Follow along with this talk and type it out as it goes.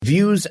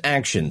Views,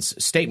 actions,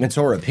 statements,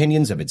 or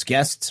opinions of its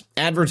guests,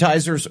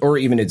 advertisers, or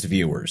even its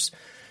viewers.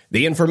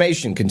 The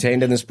information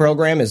contained in this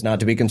program is not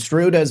to be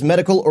construed as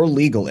medical or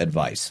legal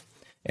advice.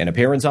 An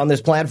appearance on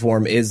this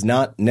platform is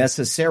not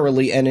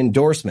necessarily an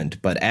endorsement,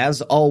 but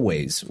as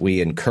always, we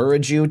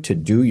encourage you to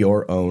do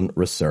your own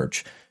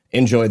research.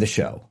 Enjoy the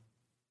show.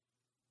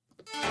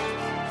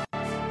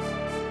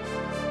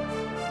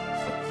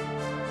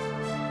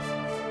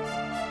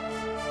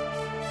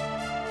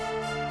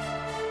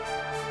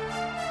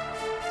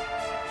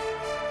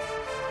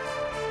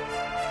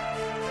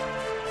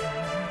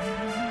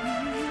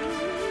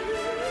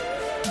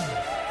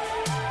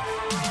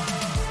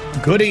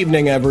 Good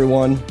evening,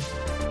 everyone.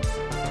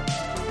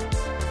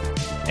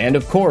 And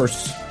of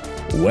course,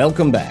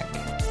 welcome back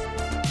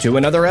to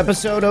another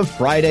episode of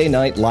Friday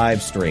Night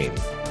Live Stream.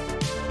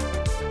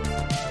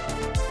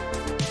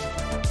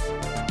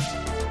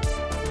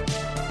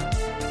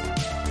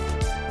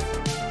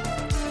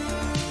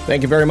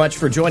 Thank you very much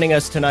for joining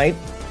us tonight.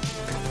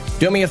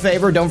 Do me a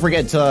favor, don't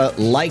forget to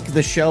like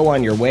the show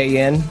on your way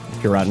in.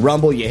 If you're on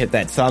Rumble, you hit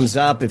that thumbs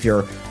up. If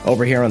you're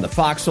over here on the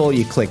Foxhole,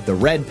 you click the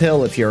red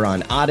pill. If you're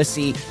on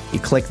Odyssey, you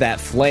click that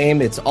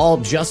flame. It's all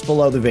just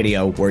below the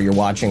video where you're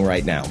watching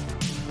right now.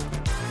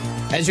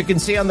 As you can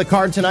see on the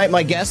card tonight,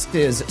 my guest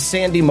is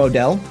Sandy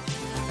Modell.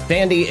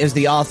 Sandy is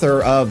the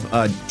author of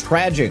a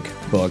tragic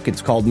book.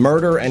 It's called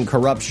Murder and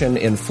Corruption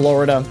in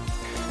Florida.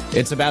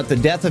 It's about the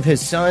death of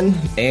his son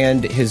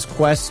and his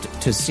quest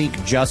to seek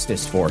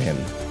justice for him.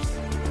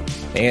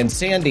 And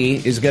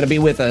Sandy is going to be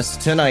with us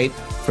tonight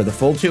for the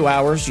full 2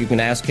 hours. You can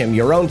ask him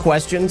your own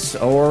questions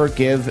or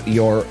give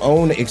your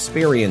own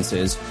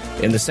experiences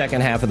in the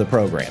second half of the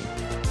program.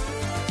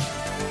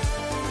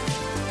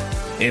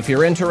 If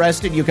you're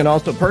interested, you can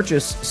also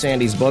purchase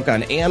Sandy's book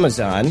on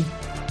Amazon.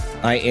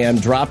 I am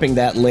dropping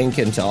that link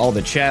into all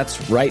the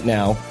chats right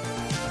now.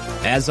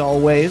 As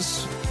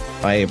always,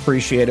 I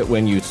appreciate it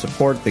when you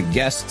support the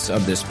guests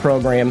of this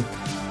program.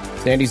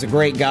 Sandy's a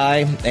great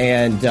guy,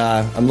 and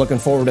I'm looking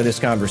forward to this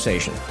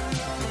conversation.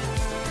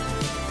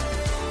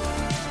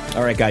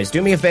 All right, guys,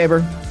 do me a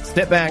favor.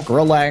 Sit back,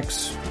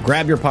 relax,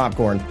 grab your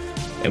popcorn,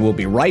 and we'll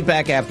be right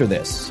back after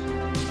this.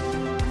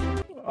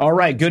 All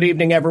right, good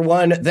evening,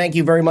 everyone. Thank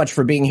you very much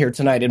for being here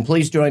tonight, and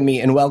please join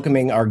me in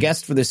welcoming our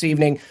guest for this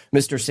evening,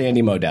 Mr.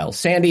 Sandy Modell.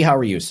 Sandy, how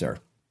are you, sir?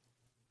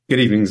 Good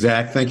evening,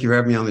 Zach. Thank you for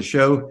having me on the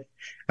show.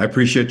 I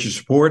appreciate your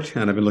support,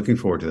 and I've been looking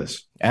forward to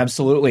this.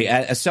 Absolutely.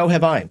 So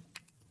have I.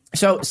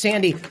 So,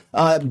 Sandy,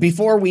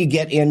 before we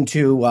get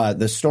into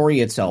the story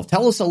itself,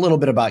 tell us a little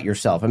bit about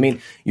yourself. I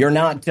mean, you're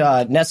not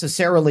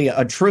necessarily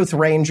a truth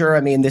ranger.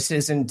 I mean, this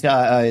isn't,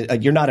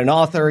 you're not an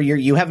author.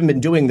 You haven't been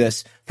doing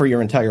this for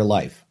your entire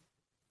life.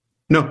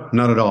 No,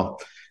 not at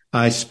all.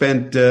 I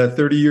spent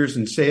 30 years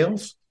in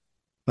sales,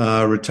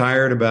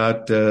 retired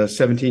about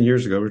 17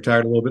 years ago,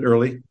 retired a little bit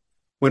early,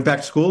 went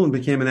back to school and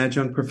became an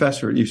adjunct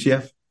professor at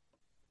UCF.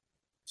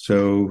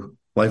 So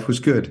life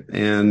was good.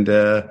 And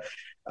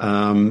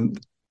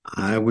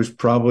I was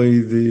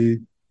probably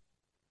the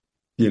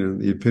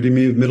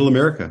epitome of middle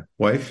America: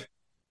 wife,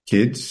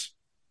 kids,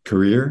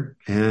 career,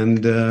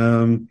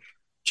 and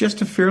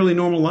just a fairly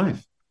normal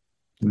life.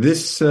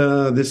 This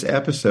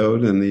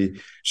episode and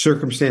the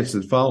circumstances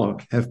that follow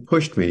have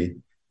pushed me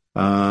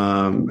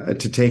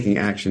to taking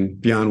action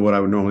beyond what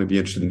I would normally be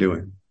interested in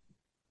doing.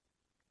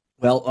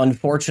 Well,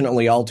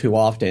 unfortunately, all too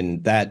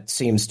often, that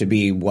seems to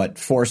be what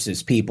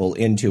forces people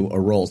into a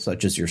role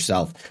such as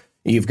yourself.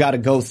 You've got to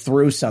go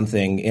through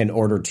something in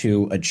order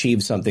to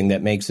achieve something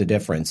that makes a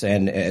difference.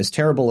 And as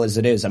terrible as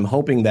it is, I'm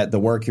hoping that the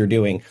work you're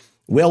doing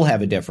will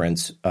have a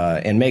difference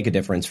and make a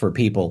difference for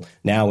people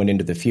now and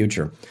into the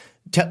future.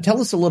 Tell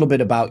us a little bit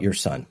about your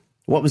son.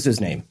 What was his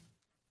name?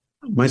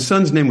 My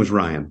son's name was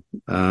Ryan.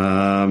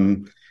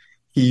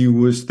 He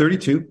was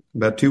 32,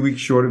 about 2 weeks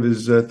short of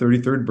his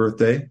 33rd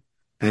birthday,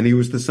 and he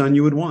was the son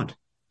you would want.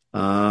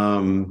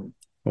 A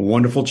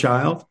wonderful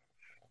child.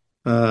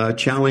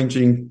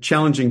 Challenging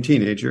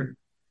teenager,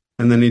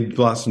 and then he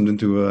blossomed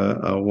into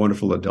a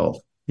wonderful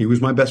adult. He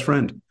was my best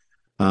friend.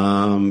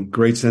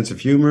 Great sense of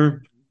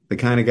humor, the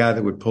kind of guy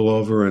that would pull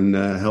over and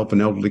help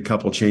an elderly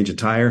couple change a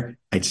tire.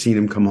 I'd seen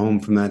him come home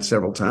from that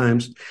several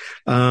times.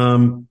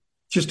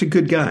 Just a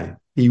good guy.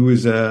 He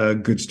was a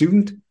good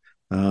student,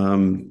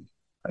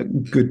 a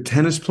good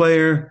tennis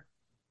player,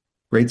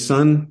 great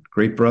son,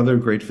 great brother,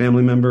 great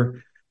family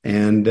member,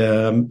 and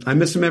I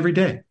miss him every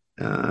day.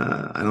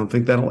 I don't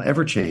think that'll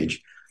ever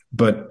change,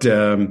 but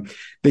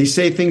they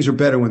say things are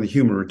better when the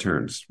humor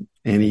returns,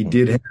 and he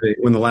did have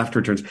when the laughter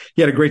returns.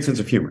 He had a great sense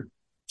of humor,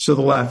 so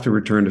the laughter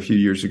returned a few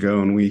years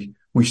ago, and we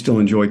still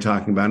enjoy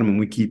talking about him, and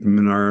we keep him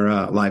in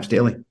our lives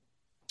daily.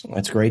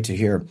 That's great to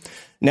hear.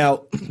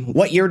 Now,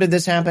 what year did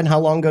this happen? How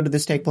long ago did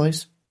this take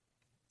place?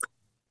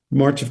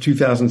 March of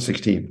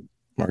 2016.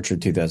 March of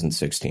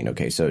 2016.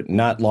 Okay, so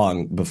not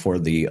long before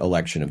the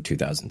election of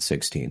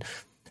 2016.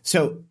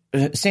 So,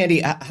 Sandy,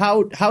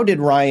 how did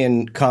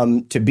Ryan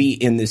come to be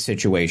in this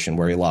situation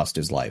where he lost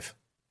his life?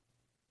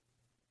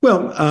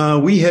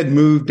 Well, we had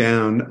moved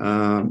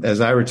down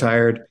as I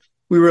retired.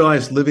 we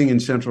realized living in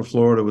Central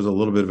Florida was a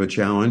little bit of a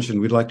challenge, and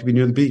we'd like to be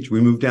near the beach.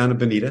 We moved down to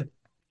Bonita,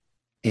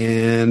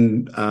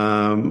 and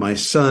my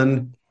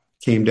son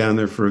came down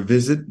there for a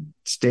visit,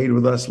 stayed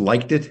with us,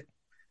 liked it,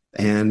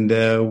 and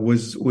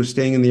was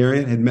staying in the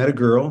area, had met a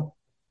girl,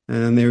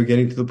 and they were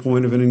getting to the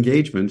point of an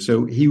engagement.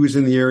 So he was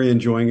in the area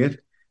enjoying it,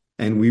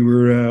 and we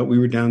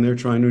were down there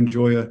trying to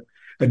enjoy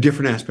a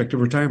different aspect of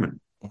retirement.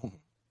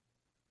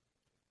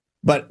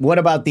 But what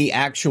about the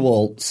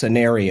actual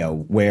scenario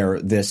where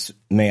this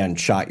man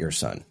shot your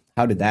son?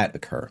 How did that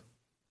occur?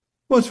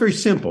 Well, it's very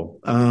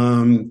simple.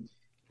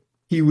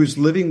 He was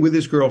living with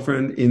his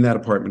girlfriend in that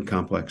apartment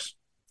complex,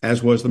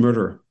 as was the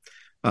murderer.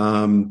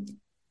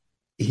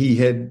 He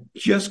had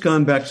just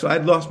gone back. So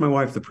I'd lost my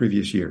wife the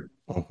previous year.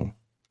 Uh-huh.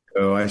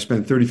 So I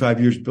spent 35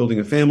 years building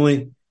a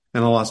family,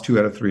 and I lost 2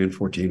 out of 3 in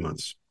 14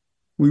 months.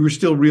 We were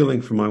still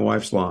reeling from my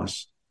wife's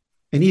loss.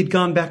 And he had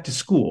gone back to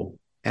school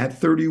at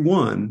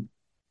 31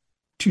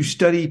 to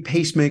study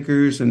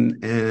pacemakers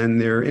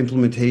and their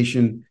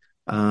implementation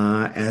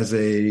as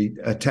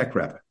a tech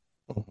rep.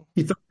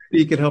 He thought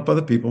he could help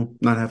other people,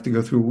 not have to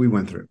go through what we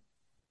went through.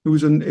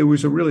 It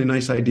was a really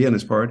nice idea on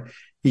his part.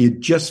 He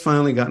had just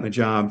finally gotten a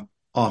job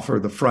offer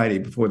the Friday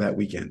before that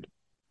weekend.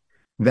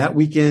 That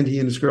weekend, he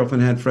and his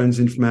girlfriend had friends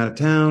in from out of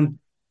town.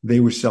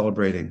 They were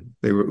celebrating.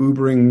 They were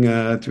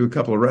Ubering to a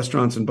couple of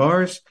restaurants and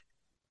bars,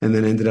 and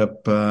then ended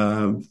up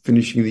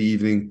finishing the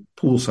evening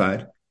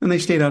poolside. And they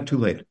stayed out too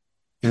late.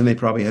 And they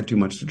probably had too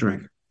much to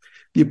drink.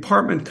 The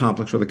apartment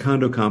complex or the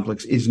condo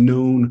complex is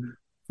known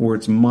for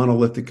its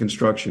monolithic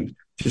construction,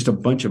 just a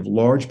bunch of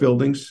large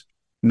buildings,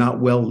 not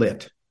well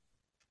lit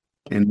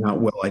and not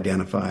well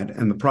identified.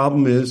 And the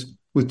problem is,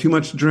 with too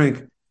much to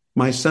drink,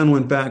 my son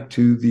went back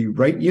to the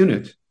right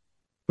unit,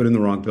 but in the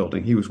wrong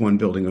building. He was one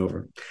building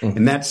over. Mm-hmm.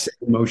 And that set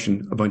in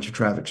motion a bunch of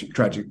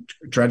tragic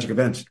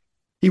events.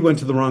 He went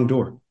to the wrong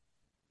door.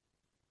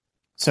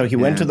 So he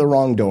went to the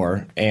wrong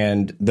door,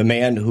 and the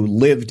man who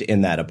lived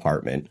in that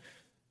apartment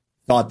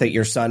thought that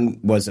your son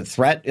was a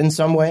threat in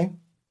some way?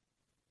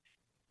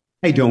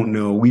 I don't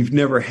know. We've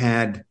never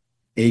had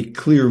a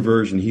clear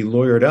version. He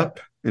lawyered up,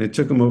 and it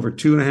took him over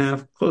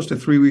 2.5, close to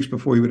 3 weeks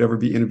before he would ever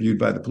be interviewed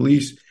by the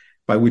police,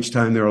 by which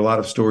time there are a lot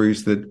of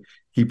stories that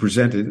he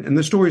presented, and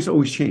the stories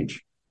always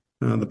change.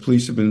 The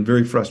police have been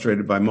very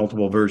frustrated by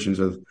multiple versions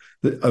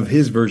of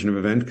his version of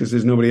event because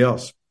there's nobody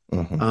else.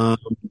 Uh-huh.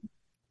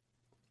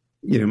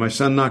 My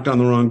son knocked on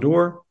the wrong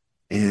door,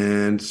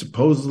 and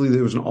supposedly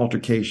there was an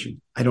altercation.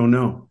 I don't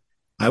know.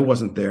 I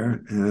wasn't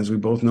there. And as we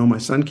both know, my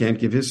son can't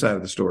give his side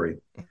of the story.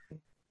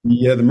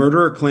 The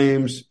murderer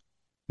claims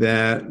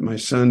that my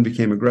son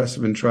became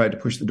aggressive and tried to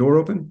push the door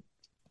open.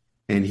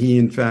 And he,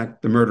 in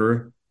fact, the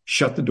murderer,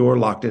 shut the door,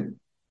 locked it,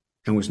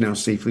 and was now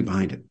safely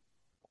behind it.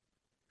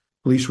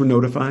 Police were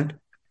notified,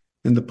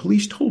 and the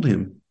police told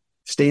him,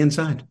 stay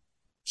inside.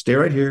 Stay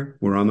right here.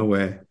 We're on the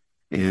way,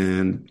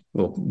 and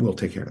we'll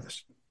take care of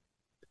this.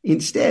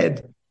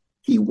 Instead,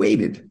 he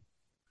waited.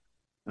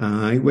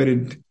 He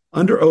waited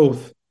under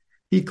oath.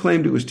 He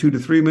claimed it was 2 to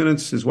 3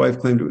 minutes. His wife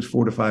claimed it was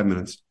 4 to 5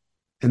 minutes,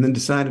 and then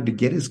decided to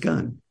get his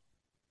gun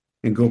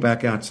and go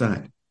back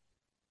outside.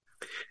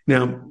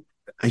 Now,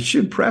 I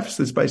should preface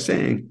this by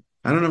saying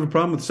I don't have a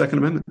problem with the Second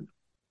Amendment,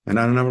 and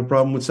I don't have a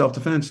problem with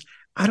self-defense.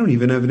 I don't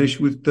even have an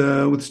issue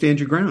with stand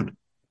your ground.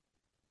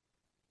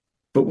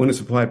 But when it's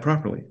applied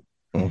properly.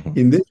 Mm-hmm.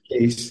 In this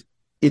case,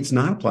 it's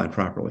not applied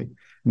properly.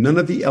 None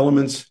of the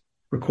elements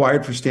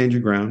required for stand your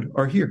ground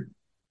are here.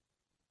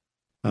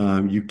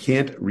 You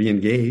can't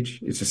re-engage.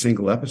 It's a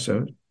single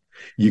episode.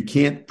 You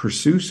can't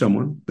pursue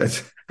someone.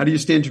 How do you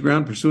stand your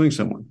ground pursuing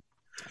someone?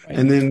 Right.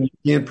 And then you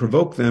can't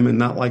provoke them and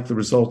not like the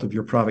result of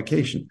your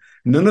provocation.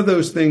 None of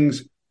those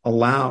things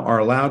are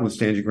allowed with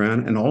stand your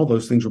ground, and all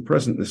those things were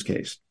present in this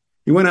case.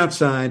 He went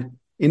outside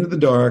into the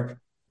dark,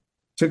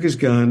 took his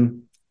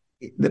gun.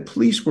 The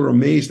police were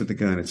amazed at the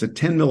gun. It's a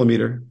 10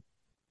 millimeter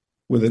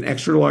with an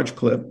extra large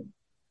clip.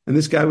 And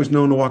this guy was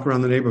known to walk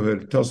around the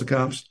neighborhood, tells the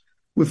cops,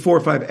 with 4 or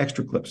 5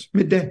 extra clips,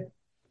 midday.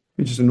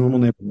 It's just a normal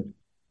neighborhood.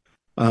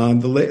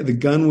 The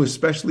gun was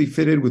specially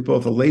fitted with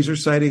both a laser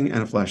sighting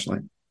and a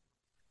flashlight.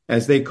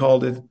 As they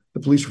called it,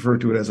 the police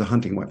referred to it as a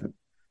hunting weapon.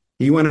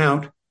 He went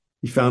out.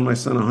 He found my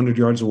son 100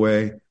 yards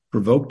away,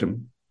 provoked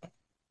him.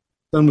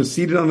 Son was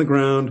seated on the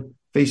ground,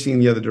 facing in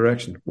the other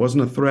direction.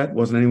 Wasn't a threat,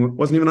 wasn't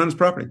even on his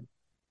property.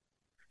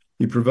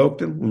 He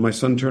provoked him. When my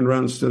son turned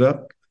around and stood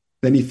up,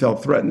 then he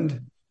felt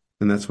threatened,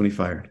 and that's when he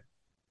fired.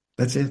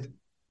 That's it.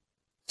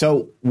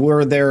 So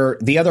were there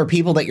the other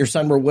people that your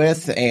son were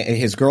with,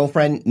 his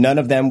girlfriend, none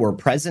of them were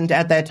present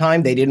at that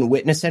time? They didn't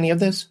witness any of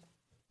this?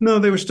 No,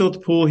 they were still at the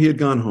pool. He had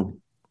gone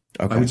home.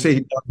 Okay. I would say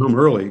he'd gone home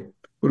early,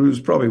 but it was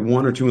probably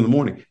 1 or 2 in the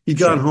morning. He'd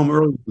gone home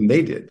earlier than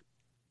they did,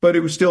 but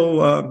it was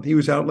still, he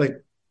was out late.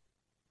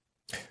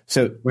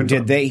 So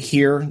did they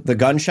hear the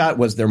gunshot?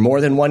 Was there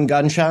more than one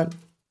gunshot?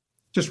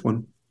 Just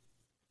one,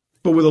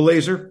 but with a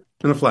laser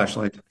and a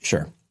flashlight.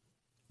 Sure.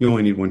 You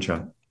only need one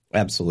shot.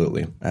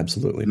 Absolutely. And that's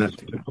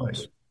a good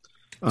place.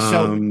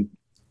 So,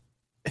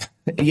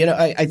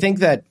 I think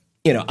that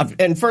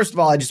and first of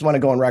all, I just want to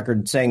go on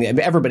record saying that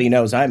everybody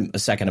knows I'm a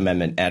Second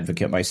Amendment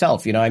advocate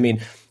myself. I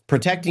mean,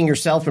 protecting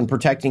yourself and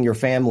protecting your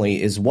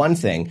family is one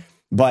thing.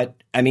 But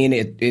I mean,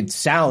 it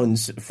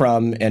sounds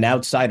from an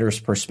outsider's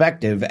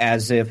perspective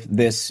as if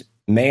this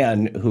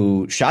man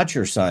who shot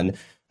your son,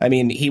 I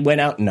mean, he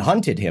went out and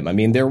hunted him. I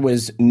mean, there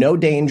was no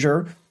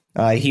danger.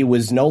 He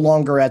was no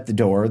longer at the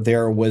door.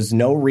 There was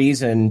no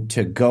reason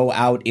to go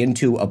out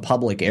into a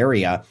public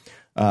area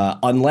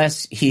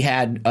unless he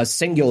had a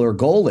singular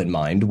goal in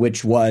mind,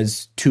 which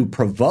was to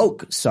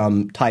provoke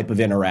some type of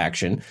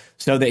interaction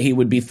so that he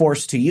would be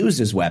forced to use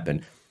his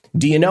weapon.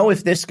 Do you know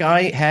if this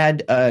guy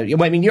had, I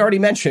mean, you already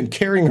mentioned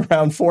carrying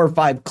around 4 or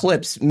 5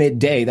 clips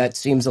midday. That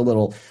seems a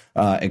little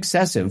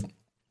excessive.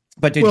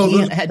 But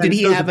did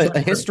he have a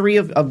history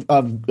of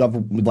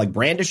like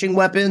brandishing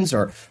weapons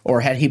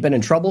or had he been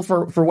in trouble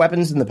for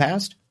weapons in the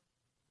past?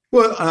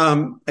 Well,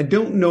 I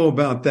don't know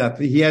about that.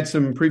 He had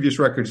some previous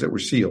records that were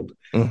sealed,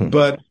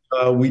 but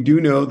we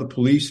do know the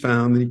police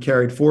found that he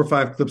carried 4 or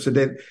 5 clips a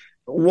day,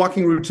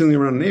 walking routinely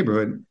around the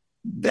neighborhood.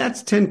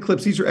 That's 10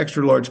 clips. These are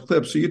extra large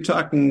clips. So you're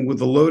talking with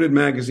the loaded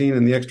magazine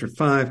and the extra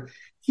 5.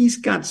 He's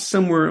got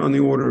somewhere on the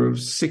order of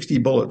 60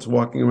 bullets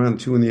walking around at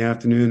 2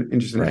 p.m. in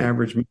just an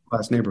average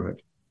middle-class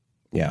neighborhood.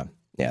 Yeah,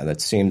 that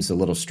seems a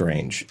little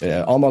strange,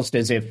 almost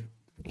as if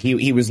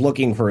he was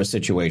looking for a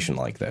situation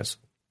like this.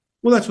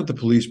 Well, that's what the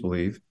police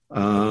believe.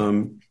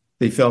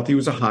 They felt he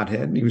was a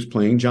hothead and he was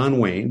playing John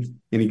Wayne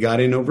and he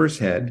got in over his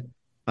head.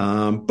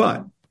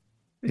 But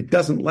it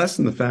doesn't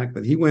lessen the fact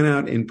that he went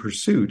out in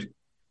pursuit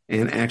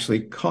and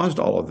actually caused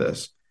all of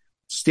this.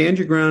 Stand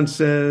Your Ground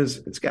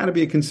says it's got to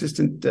be a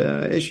consistent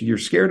issue. You're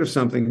scared of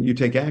something, you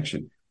take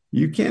action.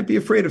 You can't be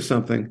afraid of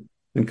something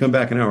and come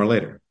back an hour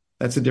later.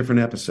 That's a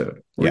different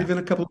episode, or even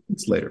a couple of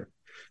months later.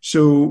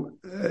 So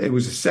it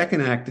was a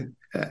second act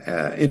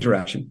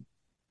interaction.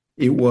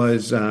 It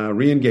was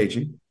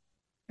re-engaging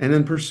and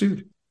then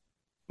pursuit.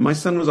 My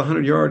son was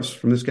 100 yards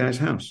from this guy's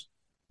house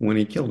when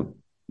he killed him,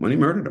 when he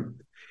murdered him.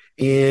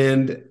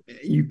 And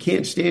you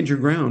can't stand your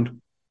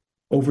ground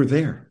over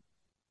there.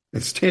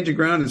 Stand your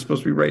ground is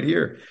supposed to be right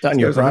here. It's on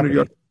your property.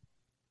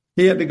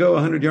 He had to go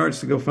 100 yards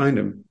to go find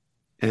him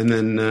and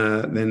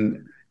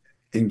then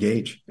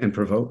engage and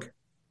provoke.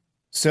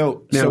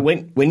 So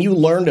when you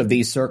learned of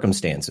these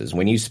circumstances,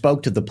 when you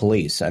spoke to the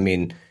police, I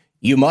mean,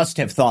 you must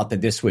have thought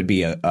that this would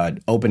be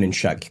an open and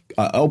shut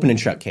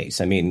case.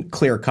 I mean,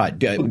 clear cut.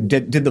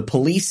 Did the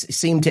police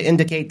seem to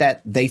indicate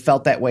that they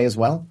felt that way as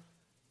well?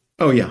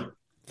 Oh, yeah.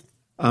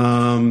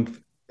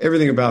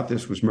 Everything about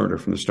this was murder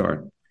from the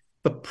start.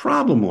 The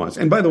problem was,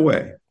 and by the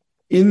way,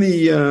 in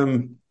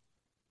the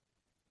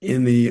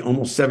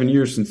almost 7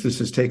 years since this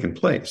has taken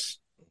place,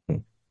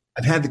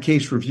 I've had the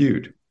case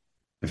reviewed.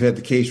 I've had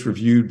the case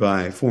reviewed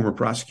by former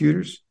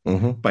prosecutors,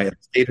 by a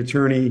state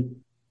attorney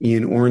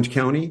in Orange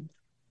County,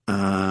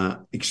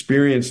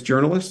 experienced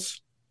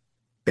journalists,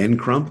 Ben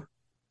Crump,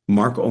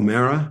 Mark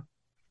O'Mara,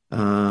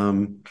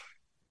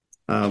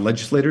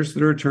 legislators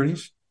that are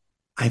attorneys.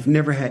 I've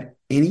never had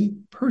any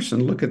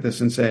person look at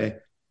this and say,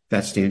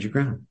 that stands your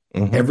ground.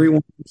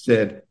 Everyone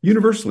said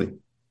universally,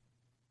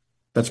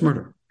 that's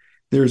murder.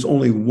 There's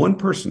only one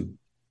person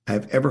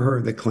I've ever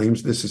heard that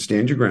claims this is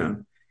stand your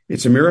ground.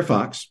 It's Amira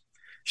Fox.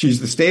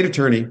 She's the state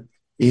attorney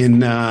in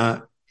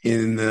the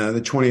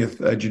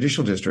 20th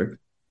Judicial District.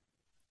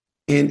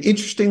 And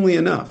interestingly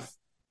enough,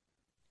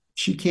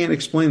 she can't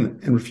explain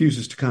it and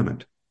refuses to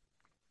comment.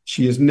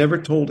 She has never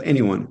told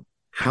anyone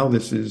how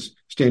this is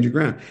stand your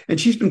ground. And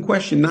she's been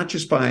questioned not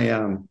just by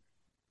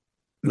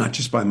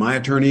my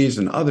attorneys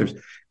and others,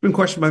 been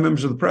questioned by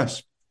members of the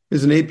press.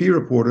 There's an AP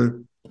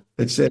reporter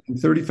that said in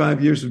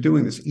 35 years of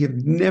doing this, he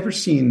had never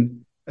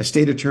seen a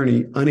state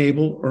attorney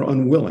unable or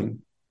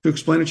unwilling to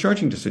explain a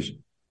charging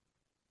decision.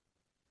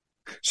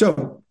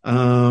 So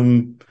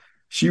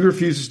she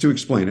refuses to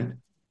explain it.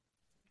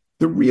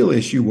 The real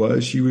issue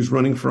was she was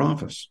running for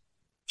office.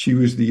 She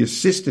was the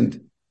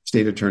assistant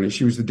state attorney.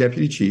 She was the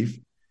deputy chief.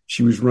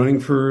 She was running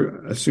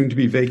for a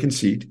soon-to-be vacant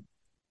seat.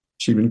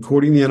 She'd been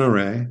courting the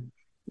NRA.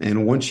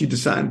 And once she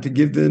decided to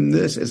give them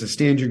this as a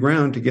stand your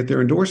ground to get their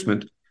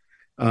endorsement,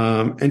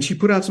 and she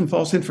put out some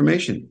false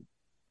information.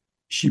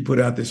 She put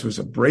out this was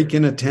a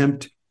break-in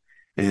attempt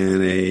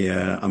and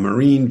a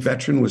Marine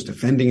veteran was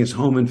defending his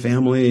home and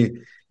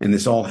family, and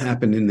this all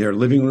happened in their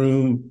living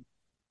room.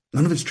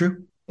 None of it's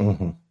true.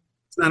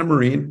 It's not a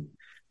Marine.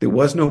 There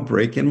was no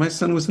break-in. My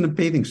son was in a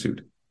bathing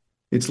suit.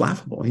 It's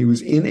laughable. He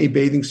was in a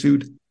bathing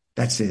suit.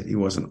 That's it. He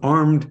wasn't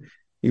armed.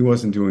 He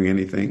wasn't doing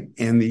anything.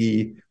 And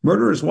the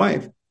murderer's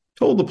wife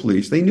told the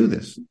police, they knew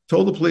this,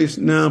 told the police,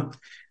 no,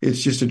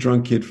 it's just a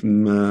drunk kid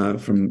from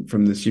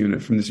this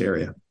unit, from this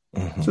area.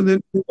 So there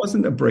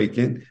wasn't a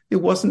break-in. There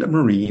wasn't a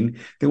Marine.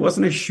 There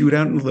wasn't a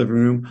shootout in the living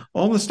room.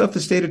 All the stuff the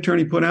state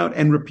attorney put out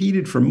and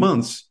repeated for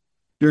months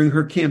during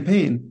her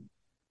campaign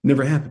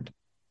never happened.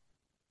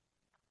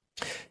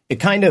 It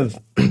kind of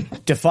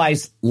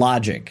defies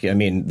logic. I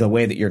mean, the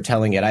way that you're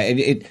telling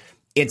it,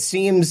 it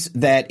seems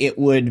that it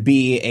would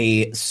be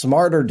a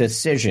smarter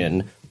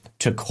decision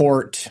to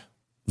court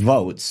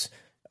votes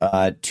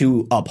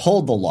to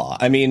uphold the law.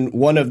 I mean,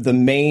 one of the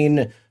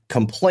main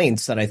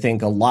complaints that I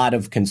think a lot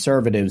of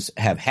conservatives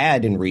have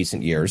had in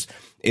recent years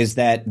is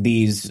that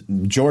these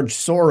George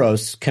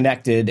Soros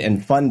connected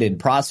and funded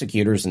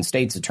prosecutors and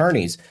state's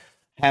attorneys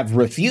have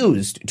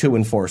refused to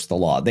enforce the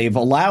law. They've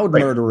allowed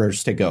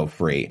murderers to go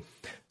free.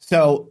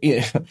 So,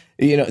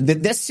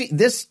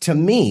 this to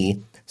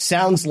me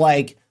sounds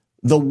like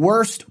the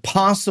worst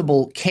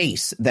possible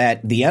case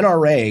that the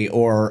NRA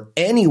or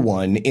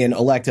anyone in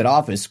elected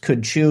office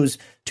could choose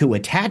to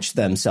attach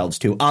themselves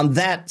to on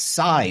that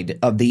side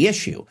of the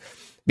issue,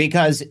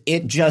 because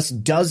it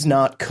just does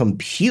not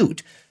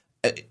compute.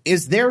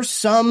 Is there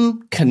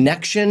some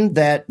connection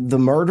that the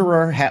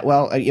murderer had?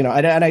 Well,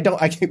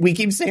 we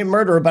keep saying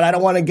murderer, but I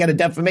don't want to get a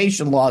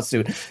defamation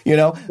lawsuit,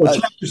 Well,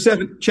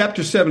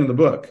 chapter 7 of the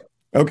book.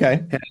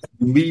 Okay. Has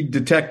the lead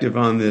detective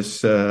on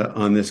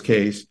this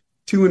case,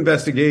 2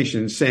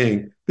 investigations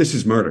saying this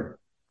is murder.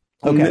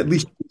 Okay. At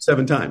least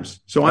 7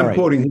 times. So I'm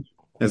quoting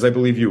as I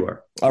believe you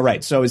are. All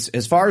right. So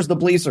as far as the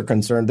police are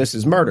concerned, this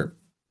is murder.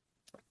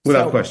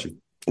 Without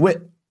question.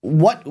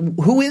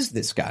 Who is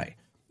this guy?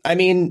 I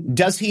mean,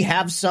 does he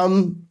have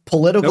some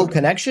political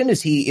connection?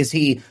 Is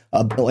he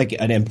like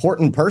an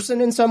important person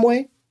in some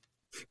way?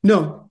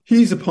 No,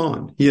 he's a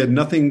pawn. He had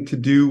nothing to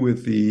do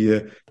with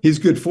his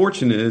good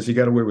fortune is he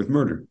got away with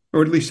murder,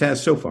 or at least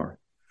has so far.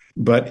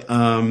 But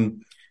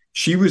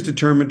she was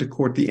determined to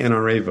court the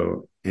NRA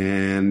vote,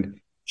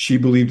 and she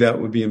believed that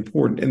would be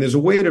important. And there's a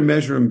way to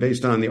measure him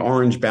based on the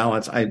orange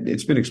ballots.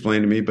 It's been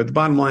explained to me, but the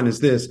bottom line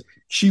is this: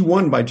 she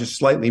won by just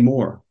slightly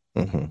more.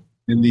 Mm-hmm.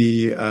 Than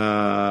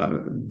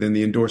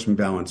the endorsement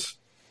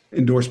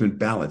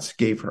ballots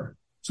gave her.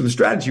 So the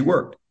strategy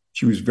worked.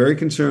 She was very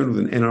concerned with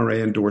an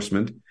NRA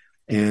endorsement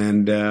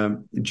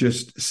and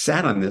just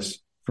sat on this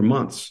for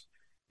months.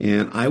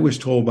 And I was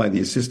told by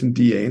the assistant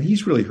DA, and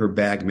he's really her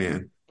bag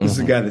man. This is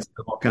a guy that's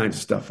done all kinds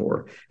of stuff for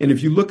her. And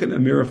if you look at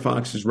Amira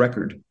Fox's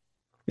record,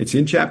 it's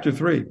in chapter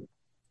 3.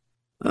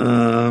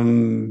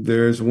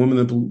 There's a woman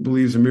that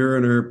believes Amira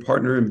and her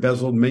partner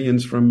embezzled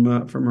millions from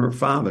her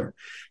father.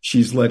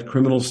 She's let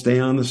criminals stay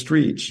on the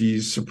street.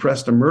 She's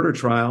suppressed a murder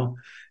trial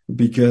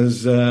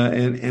because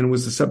and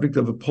was the subject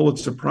of a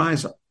Pulitzer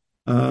Prize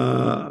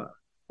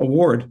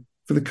award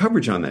for the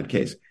coverage on that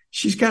case.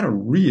 She's got a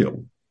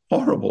real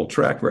horrible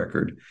track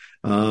record,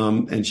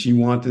 and she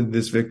wanted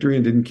this victory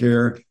and didn't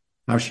care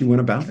how she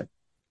went about it.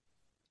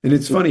 And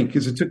it's funny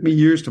because it took me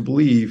years to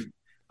believe.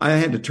 I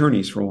had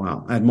attorneys for a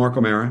while. I had Mark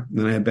O'Mara, and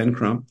then I had Ben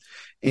Crump.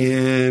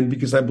 And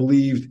because I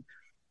believed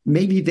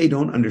maybe they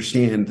don't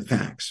understand the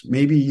facts.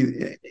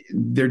 Maybe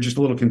they're just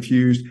a little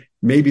confused.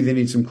 Maybe they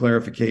need some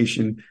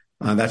clarification.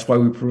 That's why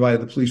we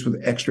provided the police with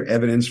extra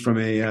evidence from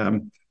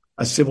a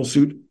civil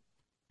suit,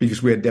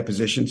 because we had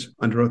depositions,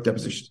 under oath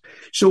depositions.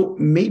 So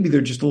maybe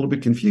they're just a little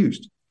bit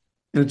confused.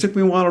 And it took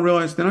me a while to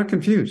realize they're not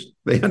confused.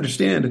 They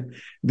understand it.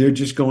 They're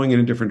just going in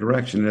a different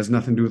direction. It has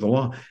nothing to do with the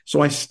law.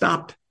 So I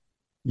stopped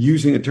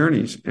using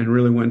attorneys and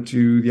really went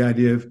to the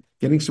idea of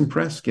getting some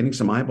press, getting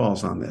some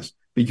eyeballs on this,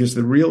 because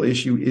the real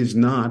issue is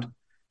not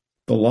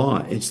the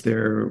law. It's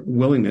their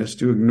willingness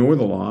to ignore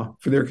the law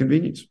for their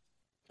convenience.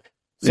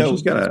 So and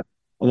she's got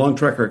a long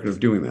track record of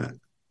doing that.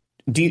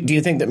 Do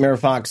you think that Amira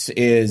Fox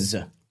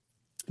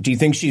do you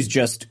think she's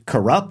just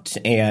corrupt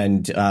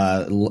and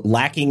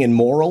lacking in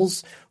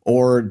morals?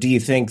 Or do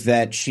you think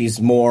that she's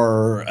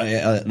more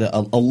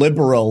a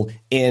liberal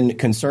in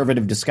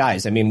conservative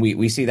disguise? I mean,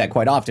 we see that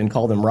quite often,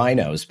 call them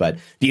rhinos. But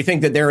do you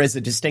think that there is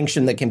a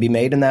distinction that can be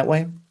made in that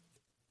way?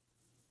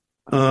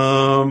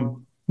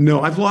 No,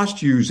 I've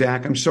lost you,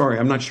 Zach. I'm sorry.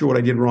 I'm not sure what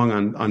I did wrong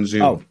on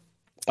Zoom. Oh,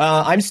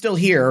 I'm still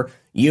here.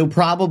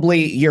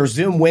 Your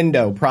Zoom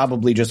window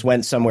probably just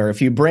went somewhere. If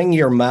you bring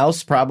your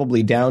mouse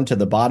probably down to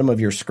the bottom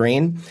of your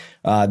screen,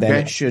 then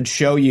it should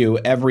show you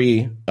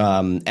every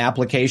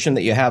application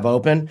that you have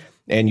open,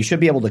 and you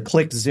should be able to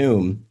click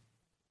Zoom,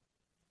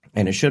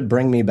 and it should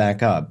bring me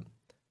back up.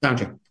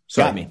 Gotcha.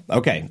 Got me.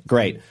 Okay,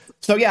 great.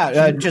 So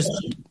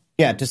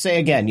to say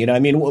again, I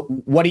mean,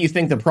 what do you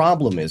think the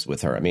problem is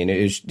with her? I mean,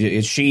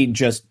 is she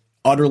just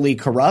utterly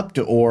corrupt,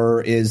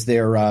 or is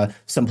there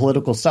some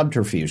political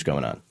subterfuge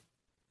going on?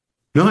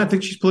 No, I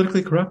think she's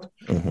politically corrupt.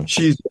 Mm-hmm.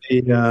 She's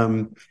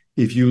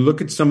if you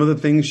look at some of the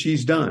things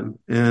she's done,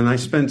 and I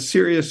spent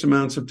serious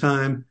amounts of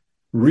time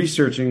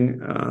researching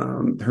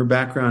her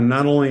background,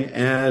 not only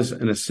as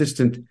an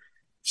assistant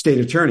state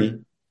attorney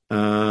in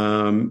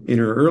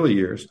her early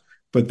years,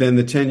 but then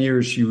the 10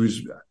 years she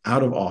was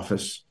out of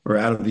office, or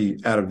out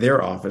of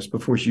their office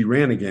before she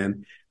ran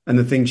again, and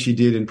the things she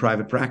did in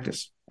private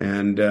practice.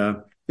 And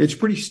it's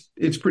pretty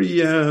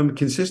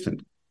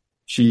consistent.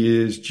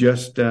 She is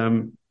just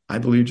I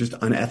believe just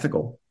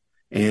unethical.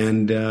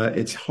 And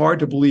it's hard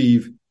to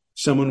believe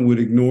someone would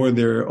ignore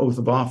their oath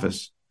of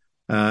office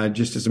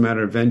just as a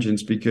matter of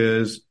vengeance,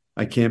 because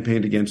I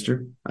campaigned against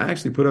her. I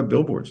actually put up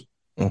billboards.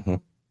 Mm-hmm. I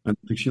don't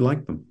think she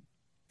liked them.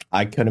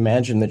 I could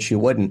imagine that she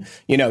wouldn't.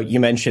 You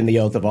mentioned the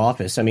oath of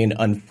office. I mean,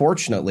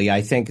 unfortunately,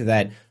 I think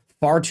that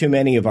far too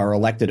many of our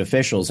elected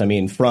officials, I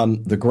mean,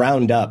 from the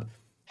ground up,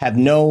 have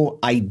no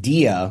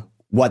idea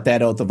what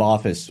that oath of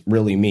office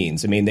really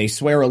means. I mean, they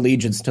swear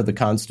allegiance to the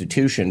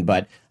Constitution,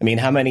 but I mean,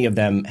 how many of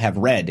them have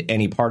read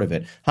any part of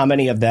it? How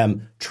many of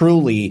them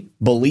truly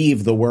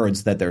believe the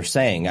words that they're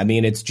saying? I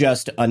mean, it's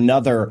just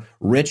another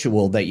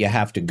ritual that you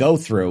have to go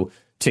through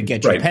to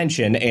get your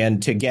pension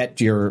and to get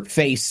your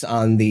face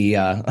on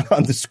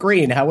the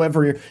screen,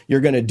 however you're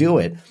going to do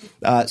it.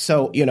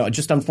 So,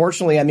 just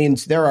unfortunately, I mean,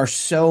 there are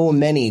so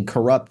many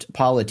corrupt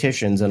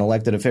politicians and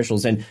elected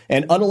officials and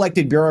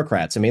unelected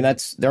bureaucrats. I mean,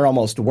 they're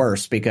almost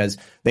worse because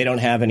they don't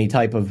have any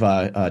type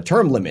of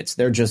term limits.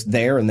 They're just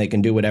there and they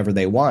can do whatever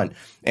they want.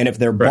 And if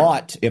they're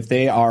bought, if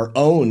they are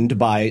owned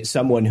by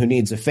someone who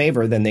needs a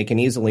favor, then they can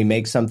easily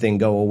make something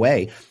go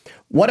away.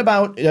 What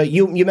about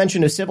you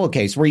mentioned a civil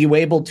case. Were you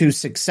able to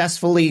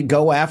successfully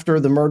go after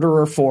the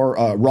murderer for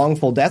a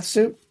wrongful death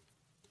suit?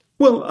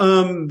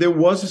 Well, there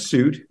was a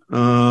suit,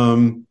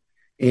 and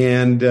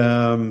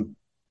there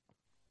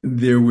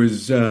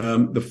was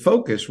the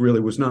focus really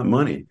was not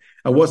money.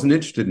 I wasn't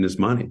interested in his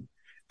money.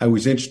 I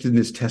was interested in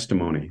his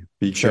testimony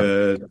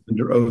because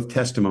under oath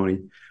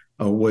testimony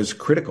was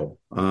critical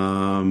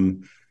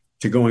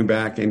to going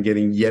back and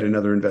getting yet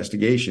another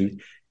investigation,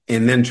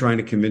 and then trying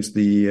to convince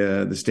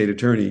the state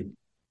attorney,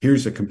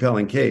 here's a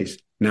compelling case,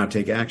 now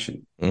take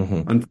action.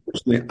 Mm-hmm.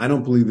 Unfortunately, I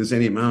don't believe there's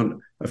any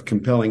amount of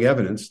compelling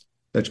evidence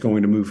that's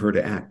going to move her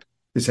to act.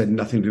 This had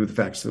nothing to do with the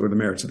facts or the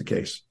merits of the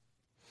case.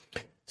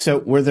 So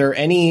were there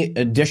any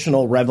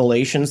additional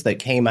revelations that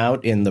came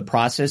out in the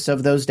process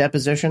of those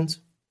depositions?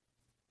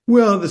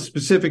 Well, the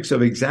specifics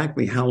of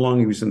exactly how long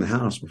he was in the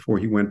house before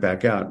he went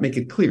back out make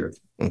it clear.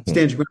 Mm-hmm.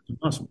 Stand your ground is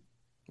impossible.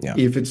 Yeah.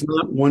 If it's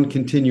not one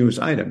continuous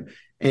item.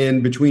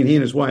 And between he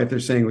and his wife, they're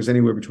saying it was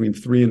anywhere between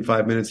 3 and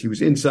 5 minutes. He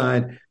was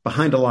inside,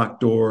 behind a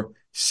locked door,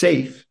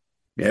 safe.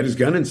 He had his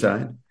gun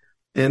inside.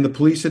 And the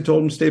police had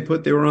told him to stay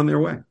put. They were on their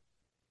way.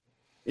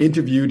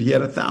 Interviewed, he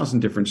had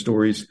 1,000 different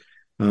stories.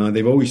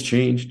 They've always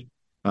changed.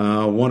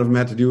 One of them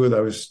had to do with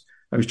I was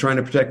trying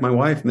to protect my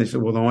wife. And they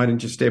said, well, then why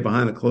didn't you stay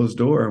behind the closed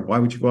door? Why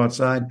would you go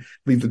outside,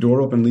 leave the door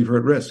open, leave her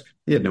at risk?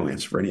 He had no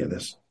answer for any of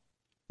this.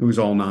 It was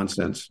all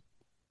nonsense.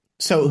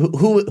 So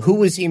who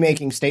was he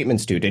making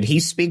statements to? Did he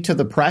speak to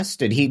the press?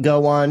 Did he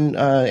go on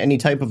any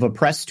type of a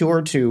press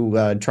tour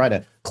to try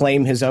to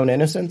claim his own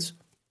innocence?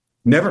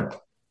 Never.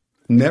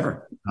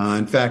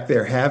 In fact,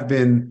 there have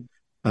been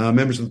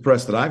members of the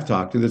press that I've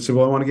talked to that said,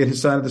 well, I want to get his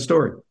side of the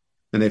story.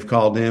 And they've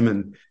called him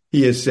and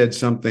he has said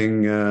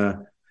something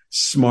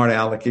smart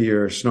alecky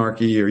or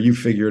snarky or you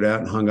figure it out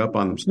and hung up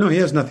on them. So, no, he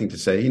has nothing to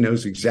say. He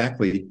knows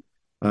exactly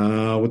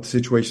what the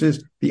situation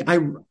is. The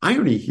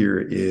irony here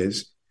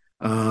is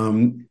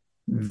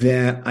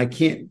that I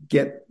can't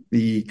get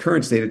the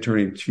current state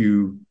attorney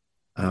to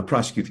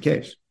prosecute the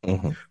case.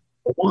 Mm-hmm.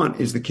 What I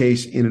want is the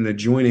case in an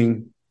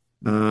adjoining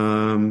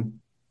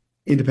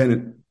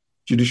independent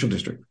judicial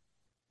district.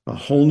 A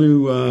whole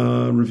new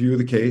review of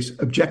the case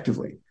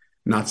objectively,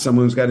 not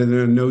someone who's got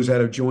their nose out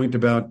of joint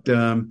about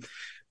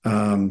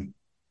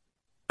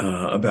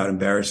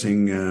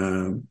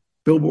embarrassing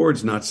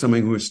billboards, not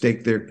someone who has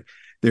staked their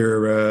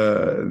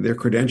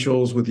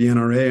credentials with the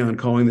NRA on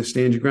calling this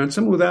stand your ground,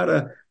 someone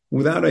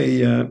without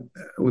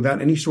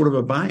any sort of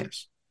a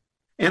bias.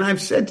 And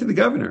I've said to the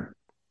governor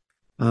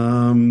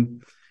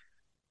and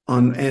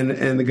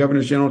the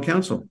governor's general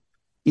counsel,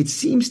 it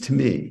seems to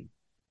me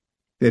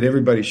that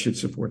everybody should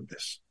support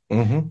this.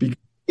 Mm-hmm. Because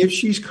if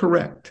she's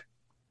correct,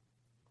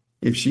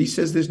 if she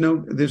says there's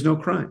no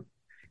crime,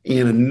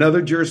 and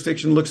another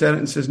jurisdiction looks at it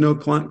and says no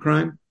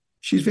crime,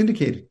 she's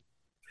vindicated.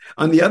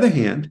 On the other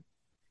hand,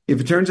 if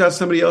it turns out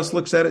somebody else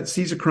looks at it,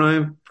 sees a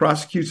crime,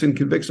 prosecutes and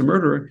convicts a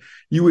murderer,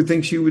 you would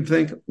think she would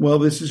think, well,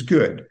 this is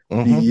good.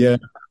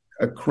 Mm-hmm.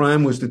 A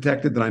crime was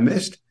detected that I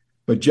missed,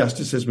 but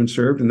justice has been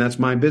served, and that's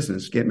my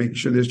business, making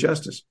sure there's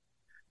justice.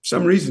 For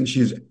some reason, she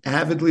is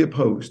avidly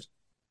opposed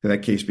to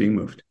that case being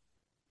moved.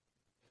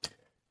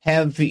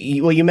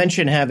 You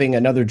mentioned having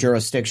another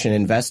jurisdiction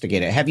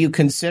investigate it. Have you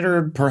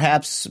considered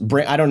perhaps,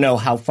 I don't know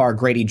how far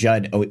Grady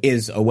Judd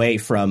is away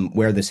from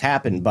where this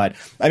happened, but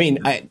I mean,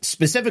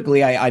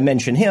 specifically, I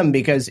mention him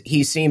because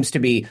he seems to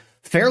be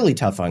fairly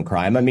tough on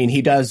crime. I mean,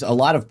 he does a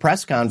lot of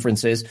press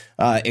conferences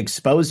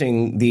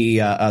exposing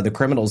the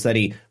criminals that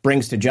he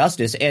brings to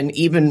justice. And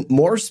even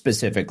more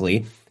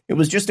specifically, it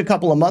was just a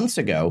couple of months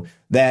ago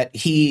that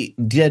he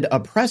did a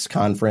press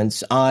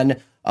conference on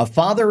a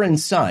father and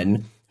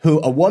son who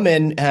a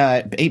woman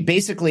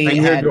basically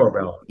rang their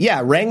doorbell.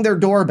 Yeah, rang their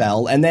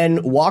doorbell and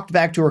then walked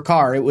back to her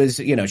car. It was,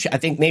 I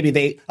think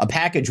maybe a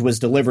package was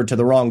delivered to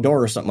the wrong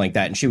door or something like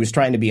that, and she was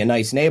trying to be a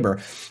nice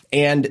neighbor.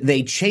 And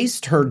they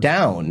chased her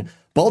down,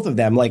 both of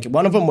them. Like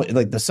one of them,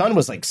 like the son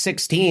was like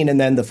 16, and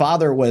then the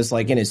father was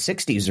like in his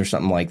 60s or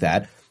something like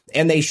that.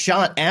 And they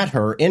shot at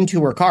her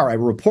into her car. I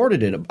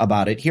reported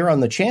about it here on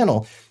the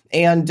channel,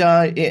 and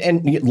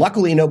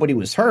luckily nobody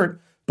was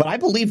hurt. But I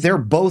believe they're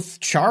both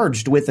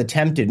charged with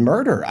attempted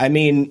murder. I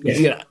mean,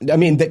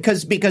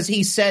 yes. Because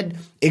he said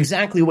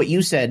exactly what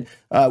you said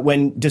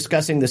when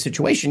discussing the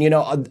situation.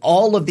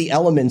 All of the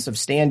elements of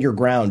stand your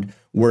ground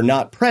were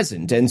not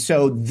present, and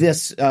so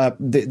this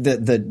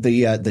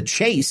the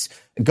chase,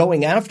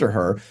 going after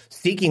her,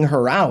 seeking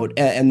her out,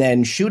 and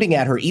then shooting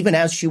at her even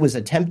as she was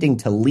attempting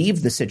to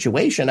leave the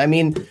situation. I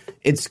mean,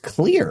 it's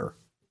clear.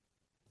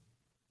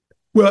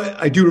 Well,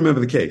 I do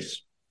remember the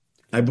case.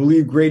 I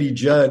believe Grady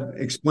Judd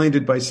explained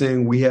it by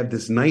saying we have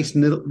this nice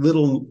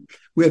little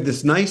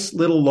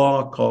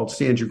law called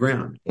stand your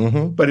ground,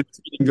 but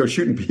you can go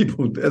shooting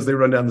people as they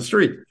run down the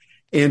street.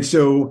 And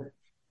so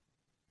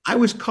I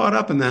was caught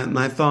up in that, and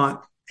I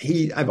thought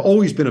I've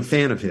always been a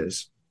fan of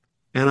his,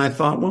 and I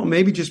thought, well,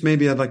 maybe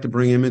I'd like to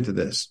bring him into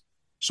this.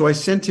 So I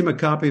sent him a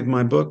copy of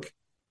my book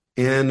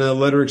and a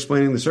letter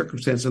explaining the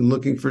circumstance and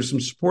looking for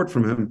some support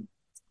from him.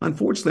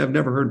 Unfortunately, I've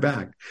never heard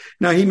back.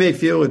 Now, he may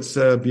feel it's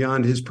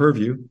beyond his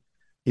purview.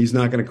 He's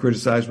not going to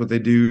criticize what they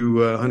do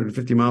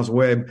 150 miles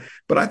away.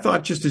 But I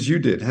thought, just as you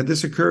did, had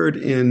this occurred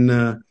in,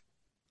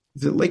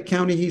 is it Lake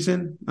County he's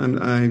in?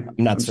 I'm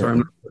not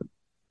certain.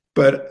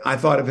 But I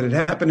thought if it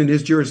had happened in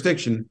his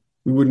jurisdiction,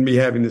 we wouldn't be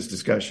having this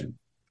discussion.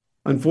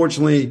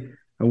 Unfortunately,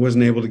 I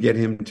wasn't able to get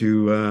him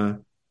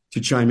to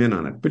chime in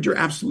on it. But you're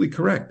absolutely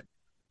correct.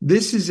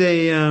 This is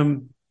a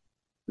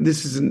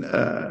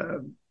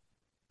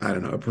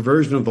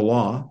perversion of the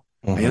law.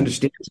 I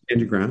understand stand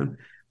your ground.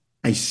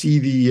 I see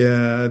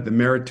the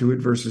merit to it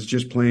versus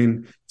just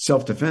plain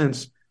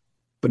self-defense,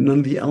 but none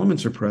of the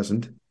elements are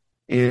present.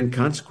 And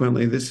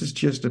consequently, this is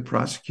just a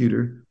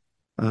prosecutor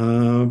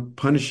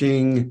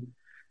punishing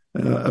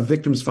a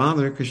victim's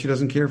father because she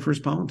doesn't care for his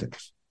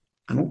politics.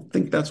 I don't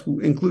think that's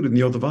included in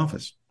the oath of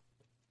office.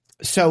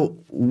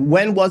 So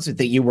when was it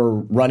that you were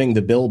running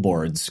the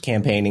billboards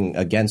campaigning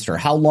against her?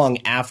 How long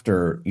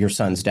after your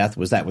son's death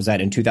was that? Was that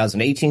in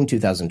 2018,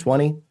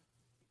 2020?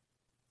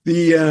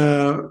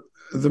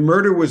 The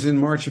murder was in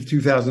March of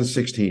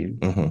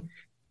 2016.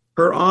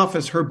 Her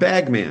office, her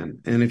bagman,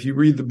 and if you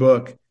read the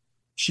book,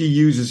 she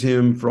uses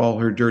him for all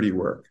her dirty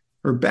work.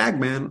 Her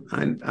bagman,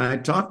 I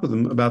talked with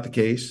him about the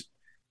case,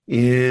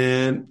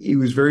 and he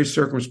was very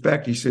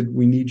circumspect. He said,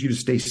 "We need you to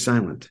stay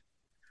silent."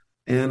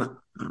 And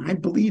I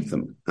believed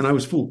them, and I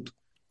was fooled.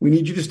 We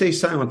need you to stay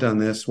silent on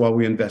this while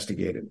we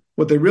investigate it.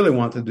 What they really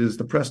wanted is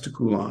the press to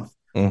cool off,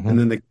 and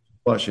then they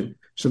flush it.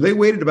 So they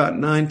waited about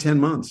 9-10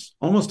 months,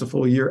 almost a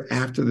full year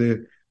after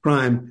the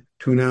crime,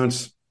 to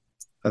announce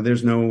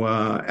there's no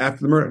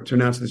after the murder, to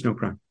announce there's no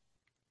crime.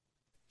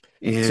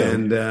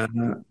 And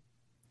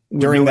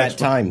during that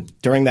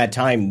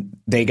time,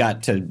 they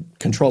got to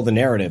control the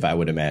narrative, I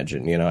would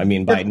imagine,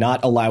 by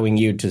not allowing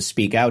you to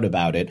speak out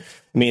about it.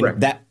 I mean, right.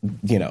 that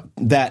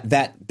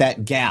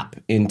gap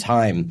in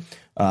time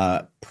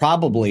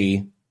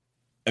probably,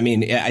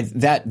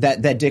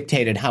 that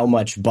dictated how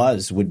much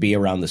buzz would be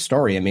around the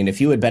story. I mean,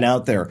 if you had been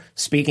out there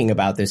speaking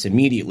about this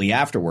immediately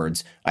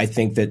afterwards, I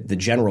think that the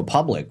general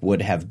public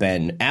would have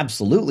been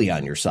absolutely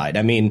on your side.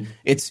 I mean,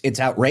 it's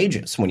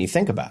outrageous when you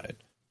think about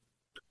it.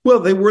 Well,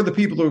 they were the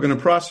people who were going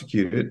to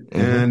prosecute it,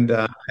 and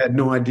had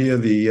no idea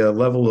the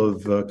level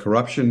of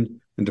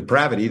corruption and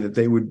depravity that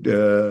they would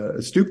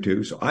stoop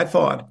to. So I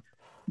thought,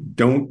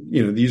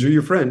 these are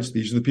your friends.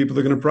 These are the people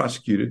that are going to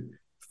prosecute it.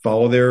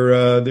 Follow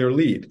their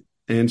lead.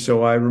 And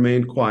so I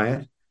remained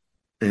quiet,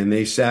 and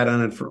they sat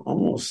on it for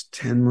almost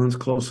 10 months,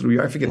 closer to a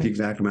year. I forget the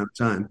exact amount of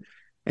time,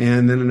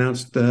 and then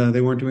announced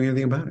they weren't doing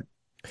anything about it.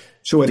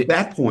 So at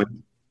that point,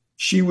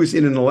 she was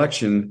in an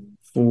election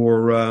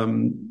for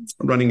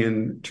running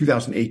in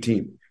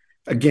 2018.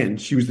 Again,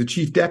 she was the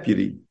chief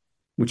deputy,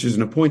 which is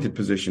an appointed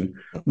position,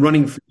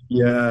 running for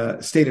the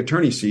state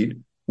attorney seat,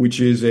 which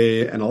is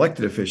an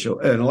elected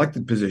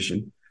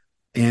position.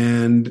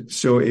 And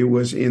so it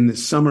was in the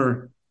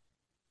summer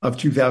of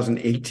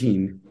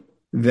 2018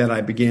 that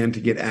I began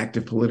to get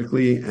active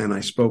politically, and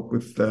I spoke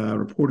with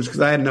reporters because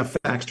I had enough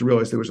facts to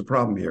realize there was a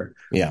problem here.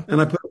 Yeah. And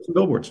I put up some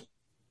billboards.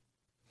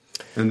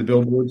 And the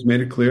billboards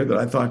made it clear that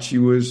I thought she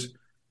was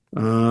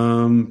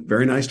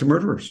very nice to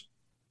murderers.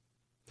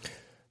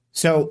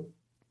 So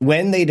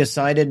when they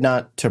decided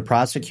not to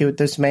prosecute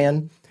this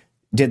man,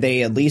 did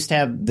they at least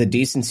have the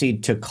decency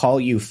to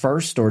call you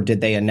first, or did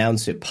they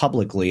announce it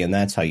publicly and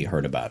that's how you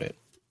heard about it?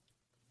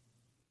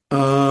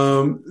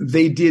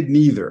 They did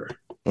neither.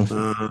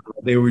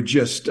 They were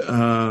just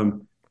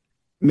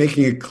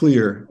making it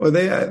clear. Or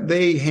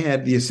they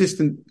had the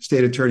assistant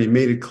state attorney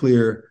made it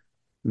clear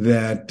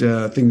that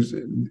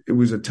it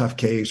was a tough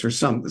case or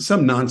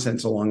some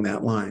nonsense along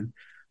that line.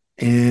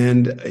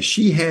 And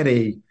she had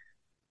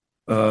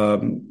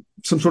some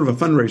sort of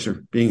a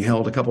fundraiser being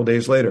held a couple of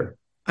days later.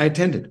 I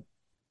attended.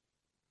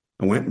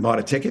 I went and bought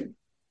a ticket,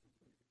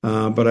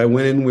 but I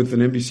went in with an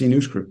NBC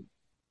News crew.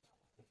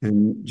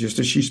 And just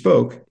as she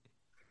spoke,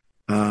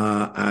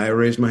 I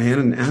raised my hand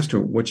and asked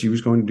her what she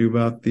was going to do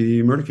about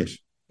the murder case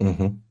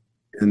and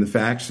the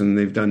facts, and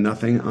they've done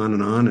nothing, on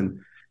and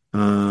on.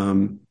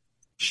 And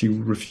she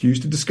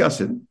refused to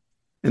discuss it.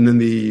 And then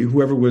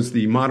whoever was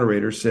the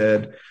moderator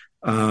said,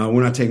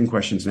 We're not taking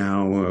questions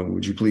now.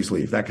 Would you please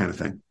leave? That kind of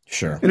thing.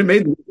 Sure. And it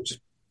made the news,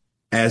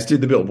 as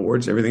did the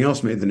billboards. Everything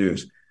else made the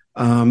news.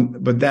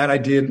 But that I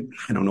did,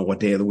 I don't know what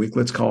day of the week,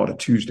 let's call it a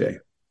Tuesday.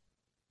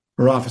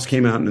 Her office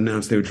came out and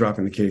announced they were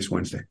dropping the case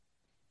Wednesday.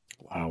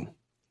 Wow.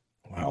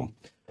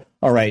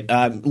 All right.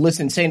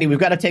 Listen, Sandy, we've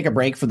got to take a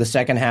break for the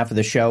second half of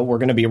the show. We're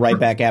going to be right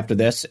back after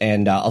this,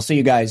 and I'll see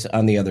you guys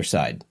on the other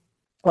side.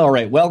 All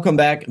right. Welcome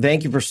back.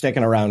 Thank you for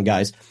sticking around,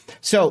 guys.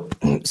 So,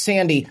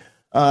 Sandy,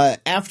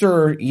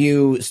 after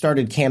you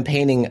started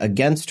campaigning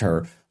against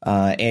her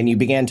and you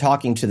began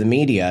talking to the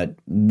media,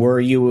 were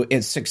you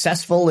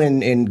successful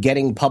in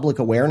getting public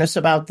awareness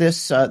about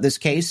this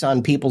case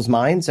on people's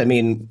minds? I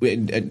mean,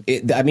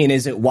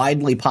 is it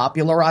widely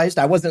popularized?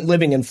 I wasn't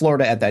living in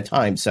Florida at that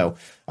time, so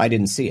I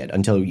didn't see it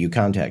until you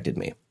contacted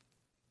me.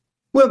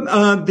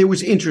 Well, there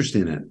was interest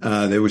in it.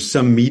 There was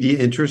some media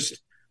interest.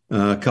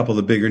 A couple of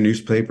the bigger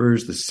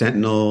newspapers, the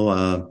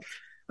Sentinel,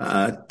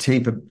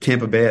 Tampa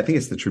Bay, I think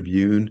it's the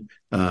Tribune,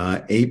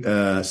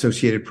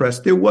 Associated Press.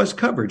 There was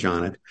coverage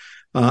on it,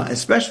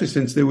 especially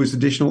since there was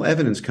additional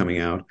evidence coming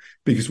out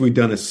because we'd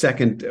done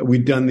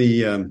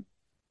the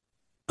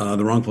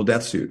wrongful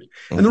death suit.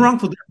 Mm-hmm. And the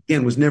wrongful death,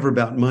 again, was never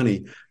about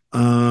money.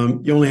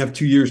 You only have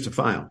 2 years to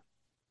file.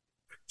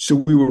 So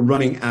we were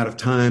running out of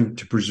time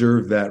to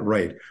preserve that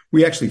right.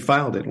 We actually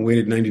filed it and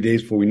waited 90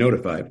 days before we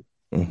notified.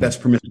 Mm-hmm. That's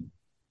permissible.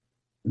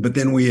 But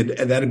then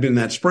that had been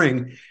that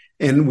spring.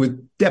 And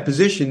with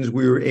depositions,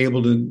 we were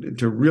able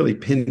to really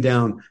pin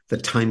down the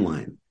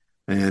timeline.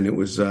 And it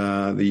was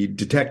the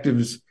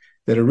detectives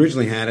that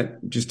originally had it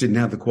just didn't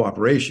have the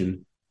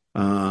cooperation.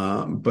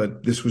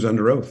 But this was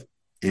under oath.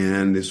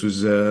 And this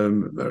was a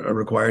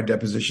required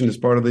deposition as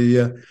part of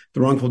the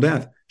wrongful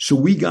death. So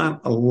we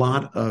got a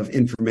lot of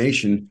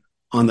information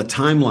on the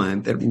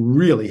timeline that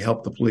really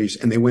helped the police.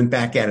 And they went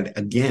back at it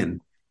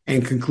again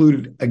and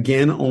concluded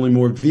again, only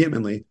more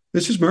vehemently,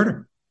 this is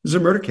murder. This is a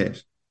murder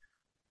case.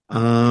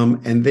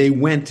 And they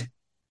went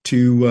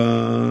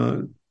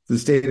to the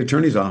state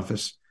attorney's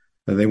office.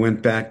 They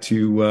went back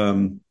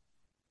to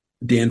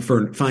Dan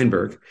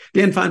Feinberg.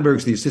 Dan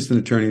Feinberg's the assistant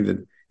attorney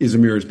that is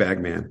Amira's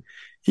bag man.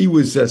 He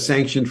was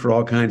sanctioned for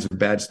all kinds of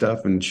bad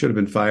stuff and should have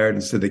been fired.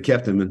 Instead, they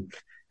kept him, and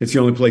it's the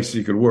only place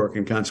he could work.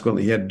 And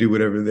consequently, he had to do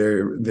whatever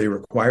they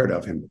required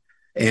of him.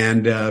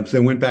 And so they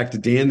went back to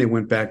Dan. They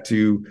went back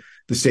to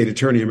the state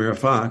attorney, Amira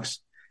Fox,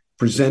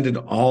 presented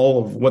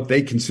all of what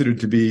they considered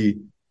to be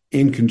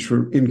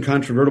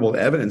incontrovertible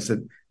evidence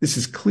that this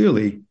is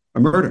clearly a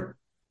murder.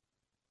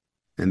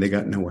 And they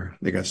got nowhere.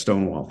 They got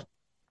stonewalled.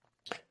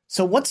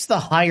 So what's the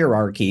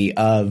hierarchy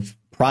of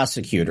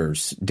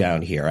prosecutors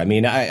down here? I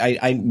mean,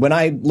 I when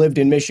I lived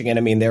in Michigan,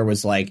 I mean, there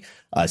was like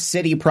a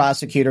city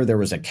prosecutor, there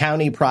was a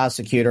county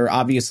prosecutor,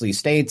 obviously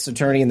state's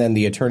attorney, and then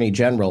the attorney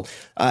general.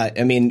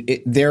 I mean,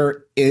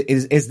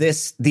 is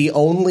this the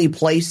only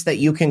place that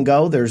you can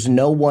go? There's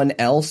no one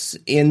else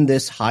in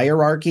this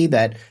hierarchy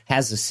that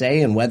has a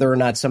say in whether or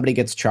not somebody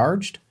gets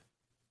charged?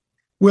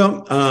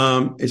 Well,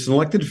 it's an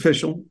elected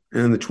official,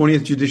 and the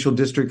 20th Judicial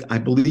District, I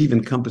believe,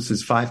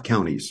 encompasses 5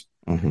 counties.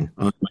 Mm-hmm.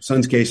 My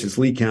son's case is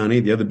Lee County.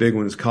 The other big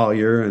one is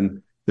Collier,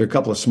 and there are a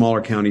couple of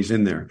smaller counties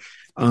in there.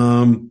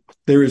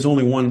 There is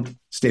only one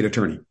state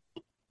attorney,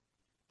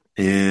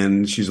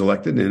 and she's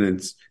elected, and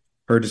it's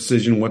her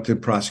decision what to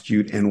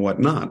prosecute and what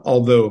not.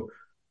 Although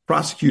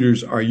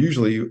prosecutors are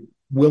usually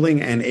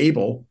willing and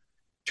able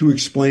to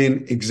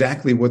explain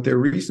exactly what their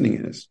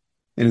reasoning is.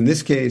 And in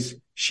this case,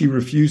 she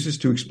refuses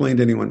to explain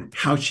to anyone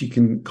how she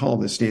can call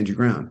this stand your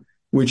ground,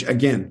 which,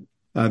 again,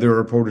 there are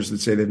reporters that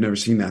say they've never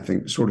seen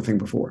that sort of thing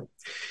before.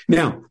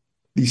 Now,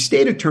 the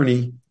state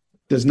attorney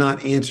does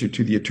not answer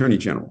to the attorney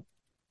general.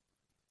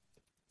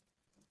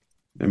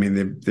 I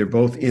mean, they're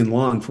both in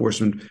law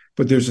enforcement,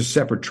 but there's a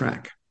separate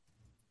track.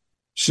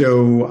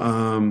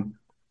 So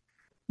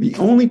the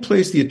only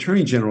place the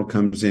attorney general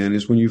comes in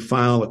is when you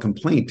file a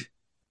complaint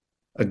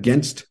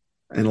against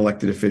an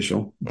elected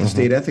official, the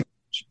state ethics.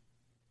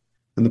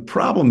 And the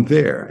problem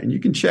there, and you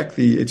can check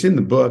it's in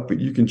the book, but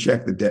you can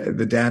check the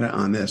data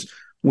on this.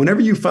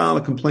 Whenever you file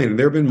a complaint, and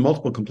there have been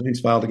multiple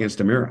complaints filed against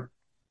Amira,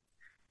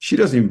 she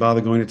doesn't even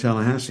bother going to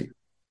Tallahassee.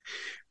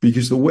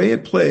 Because the way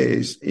it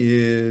plays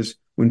is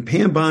when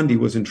Pam Bondi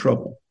was in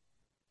trouble,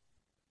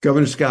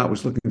 Governor Scott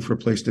was looking for a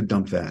place to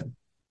dump that.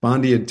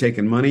 Bondi had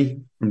taken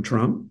money from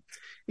Trump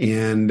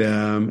and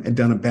had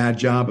done a bad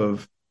job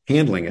of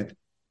handling it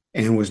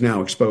and was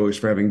now exposed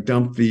for having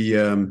dumped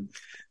the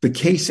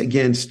case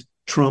against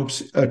Trump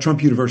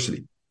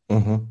University.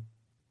 Mm-hmm.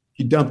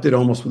 He dumped it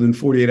almost within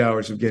 48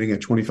 hours of getting a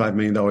 $25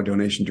 million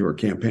donation to her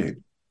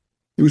campaign.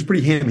 It was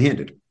pretty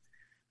ham-handed.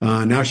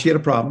 Now she had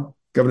a problem.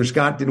 Governor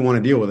Scott didn't want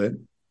to deal with it,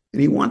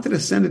 and he wanted to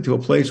send it to a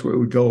place where it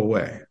would go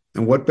away.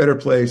 And what better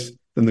place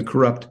than the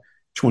corrupt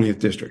 20th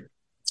District?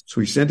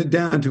 So he sent it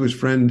down to his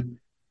friend,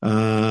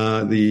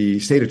 the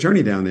state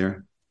attorney down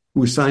there,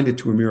 who assigned it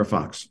to Amira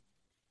Fox.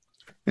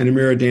 And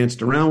Amira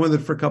danced around with it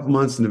for a couple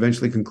months and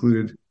eventually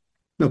concluded,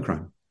 no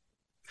crime.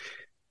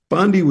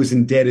 Bondi was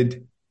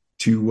indebted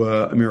to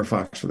Amira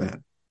Fox for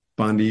that.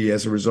 Bondi,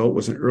 as a result,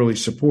 was an early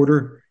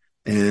supporter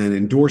and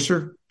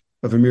endorser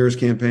of Amira's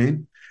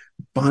campaign,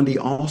 Bondi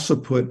also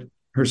put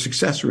her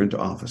successor into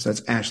office.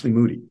 That's Ashley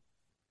Moody.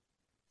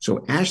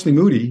 So Ashley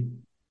Moody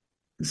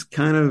is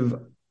kind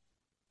of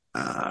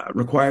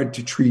required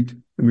to treat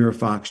Amira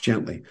Fox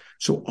gently.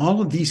 So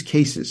all of these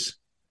cases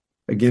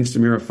against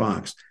Amira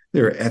Fox,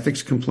 there are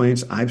ethics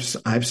complaints. I've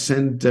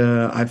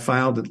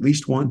filed at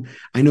least one.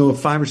 I know of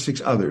 5 or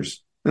 6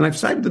 others, and I've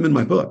cited them in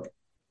my book,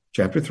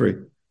 chapter 3.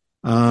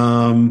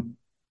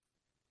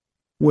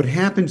 What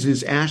happens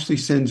is Ashley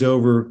sends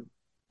over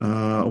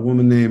a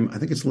woman named, I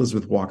think it's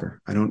Elizabeth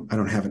Walker. I don't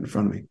have it in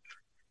front of me.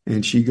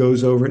 And she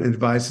goes over and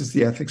advises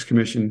the Ethics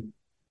Commission,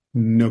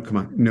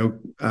 nothing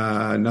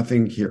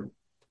here.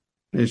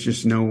 There's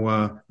just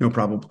no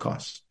probable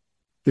cause.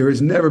 There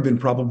has never been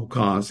probable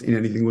cause in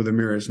anything with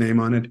Amira's name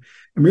on it.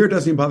 Amira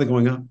doesn't even bother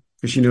going up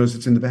because she knows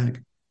it's in the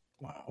bag.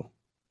 Wow.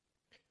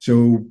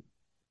 So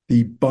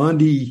the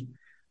Bondi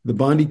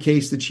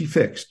case that she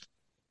fixed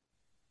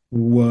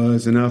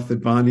was enough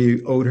that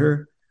Bondi owed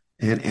her,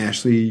 and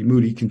Ashley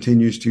Moody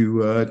continues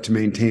to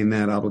maintain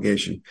that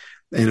obligation.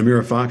 And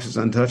Amira Fox is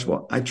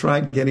untouchable. I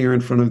tried getting her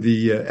in front of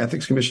the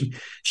Ethics Commission.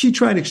 She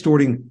tried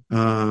extorting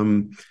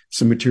some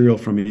material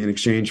from me in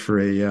exchange for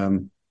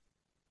an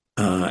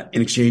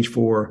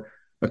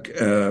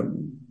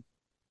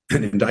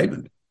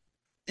indictment.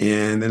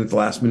 And then at the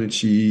last minute,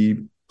 she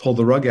pulled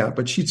the rug out.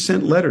 But she'd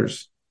sent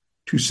letters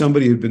to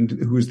somebody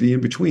who was the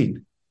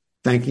in-between,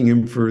 thanking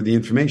him for the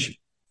information.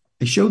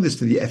 I showed this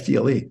to the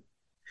FDLE.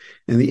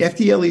 And the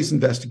FDLE's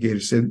investigator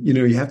said,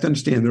 you have to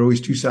understand there are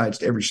always 2 sides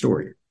to every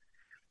story.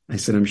 I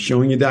said, I'm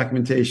showing you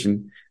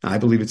documentation. I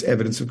believe it's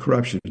evidence of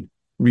corruption.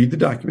 Read the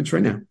documents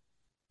right now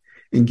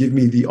and give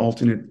me the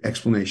alternate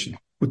explanation.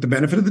 With the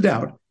benefit of the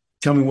doubt,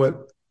 tell me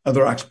what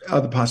other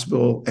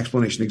possible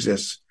explanation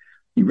exists.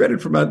 He read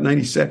it for about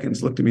 90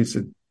 seconds, looked at me and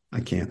said,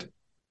 I can't.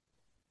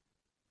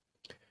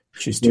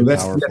 She's too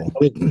powerful.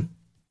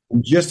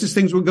 Just as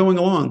things were going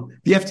along,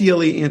 the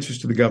FDLE answers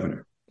to the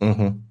governor,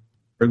 or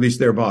at least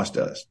their boss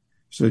does.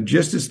 So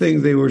just as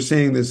they were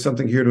saying there's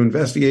something here to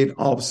investigate,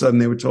 all of a sudden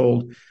they were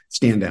told,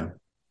 stand down.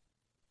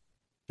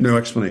 No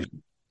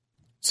explanation.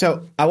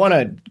 So I want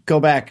to go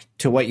back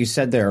to what you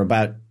said there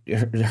about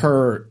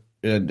her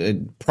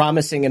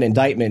promising an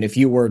indictment if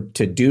you were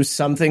to do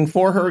something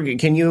for her.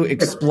 Can you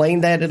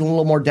explain that in a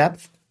little more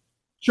depth?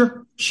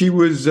 Sure. She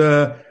was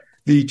the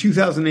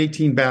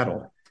 2018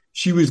 battle.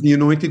 She was the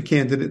anointed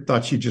candidate,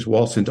 thought she'd just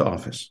waltz into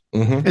office.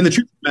 And the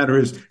truth of the matter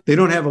is they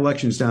don't have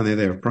elections down there.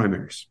 They have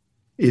primaries.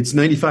 It's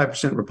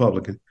 95%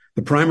 Republican.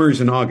 The primary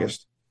is in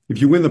August. If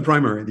you win the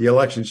primary, the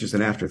election is just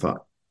an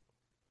afterthought.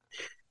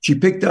 She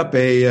picked up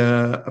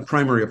a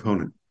primary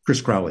opponent, Chris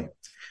Crowley.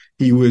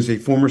 He was a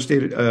former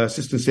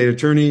assistant state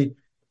attorney.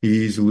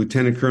 He's a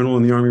lieutenant colonel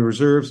in the Army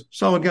Reserves,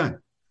 solid guy.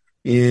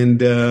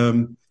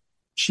 And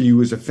she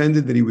was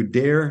offended that he would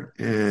dare,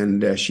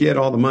 and she had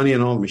all the money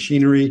and all the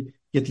machinery,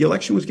 yet the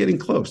election was getting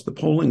close. The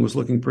polling was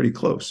looking pretty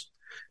close.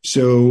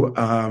 So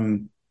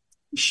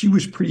she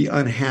was pretty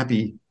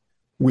unhappy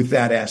with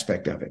that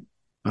aspect of it.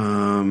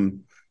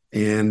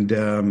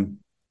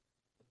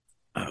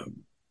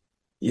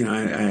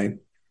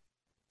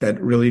 That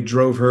really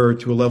drove her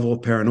to a level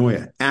of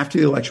paranoia. After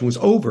the election was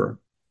over,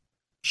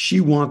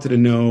 she wanted to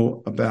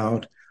know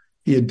about,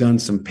 he had done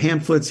some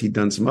pamphlets, he'd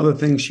done some other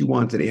things. She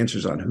wanted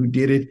answers on who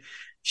did it.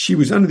 She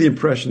was under the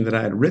impression that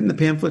I had written the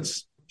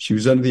pamphlets. She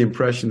was under the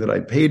impression that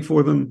I paid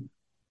for them.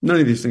 None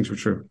of these things were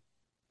true.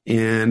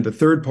 And the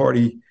third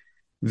party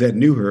that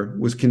knew her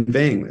was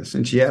conveying this.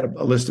 And she had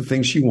a list of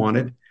things she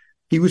wanted.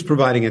 He was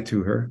providing it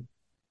to her,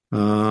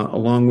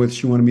 along with,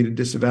 she wanted me to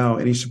disavow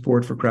any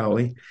support for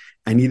Crowley.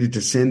 I needed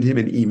to send him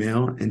an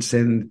email and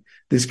send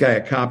this guy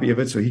a copy of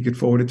it so he could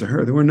forward it to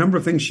her. There were a number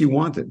of things she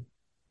wanted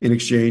in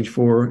exchange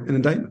for an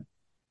indictment.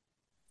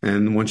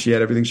 And once she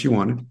had everything she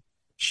wanted,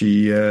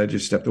 she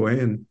just stepped away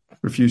and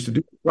refused to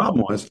do it. The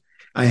problem was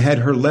I had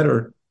her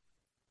letter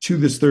to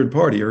this third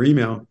party, her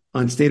email,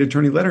 on state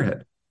attorney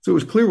letterhead. So it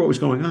was clear what was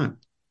going on.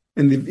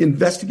 And the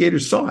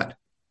investigators saw it.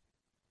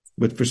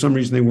 But for some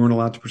reason, they weren't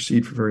allowed to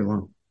proceed for very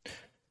long.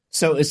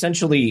 So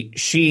essentially,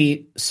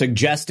 she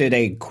suggested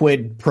a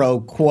quid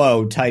pro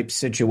quo type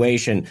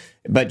situation,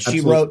 but she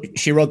wrote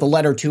the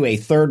letter to a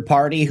third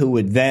party who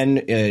would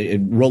then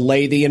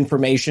relay the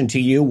information to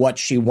you, what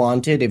she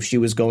wanted if she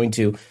was going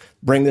to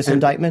bring this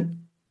indictment?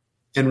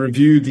 And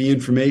reviewed the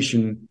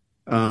information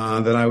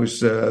that I was,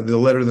 the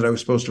letter that I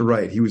was supposed to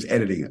write. He was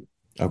editing it.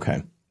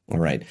 Okay. All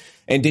right.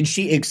 And did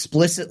she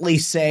explicitly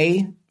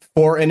say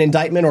for an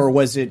indictment, or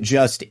was it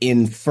just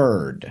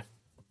inferred?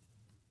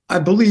 I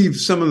believe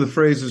some of the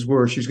phrases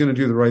were, she's going to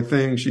do the right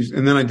thing.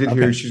 And then I did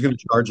hear she's going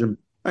to charge him.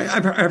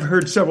 I've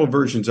heard several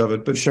versions of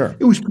it, but sure,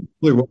 it was pretty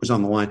clear what was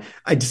on the line.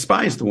 I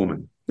despised the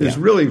woman. There's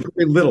really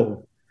very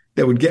little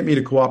that would get me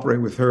to cooperate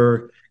with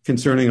her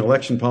concerning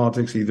election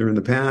politics, either in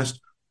the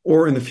past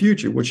or in the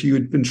future. What she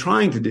had been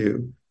trying to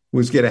do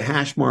was get a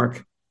hash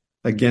mark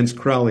against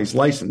Crowley's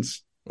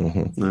license.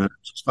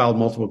 She's filed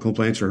multiple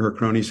complaints, or her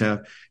cronies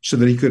have, so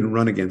that he couldn't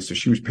run against her.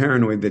 She was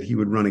paranoid that he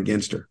would run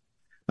against her.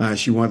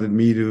 She wanted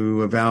me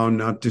to vow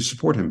not to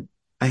support him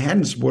I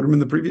hadn't supported him in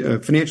the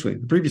previous financially,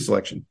 the previous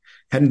election.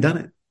 Hadn't done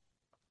it.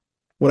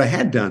 What I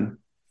had done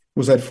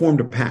was I'd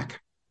formed a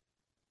PAC,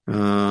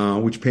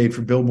 which paid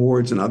for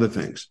billboards and other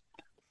things.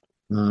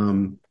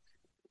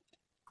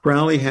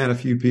 Crowley had a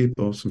few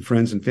people, some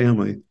friends and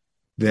family,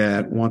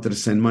 that wanted to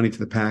send money to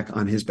the PAC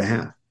on his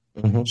behalf.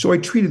 Mm-hmm. So I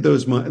treated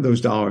those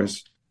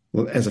dollars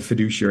as a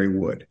fiduciary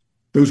would.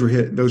 Those were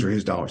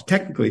his dollars.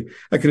 Technically,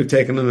 I could have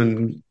taken them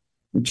and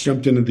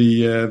jumped into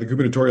the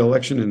gubernatorial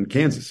election in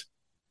Kansas,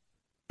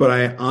 but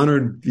I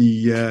honored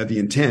the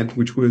intent,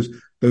 which was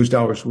those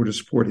dollars were to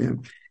support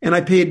him. And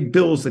I paid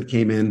bills that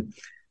came in,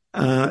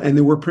 and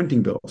there were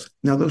printing bills.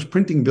 Now, those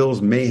printing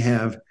bills may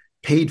have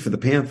paid for the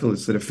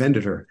pamphlets that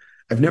offended her.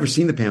 I've never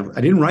seen the pamphlet.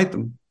 I didn't write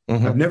them.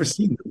 Mm-hmm. I've never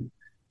seen them.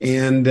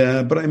 And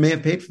but I may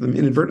have paid for them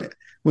inadvertently.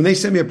 When they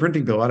sent me a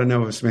printing bill, I don't know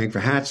if it was paying for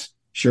hats,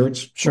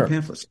 shirts, or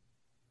pamphlets.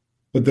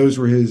 But those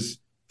were his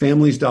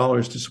family's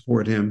dollars to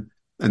support him,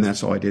 and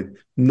that's all I did.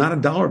 Not a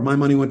dollar of my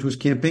money went to his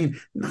campaign.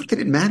 Not that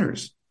it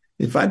matters.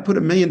 If I'd put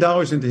 $1 million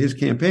into his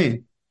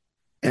campaign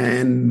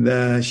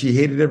and she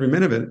hated every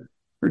minute of it,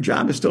 her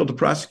job is still to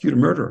prosecute a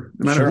murderer,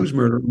 no matter whose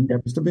murderer it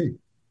happens to be.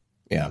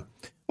 Yeah.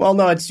 Well,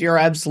 no, it's your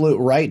absolute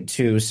right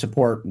to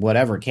support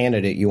whatever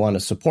candidate you want to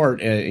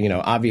support,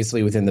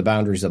 obviously within the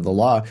boundaries of the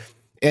law.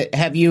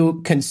 Have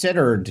you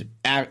considered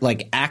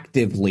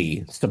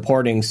actively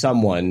supporting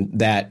someone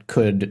that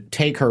could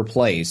take her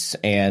place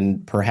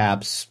and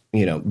perhaps,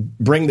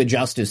 bring the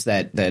justice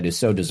that is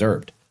so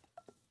deserved?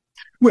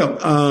 Well,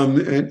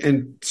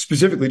 and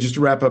specifically, just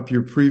to wrap up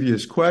your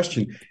previous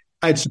question,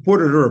 I'd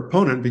supported her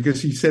opponent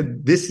because he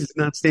said, this is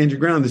not stand your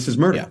ground. This is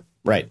murder. Yeah,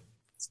 right.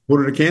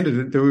 Supported a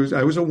candidate.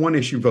 I was a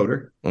one-issue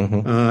voter.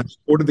 Mm-hmm.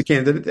 Supported the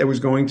candidate that was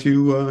going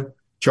to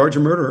charge a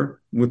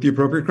murderer with the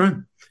appropriate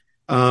crime.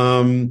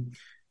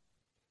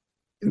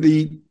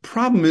 The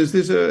problem is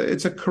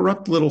it's a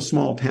corrupt little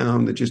small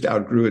town that just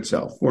outgrew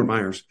itself, Fort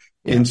Myers.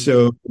 Yeah. And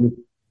so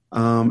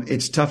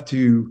it's tough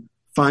to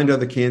find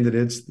other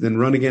candidates, then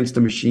run against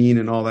a machine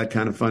and all that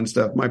kind of fun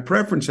stuff. My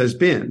preference has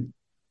been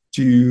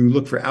to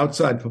look for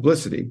outside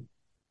publicity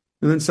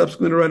and then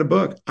subsequently to write a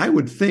book. I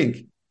would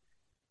think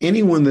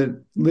anyone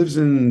that lives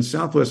in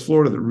Southwest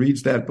Florida that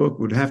reads that book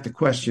would have to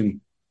question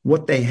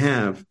what they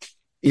have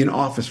in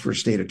office for a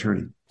state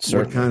attorney.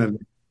 Certainly.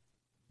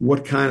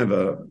 What kind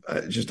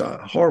of just a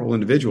horrible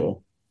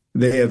individual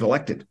they have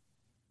elected.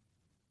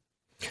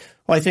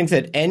 Well, I think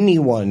that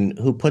anyone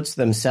who puts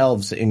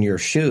themselves in your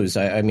shoes,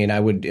 I mean, I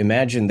would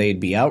imagine they'd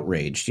be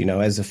outraged.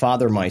 As a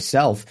father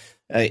myself,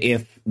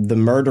 if the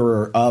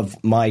murderer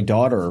of my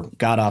daughter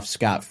got off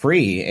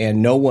scot-free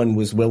and no one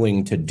was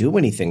willing to do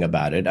anything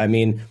about it, I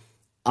mean,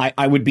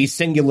 I would be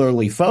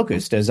singularly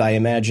focused, as I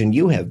imagine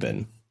you have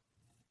been.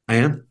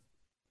 I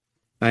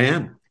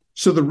am.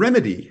 So the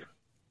remedy,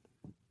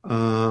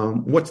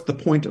 what's the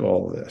point of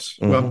all of this?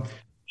 Mm-hmm. Well,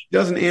 she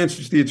doesn't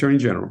answer to the Attorney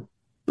General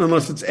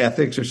unless it's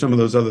ethics or some of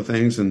those other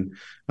things. And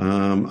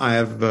I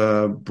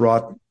have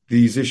brought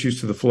these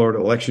issues to the Florida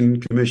Election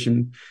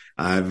Commission.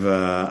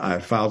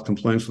 I've filed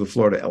complaints with the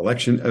Florida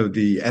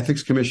the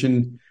Ethics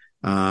Commission.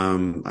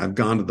 I've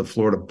gone to the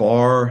Florida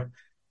Bar,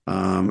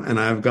 and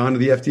I've gone to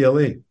the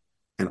FDLE.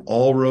 And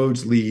all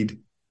roads lead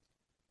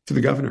to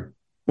the governor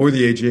or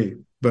the AG.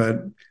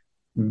 But,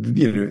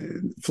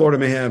 Florida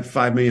may have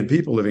 5 million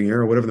people living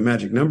here or whatever the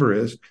magic number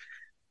is,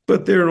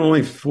 but there are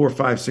only 4,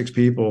 5, 6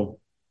 people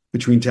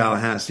between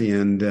Tallahassee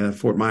and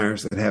Fort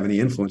Myers that have any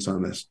influence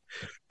on this.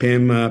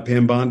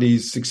 Pam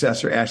Bondi's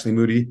successor, Ashley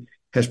Moody,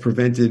 has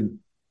prevented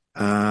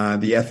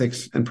the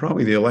Ethics and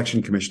probably the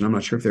Election Commission, I'm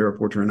not sure if they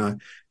report to her or not,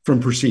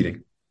 from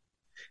proceeding.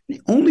 The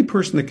only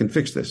person that can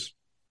fix this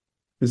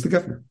is the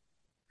governor.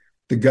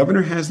 The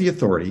governor has the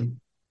authority.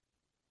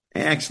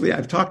 Actually,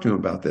 I've talked to him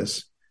about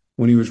this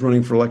when he was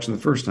running for election the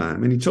first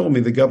time. And he told me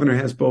the governor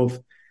has both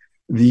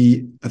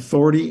the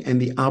authority and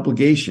the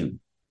obligation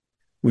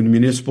when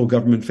municipal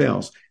government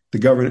fails. The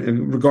governor,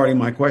 regarding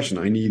my question,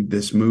 I need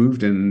this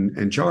moved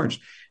and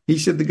charged. He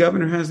said the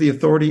governor has the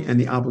authority and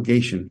the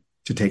obligation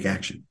to take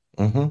action.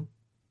 Mm-hmm.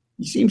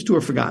 He seems to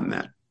have forgotten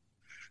that.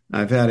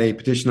 I've had a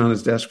petition on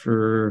his desk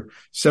for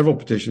several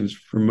petitions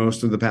for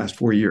most of the past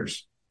 4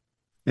 years.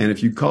 And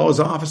if you call his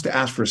office to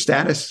ask for a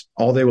status,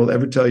 all they will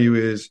ever tell you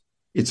is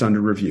it's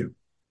under review.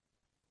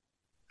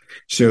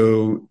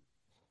 So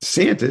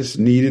DeSantis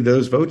needed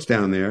those votes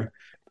down there.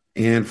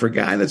 And for a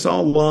guy that's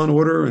all law and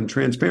order and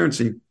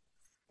transparency,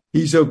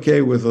 he's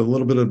okay with a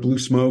little bit of blue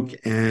smoke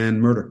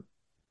and murder.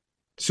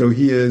 So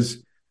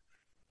he's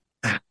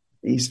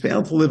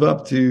failed to live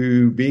up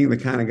to being the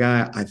kind of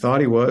guy I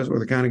thought he was or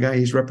the kind of guy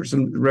he's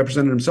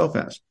represented himself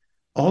as.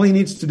 All he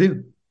needs to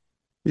do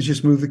is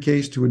just move the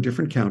case to a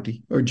different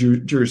county or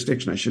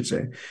jurisdiction, I should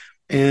say,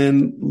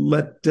 and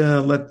let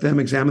them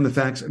examine the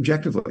facts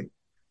objectively.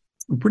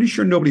 I'm pretty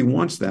sure nobody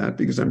wants that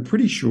because I'm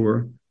pretty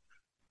sure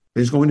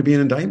there's going to be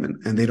an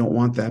indictment, and they don't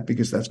want that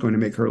because that's going to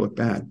make her look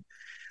bad.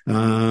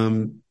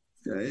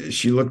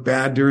 She looked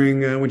bad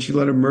during when she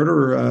let a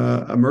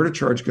murder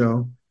charge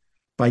go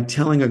by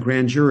telling a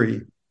grand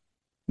jury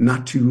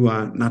not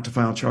to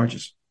file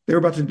charges. They were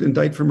about to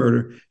indict for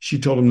murder. She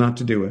told them not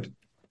to do it.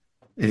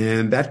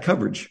 And that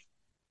coverage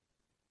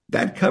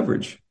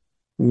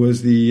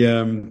was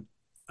the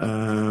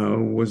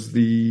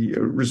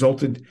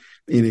resulted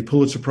in a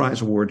Pulitzer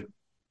Prize award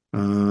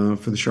for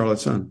the Charlotte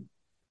Sun.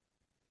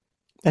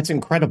 That's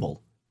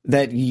incredible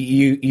that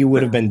you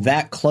would have been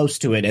that close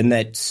to it, and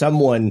that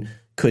someone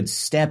could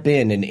step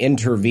in and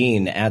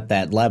intervene at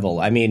that level.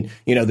 I mean,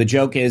 the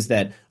joke is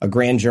that a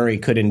grand jury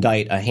could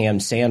indict a ham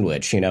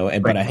sandwich,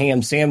 but a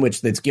ham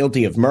sandwich that's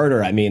guilty of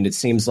murder, I mean, it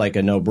seems like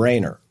a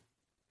no-brainer.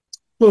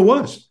 Well, it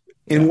was.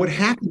 And what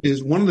happened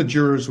is one of the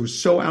jurors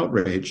was so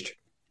outraged,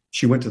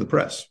 she went to the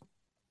press.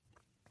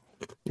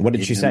 What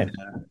did she say?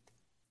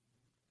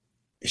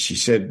 She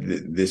said,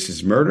 this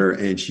is murder.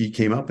 And she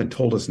came up and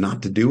told us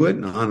not to do it,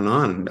 and on and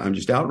on. And I'm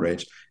just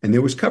outraged. And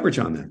there was coverage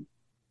on that.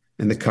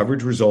 And the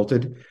coverage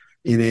resulted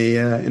in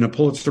a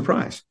Pulitzer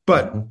Prize.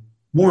 But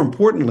more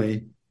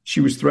importantly, she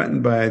was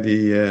threatened by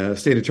the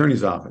state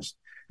attorney's office.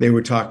 They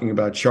were talking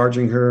about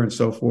charging her and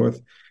so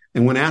forth.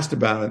 And when asked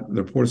about it,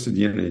 the reporter said,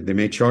 they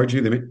may charge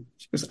you.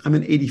 She goes, I'm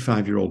an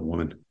 85-year-old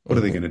woman. What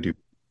are they going to do?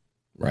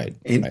 Right.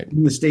 And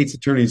in the state's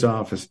attorney's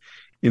office,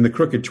 in the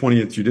crooked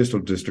 20th Judicial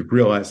District,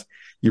 realized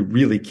you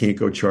really can't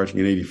go charging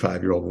an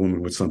 85-year-old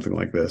woman with something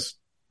like this.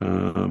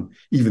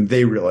 Even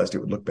they realized it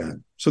would look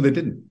bad. So they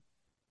didn't.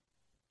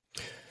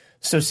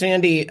 So,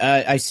 Sandy,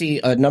 I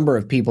see a number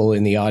of people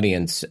in the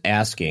audience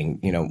asking,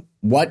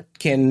 what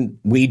can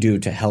we do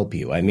to help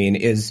you? I mean,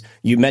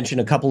 you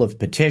mentioned a couple of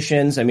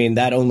petitions. I mean,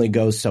 that only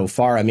goes so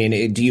far. I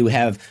mean, do you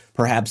have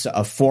perhaps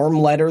a form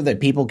letter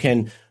that people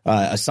can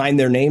assign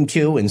their name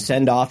to and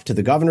send off to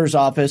the governor's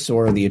office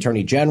or the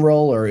attorney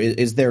general? Or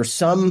is there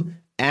some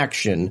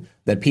action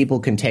that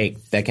people can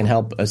take that can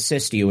help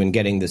assist you in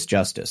getting this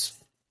justice?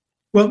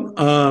 Well,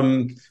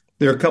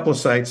 there are a couple of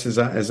sites,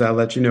 as I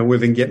let you know, where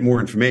they can get more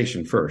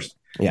information first.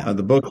 Yeah.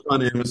 The book's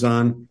on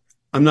Amazon.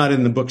 I'm not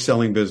in the book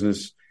selling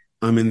business.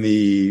 I'm in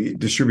the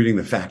distributing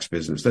the facts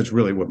business. That's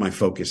really what my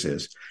focus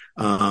is.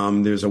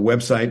 There's a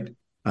website,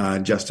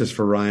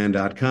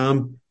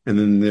 justiceforryan.com, and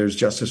then there's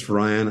Justice for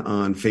Ryan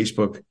on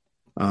Facebook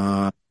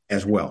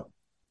as well.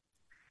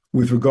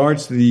 With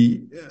regards to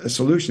the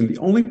solution, the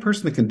only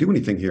person that can do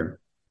anything here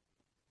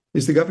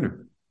is the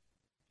governor.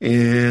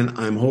 And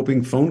I'm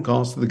hoping phone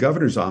calls to the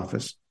governor's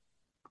office.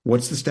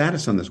 What's the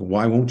status on this?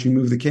 Why won't you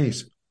move the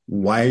case?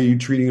 Why are you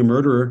treating a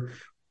murderer?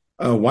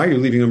 Why are you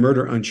leaving a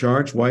murderer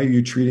uncharged? Why are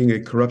you treating a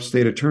corrupt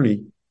state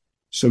attorney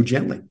so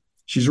gently?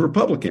 She's a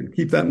Republican.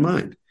 Keep that in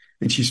mind.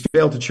 And she's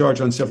failed to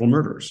charge on several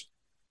murderers.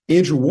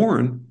 Andrew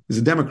Warren is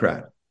a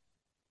Democrat.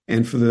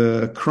 And for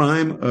the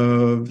crime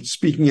of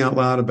speaking out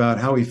loud about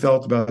how he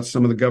felt about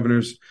some of the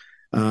governor's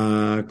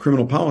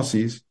criminal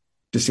policies,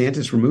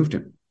 DeSantis removed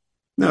him.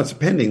 Now, it's a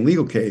pending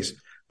legal case,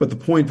 but the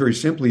point very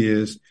simply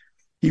is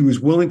he was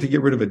willing to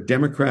get rid of a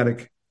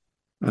Democratic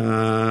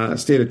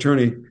state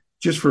attorney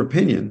just for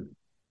opinion,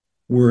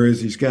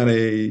 whereas he's got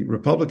a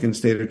Republican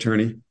state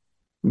attorney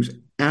who's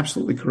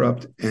absolutely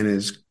corrupt and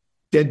is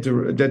dead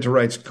to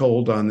rights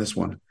cold on this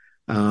one.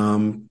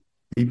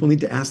 People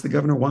need to ask the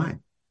governor why.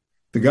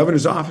 The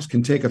governor's office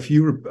can take a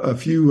few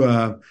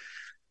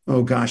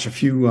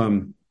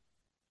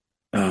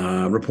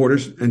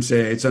reporters and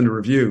say it's under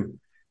review.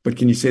 But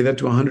can you say that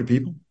to 100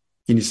 people?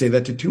 Can you say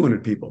that to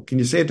 200 people? Can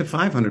you say it to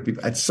 500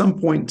 people? At some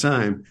point in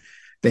time,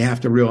 they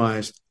have to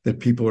realize that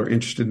people are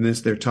interested in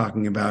this. They're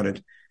talking about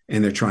it,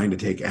 and they're trying to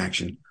take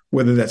action,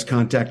 whether that's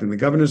contacting the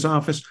governor's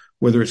office,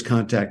 whether it's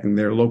contacting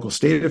their local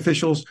state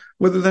officials,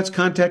 whether that's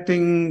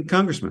contacting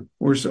congressmen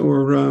or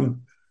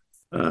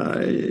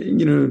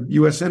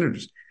U.S.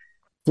 senators.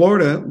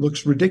 Florida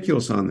looks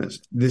ridiculous on this.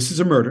 This is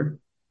a murder.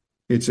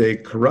 It's a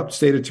corrupt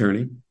state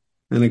attorney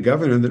and a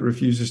governor that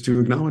refuses to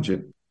acknowledge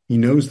it. He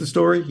knows the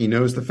story. He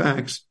knows the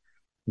facts.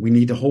 We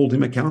need to hold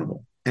him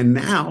accountable. And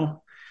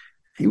now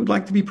he would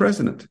like to be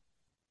president.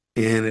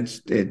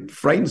 And it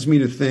frightens me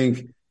to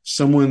think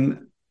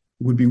someone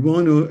would be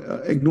willing to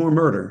ignore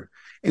murder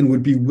and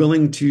would be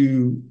willing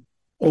to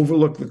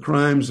overlook the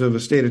crimes of a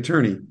state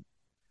attorney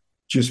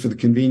just for the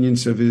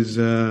convenience of his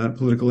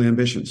political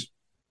ambitions.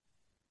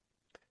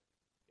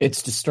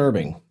 It's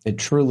disturbing. It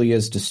truly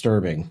is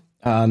disturbing.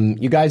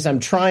 You guys, I'm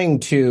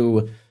trying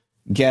to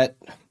get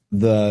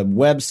the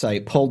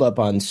website pulled up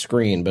on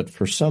screen, but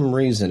for some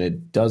reason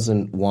it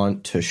doesn't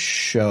want to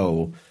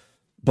show.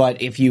 But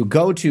if you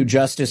go to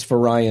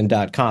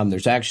justiceforryan.com,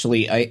 there's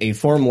actually a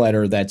form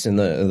letter that's in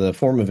the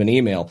form of an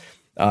email.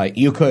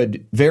 You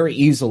could very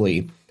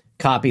easily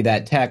copy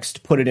that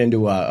text, put it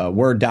into a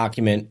Word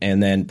document,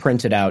 and then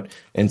print it out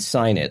and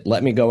sign it.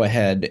 Let me go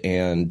ahead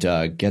and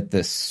get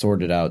this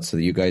sorted out so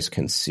that you guys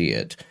can see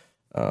it.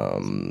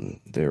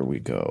 There we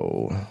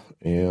go.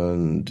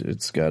 And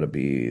it's got to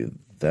be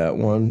that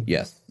one.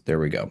 Yes, there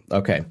we go.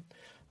 Okay,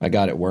 I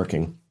got it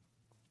working.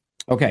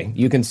 Okay,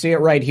 you can see it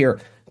right here.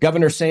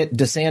 Governor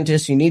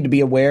DeSantis, you need to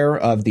be aware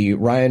of the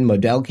Ryan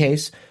Modell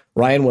case.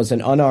 Ryan was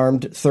an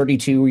unarmed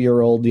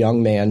 32-year-old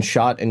young man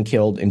shot and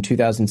killed in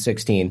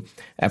 2016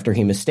 after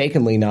he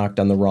mistakenly knocked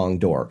on the wrong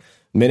door.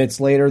 Minutes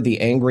later,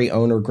 the angry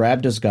owner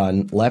grabbed his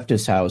gun, left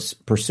his house,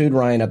 pursued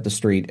Ryan up the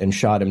street, and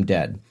shot him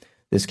dead.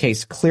 This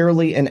case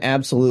clearly and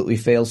absolutely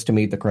fails to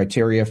meet the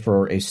criteria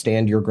for a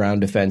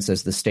stand-your-ground defense,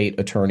 as the state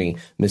attorney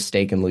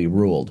mistakenly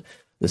ruled.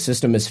 The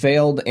system has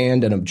failed,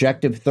 and an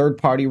objective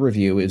third-party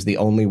review is the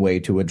only way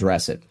to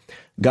address it.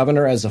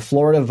 Governor, as a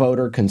Florida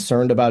voter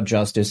concerned about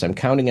justice, I'm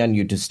counting on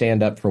you to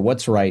stand up for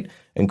what's right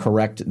and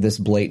correct this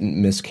blatant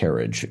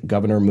miscarriage.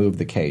 Governor, move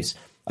the case.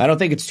 I don't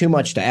think it's too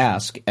much to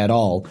ask at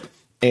all.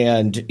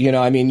 And,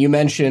 you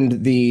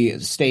mentioned the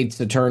state's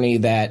attorney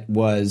that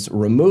was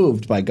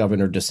removed by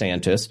Governor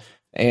DeSantis.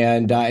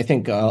 And I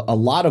think a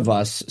lot of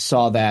us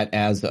saw that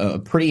as a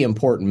pretty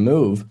important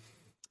move.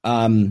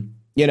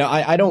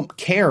 I don't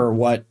care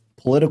what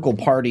political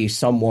party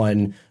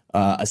someone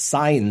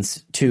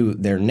assigns to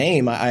their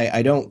name.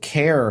 I don't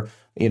care,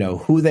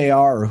 who they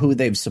are or who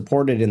they've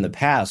supported in the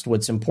past.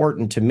 What's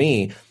important to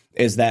me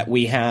is that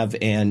we have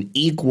an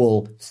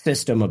equal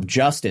system of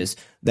justice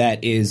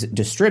that is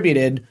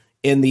distributed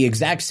in the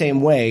exact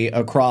same way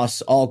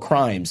across all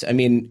crimes. I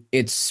mean,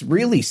 it's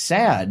really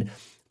sad,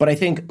 but I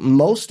think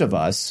most of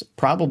us,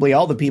 probably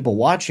all the people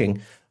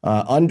watching,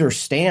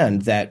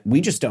 understand that we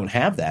just don't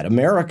have that.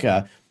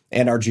 America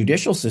and our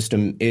judicial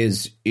system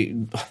is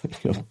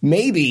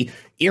maybe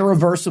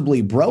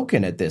irreversibly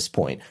broken at this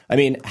point. I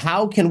mean,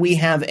 how can we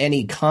have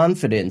any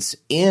confidence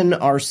in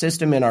our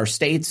system, in our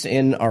states,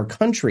 in our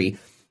country,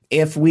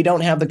 if we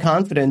don't have the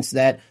confidence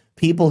that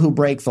people who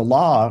break the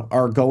law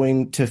are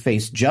going to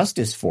face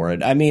justice for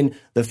it? I mean,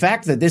 the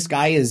fact that this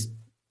guy is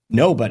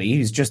nobody,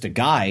 he's just a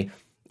guy,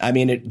 I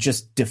mean, it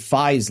just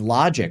defies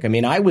logic. I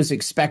mean, I was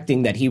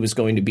expecting that he was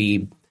going to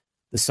be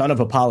the son of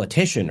a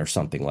politician or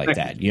something like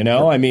that,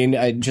 I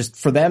mean, just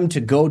for them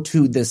to go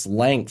to this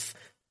length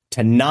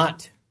to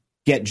not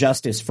get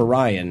justice for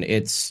Ryan,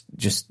 it's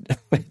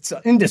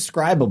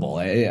indescribable.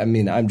 I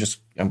mean, I'm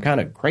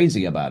kind of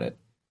crazy about it.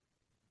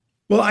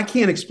 Well, I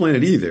can't explain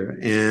it either.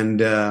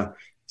 And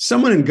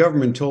someone in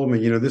government told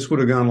me, this would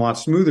have gone a lot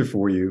smoother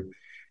for you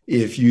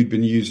if you'd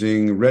been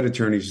using red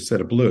attorneys instead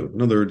of blue. In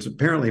other words,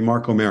 apparently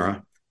Mark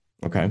O'Mara.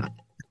 Okay.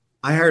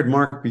 I hired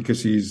Mark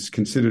because he's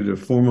considered a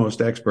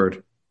foremost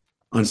expert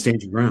on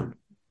stand your ground.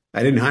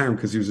 I didn't hire him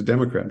because he was a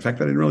Democrat. In fact,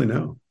 I didn't really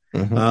know.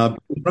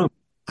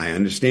 I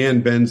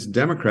understand Ben's a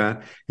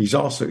Democrat. He's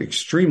also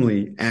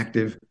extremely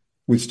active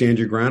with stand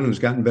your ground and has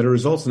gotten better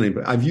results than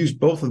anybody. I've used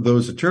both of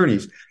those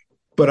attorneys,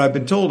 but I've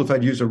been told if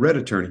I'd use a red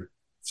attorney,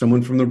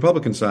 someone from the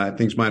Republican side,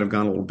 things might have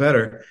gone a little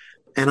better.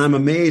 And I'm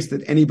amazed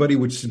that anybody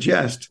would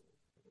suggest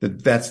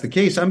that that's the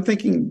case. I'm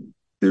thinking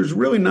there's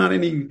really not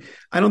any.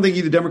 I don't think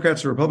either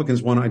Democrats or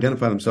Republicans want to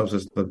identify themselves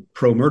as the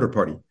pro-murder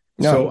party.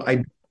 No. So I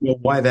don't know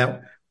why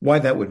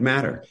that would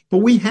matter. But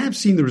we have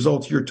seen the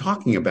results you're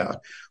talking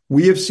about.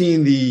 We have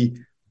seen the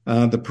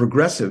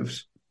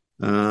progressives,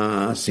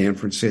 San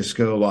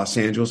Francisco, Los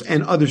Angeles,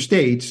 and other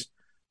states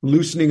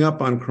loosening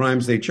up on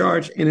crimes they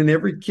charge. And in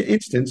every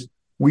instance,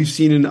 we've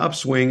seen an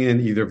upswing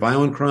in either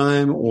violent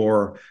crime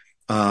or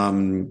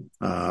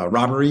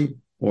robbery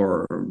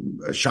or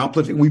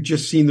shoplifting. We've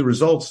just seen the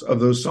results of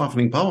those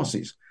softening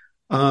policies.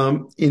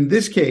 In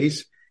this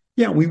case,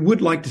 we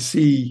would like to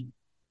see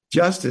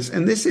justice.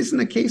 And this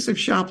isn't a case of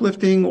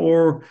shoplifting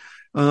or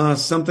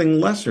something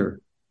lesser.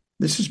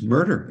 This is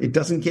murder. It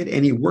doesn't get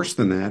any worse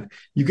than that.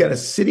 You got a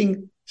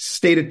sitting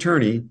state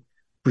attorney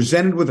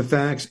presented with the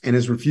facts and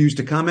has refused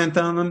to comment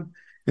on them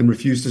and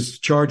refused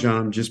to charge on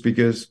them just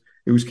because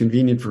it was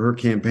convenient for her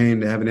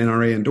campaign to have an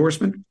NRA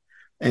endorsement.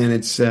 And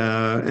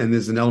and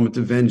there's an element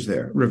of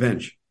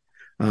revenge.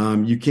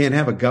 You can't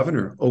have a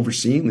governor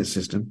overseeing the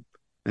system.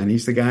 And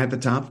he's the guy at the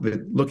top of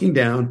it, looking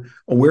down,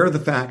 aware of the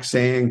facts,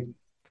 saying,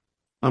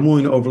 I'm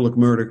willing to overlook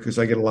murder because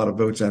I get a lot of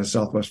votes out of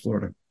Southwest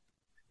Florida.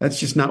 That's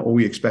just not what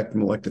we expect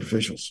from elected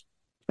officials.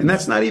 And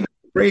that's not even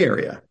a gray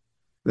area.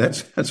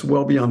 That's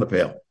well beyond the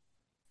pale.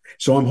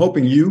 So I'm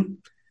hoping you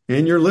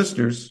and your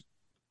listeners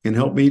can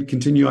help me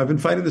continue. I've been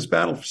fighting this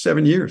battle for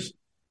 7 years,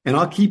 and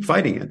I'll keep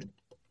fighting it,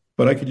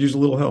 but I could use a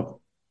little help.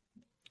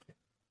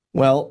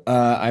 Well,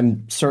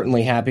 I'm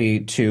certainly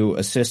happy to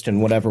assist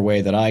in whatever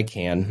way that I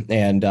can,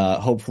 and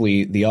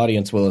hopefully the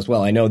audience will as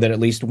well. I know that at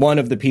least one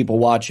of the people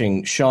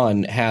watching,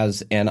 Sean,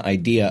 has an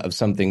idea of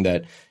something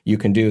that you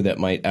can do that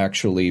might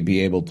actually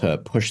be able to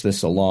push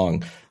this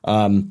along.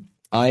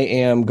 I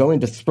am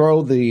going to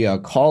throw the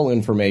call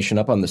information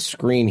up on the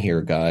screen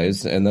here,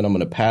 guys, and then I'm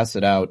going to pass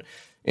it out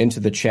into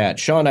the chat.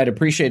 Sean, I'd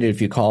appreciate it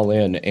if you call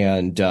in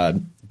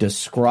and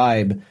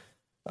describe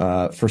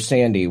for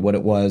Sandy what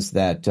it was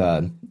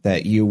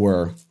that you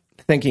were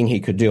thinking he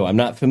could do. I'm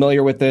not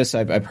familiar with this.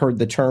 I've heard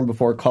the term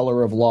before,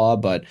 color of law,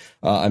 but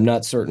I'm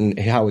not certain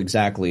how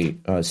exactly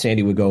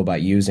Sandy would go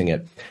about using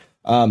it.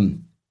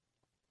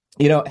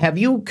 Have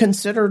you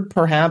considered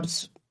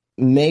perhaps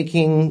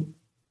making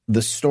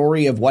the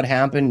story of what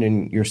happened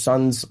in your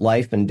son's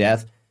life and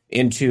death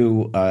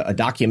into a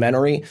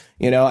documentary?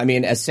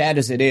 As sad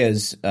as it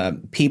is,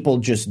 people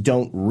just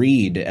don't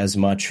read as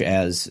much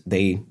as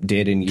they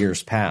did in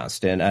years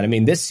past.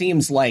 And this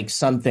seems like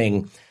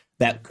something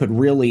that could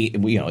really,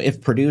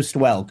 if produced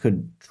well,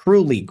 could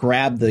truly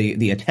grab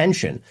the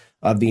attention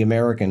of the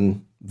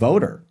American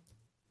voter.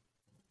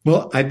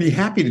 Well, I'd be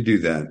happy to do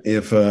that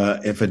if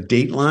a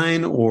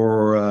Dateline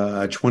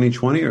or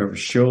 2020 or a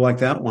show like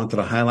that wanted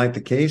to highlight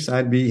the case.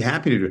 I'd be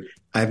happy to do it.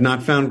 I have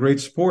not found great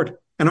support,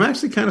 and I'm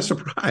actually kind of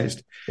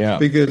surprised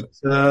because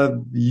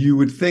you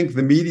would think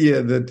the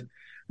media that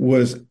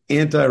was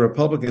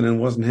anti-Republican and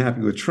wasn't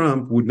happy with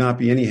Trump would not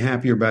be any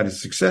happier about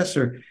his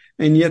successor,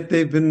 and yet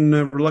they've been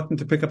reluctant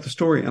to pick up the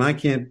story, and I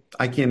can't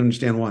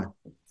understand why.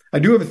 I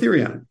do have a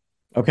theory on it.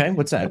 Okay,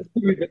 what's that?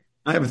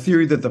 I have a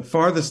theory that the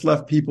farthest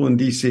left people in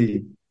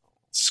D.C.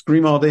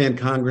 scream all day in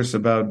Congress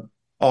about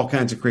all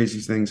kinds of crazy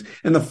things,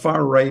 and the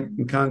far right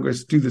in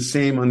Congress do the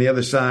same on the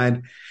other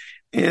side.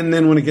 And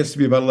then when it gets to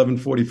be about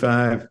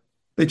 11:45,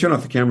 they turn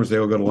off the cameras. They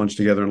all go to lunch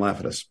together and laugh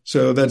at us.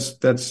 So that's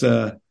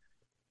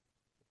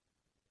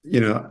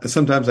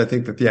sometimes I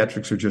think the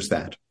theatrics are just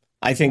that.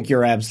 I think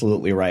you're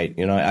absolutely right.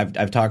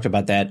 I've talked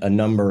about that a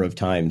number of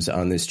times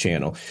on this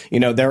channel.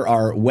 There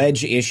are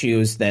wedge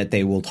issues that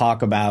they will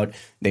talk about.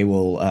 They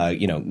will,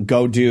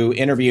 go do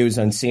interviews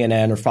on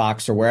CNN or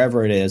Fox or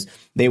wherever it is.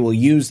 They will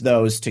use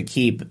those to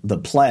keep the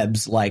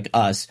plebs like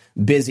us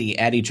busy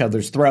at each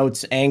other's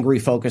throats, angry,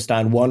 focused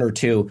on one or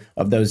two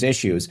of those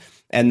issues.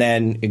 And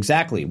then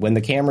exactly when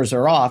the cameras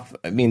are off,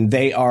 I mean,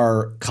 they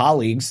are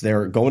colleagues.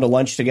 They're going to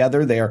lunch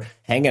together. They're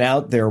hanging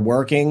out. They're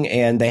working,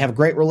 and they have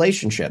great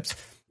relationships.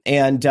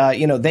 And,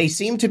 they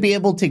seem to be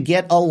able to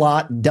get a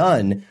lot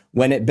done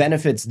when it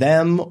benefits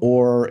them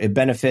or it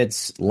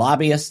benefits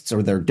lobbyists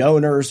or their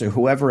donors or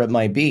whoever it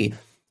might be.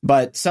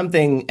 But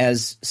something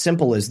as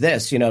simple as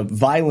this,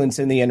 violence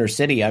in the inner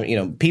city,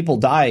 people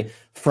die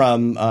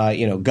from,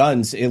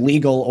 guns,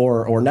 illegal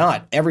or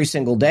not, every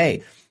single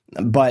day.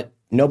 But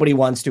nobody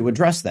wants to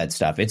address that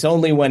stuff. It's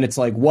only when it's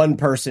like one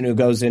person who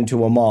goes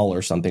into a mall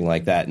or something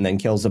like that and then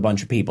kills a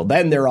bunch of people.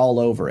 Then they're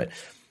all over it.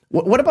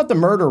 What about the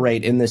murder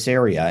rate in this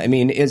area? I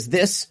mean, is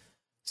this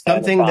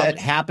something that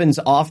happens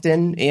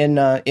often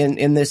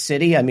in this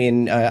city? I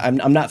mean,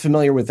 I'm not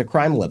familiar with the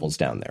crime levels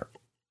down there.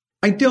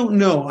 I don't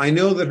know. I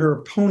know that her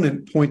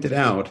opponent pointed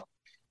out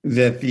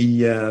that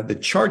the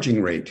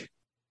charging rate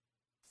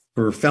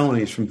for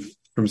felonies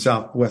from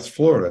Southwest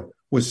Florida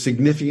was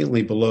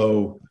significantly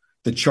below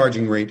the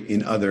charging rate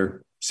in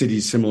other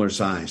cities similar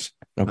size.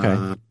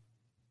 Okay,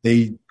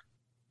 they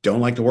don't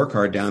like to work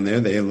hard down there.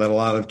 They let a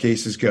lot of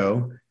cases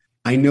go.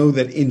 I know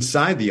that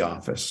inside the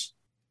office,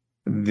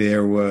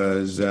 there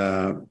was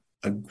a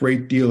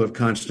great deal of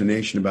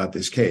consternation about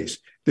this case.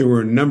 There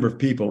were a number of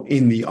people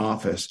in the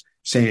office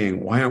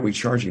saying, why aren't we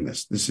charging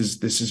this? This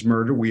is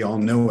murder. We all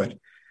know it.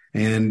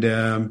 And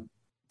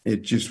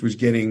it just was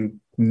getting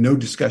no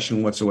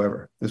discussion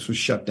whatsoever. This was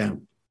shut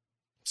down.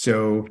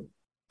 So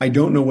I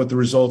don't know what the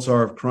results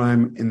are of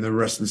crime in the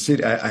rest of the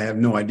city. I have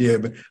no idea,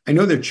 but I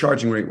know their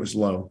charging rate was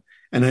low.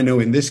 And I know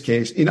in this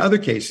case, in other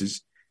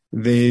cases,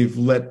 they've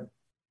let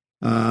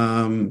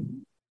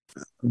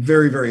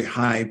very, very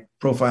high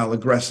profile,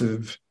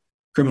 aggressive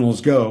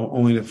criminals go,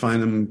 only to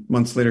find them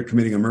months later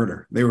committing a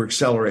murder. They were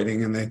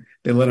accelerating and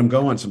they let them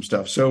go on some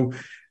stuff. So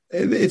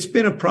it's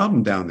been a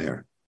problem down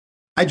there.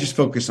 I just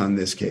focus on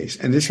this case.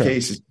 And this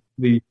case is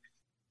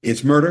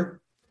it's murder.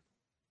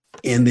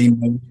 And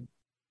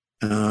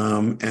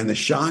the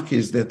shock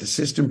is that the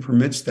system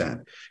permits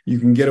that. You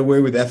can get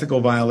away with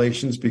ethical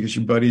violations because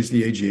your buddy's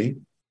the AG,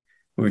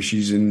 or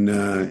she's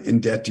in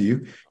debt to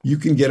you. You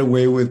can get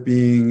away with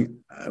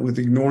with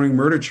ignoring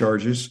murder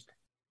charges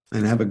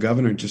and have a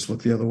governor just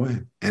look the other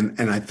way.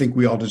 And I think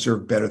we all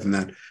deserve better than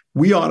that.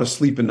 We ought to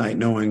sleep at night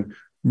knowing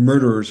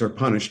murderers are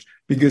punished,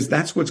 because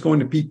that's what's going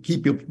to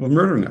keep people from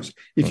murdering us.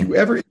 If you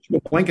ever issue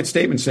a blanket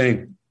statement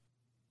saying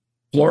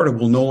Florida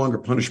will no longer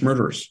punish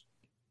murderers,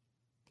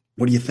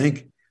 what do you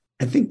think?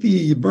 I think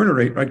the murder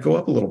rate might go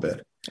up a little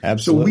bit.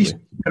 Absolutely. So we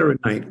sleep better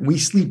at night. We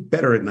sleep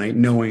better at night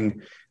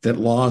knowing that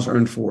laws are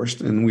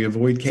enforced and we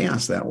avoid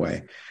chaos that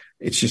way.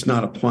 It's just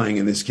not applying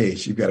in this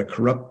case. You've got a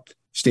corrupt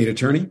state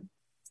attorney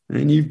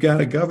and you've got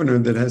a governor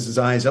that has his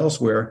eyes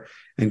elsewhere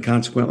and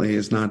consequently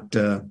is not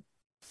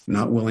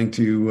willing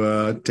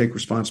to take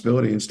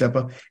responsibility and step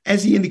up,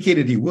 as he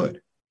indicated he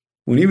would.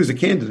 When he was a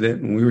candidate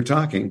and we were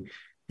talking,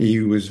 he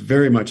was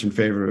very much in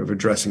favor of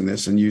addressing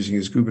this and using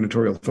his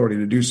gubernatorial authority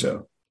to do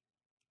so.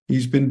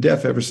 He's been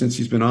deaf ever since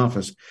he's been in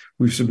office.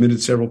 We've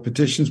submitted several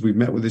petitions. We've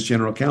met with his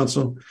general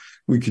counsel.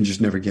 We can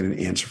just never get an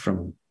answer from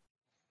him.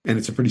 And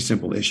it's a pretty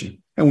simple issue.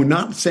 And we're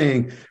not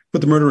saying put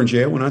the murderer in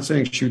jail. We're not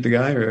saying shoot the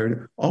guy.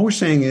 All we're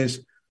saying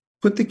is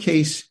put the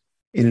case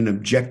in an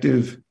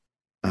objective,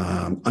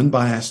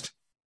 unbiased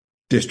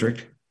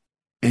district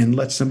and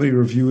let somebody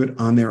review it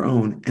on their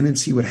own and then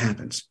see what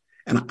happens.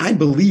 And I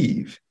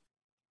believe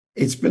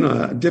it's been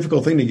a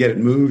difficult thing to get it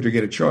moved or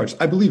get it charged.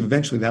 I believe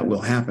eventually that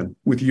will happen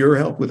with your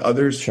help, with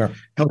others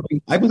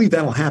helping. I believe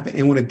that'll happen.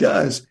 And when it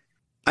does,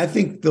 I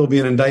think there'll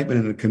be an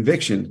indictment and a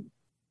conviction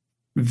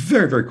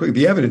very, very quickly.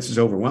 The evidence is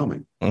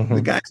overwhelming. Mm-hmm.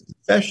 The guy's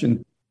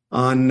confession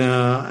on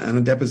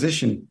a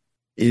deposition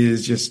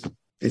is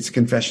it's a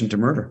confession to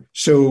murder.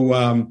 So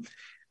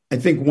I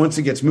think once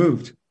it gets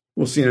moved,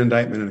 we'll see an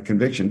indictment and a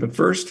conviction. But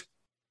first,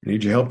 I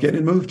need your help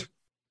getting it moved.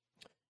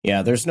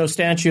 Yeah, there's no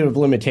statute of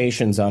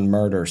limitations on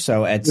murder.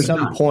 So at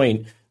some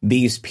point,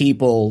 these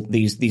people,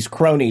 these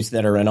cronies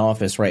that are in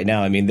office right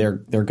now, I mean, they're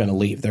going to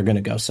leave. They're going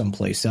to go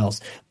someplace else.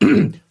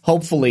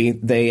 Hopefully,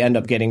 they end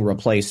up getting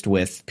replaced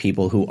with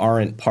people who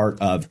aren't part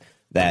of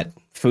that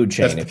food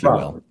chain, if you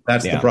will.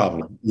 That's the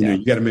problem.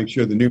 You got to make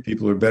sure the new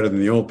people are better than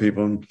the old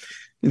people. And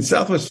in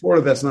Southwest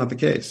Florida, that's not the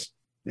case.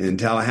 In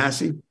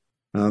Tallahassee,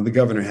 the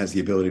governor has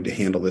the ability to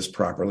handle this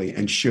properly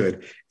and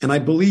should. And I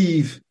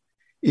believe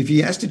if he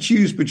has to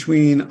choose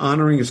between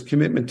honoring his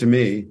commitment to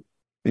me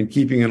and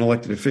keeping an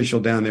elected official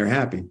down there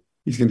happy,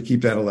 he's going to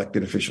keep that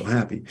elected official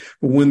happy.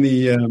 But when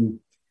the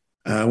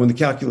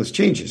calculus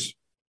changes,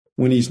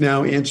 when he's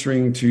now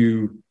answering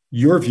to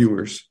your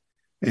viewers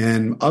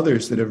and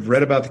others that have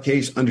read about the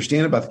case,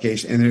 understand about the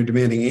case, and they're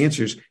demanding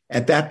answers,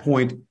 at that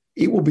point,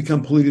 it will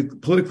become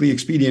politically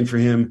expedient for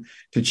him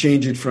to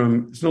change it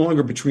from, it's no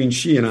longer between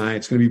she and I,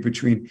 it's going to be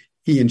between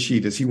he and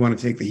she. Does he want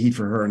to take the heat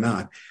for her or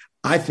not?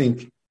 I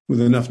think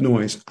with enough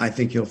noise, I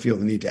think he'll feel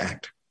the need to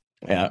act.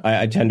 Yeah,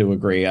 I tend to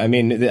agree. I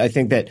mean, I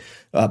think that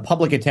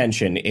public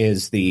attention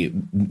is the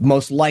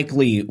most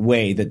likely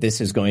way that this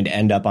is going to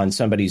end up on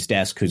somebody's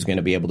desk who's going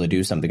to be able to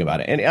do something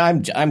about it.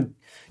 And I'm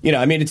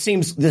I mean,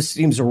 this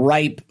seems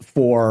ripe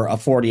for a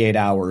 48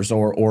 hours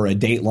or a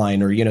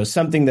Dateline or,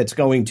 something that's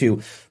going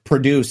to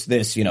produce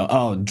this,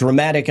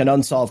 dramatic and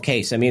unsolved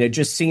case. I mean, it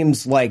just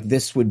seems like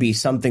this would be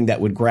something that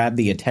would grab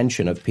the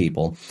attention of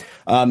people.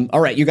 All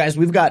right, you guys,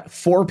 we've got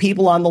 4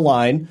 people on the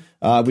line.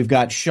 We've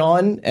got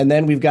Sean, and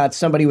then we've got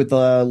somebody with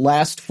the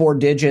last 4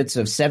 digits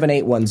of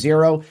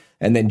 7810,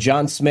 and then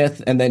John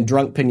Smith, and then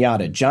Drunk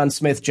Pinata. John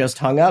Smith just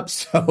hung up,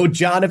 so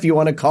John, if you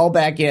want to call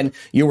back in,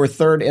 you were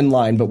 3rd in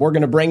line, but we're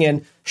going to bring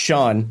in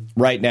Sean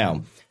right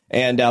now.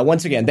 And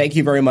once again, thank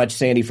you very much,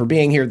 Sandy, for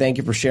being here. Thank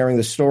you for sharing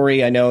the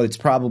story. I know it's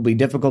probably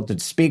difficult to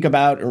speak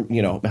about, or,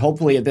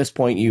 hopefully at this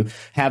point you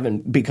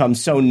haven't become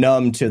so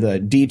numb to the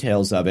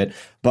details of it,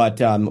 but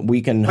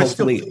we can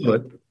hopefully... I still feel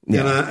it.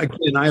 Yeah.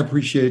 And I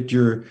appreciate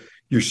your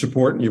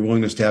support and your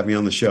willingness to have me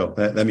on the show.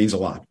 That means a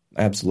lot.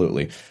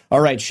 Absolutely.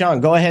 All right,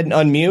 Sean, go ahead and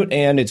unmute,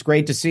 and it's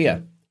great to see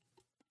you.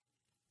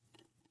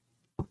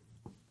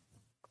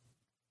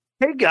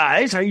 Hey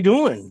guys, how you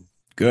doing?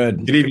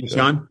 Good. Good evening,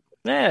 Sean.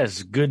 Yeah,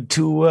 it's good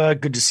to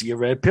see you,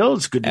 Red Pill.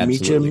 It's good to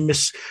meet you,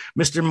 Mr.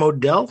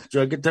 Modell.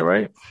 Did I get that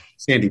right?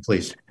 Sandy,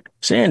 please.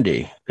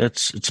 Sandy,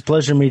 it's a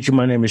pleasure to meet you.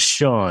 My name is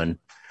Sean.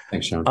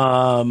 Thanks,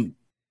 Sean.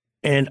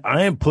 And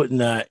I am putting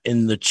that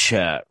in the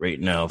chat right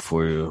now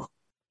for you.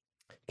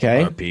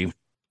 Okay. RP.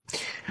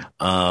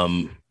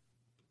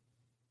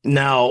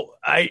 Now,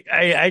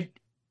 I'm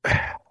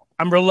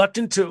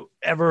reluctant to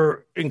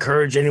ever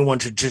encourage anyone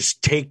to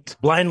just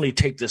blindly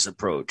take this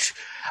approach.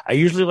 I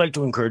usually like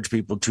to encourage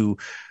people to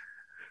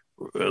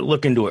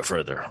look into it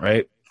further,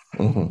 right?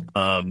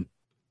 Mm-hmm.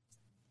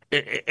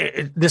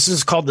 This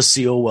is called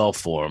the COL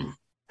form,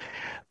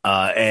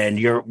 and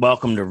you're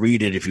welcome to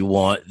read it if you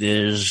want.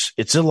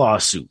 It's a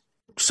lawsuit,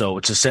 so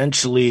it's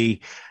essentially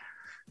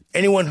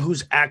anyone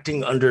who's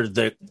acting under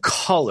the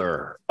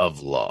color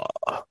of law.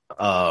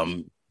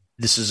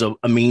 This is a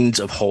means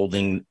of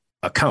holding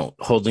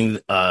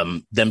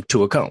them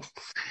to account.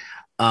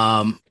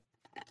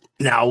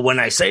 Now, when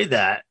I say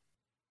that,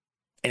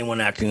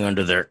 anyone acting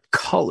under their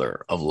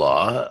color of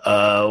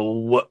law,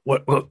 what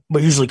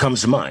usually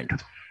comes to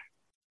mind?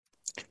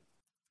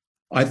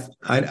 I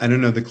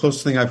don't know. The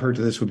closest thing I've heard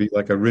to this would be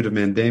like a writ of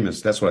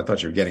mandamus. That's what I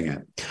thought you were getting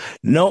at.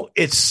 No,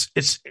 it's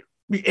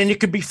and it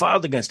could be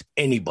filed against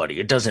anybody.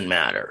 It doesn't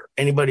matter.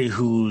 Anybody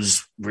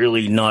who's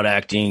really not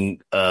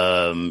acting,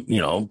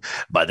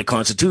 by the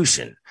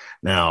Constitution.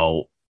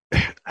 Now,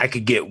 I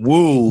could get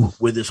woo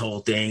with this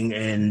whole thing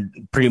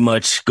and pretty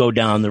much go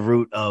down the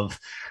route of,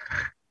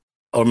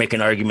 or make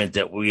an argument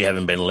that we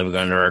haven't been living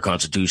under our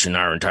Constitution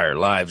our entire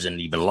lives and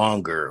even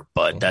longer.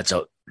 But that's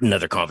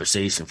another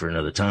conversation for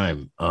another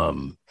time.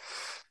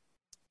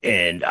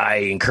 And I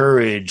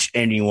encourage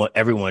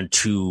everyone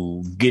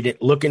to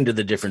look into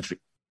the difference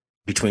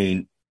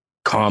between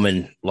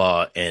common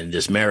law and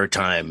this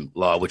maritime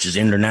law, which is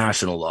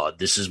international law.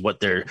 This is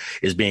what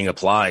is being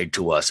applied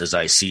to us as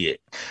I see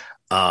it,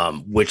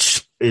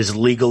 which is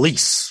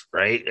legalese,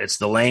 right? It's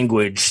the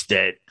language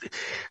that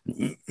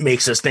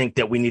makes us think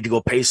that we need to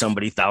go pay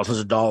somebody thousands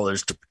of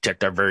dollars to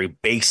protect our very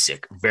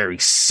basic, very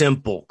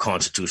simple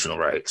constitutional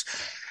rights.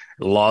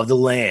 The law of the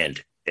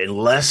land,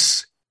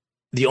 unless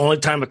the only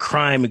time a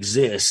crime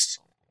exists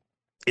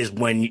is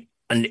when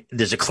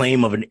there's a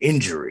claim of an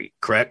injury,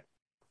 correct?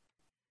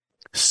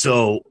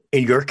 So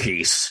in your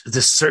case,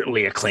 there's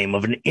certainly a claim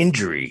of an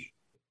injury.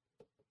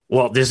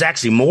 Well, there's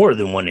actually more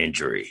than one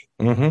injury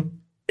in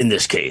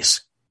this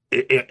case.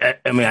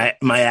 Am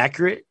I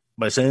accurate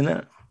by saying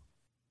that?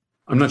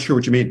 I'm not sure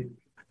what you mean.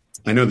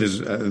 I know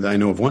I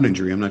know of one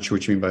injury. I'm not sure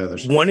what you mean by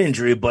others. One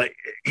injury, but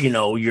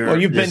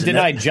you've been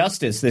denied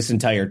justice this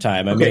entire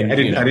time. I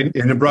didn't.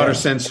 In a broader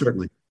sense,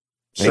 certainly.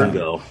 There you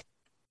go.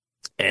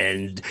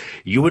 And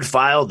you would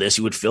file this,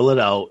 you would fill it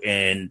out,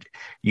 and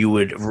you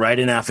would write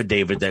an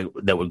affidavit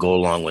that would go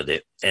along with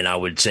it. And I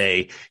would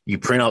say you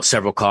print out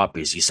several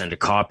copies. You send a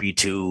copy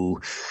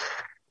to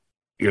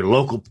your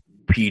local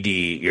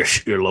PD,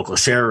 your local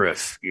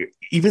sheriff,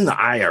 even the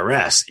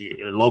IRS,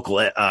 your local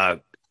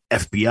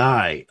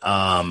FBI,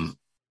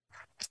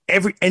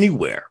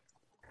 anywhere.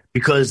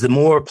 Because the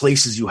more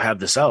places you have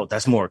this out,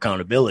 that's more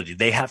accountability.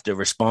 They have to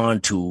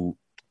respond to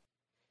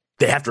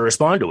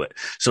it.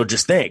 So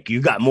just think,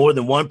 you got more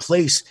than one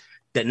place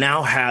that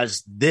now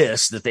has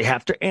this that they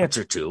have to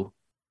answer to.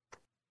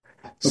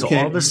 So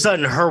all of a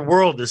sudden, her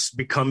world is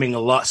becoming a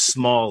lot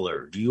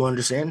smaller. Do you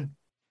understand?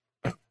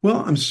 Well,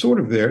 I'm sort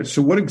of there.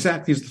 So what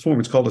exactly is the form?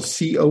 It's called a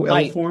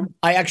COL form?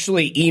 I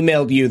actually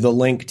emailed you the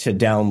link to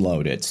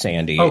download it,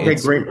 Sandy. Okay,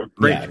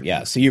 great.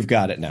 Yeah, so you've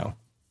got it now.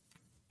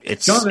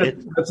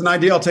 John, that's an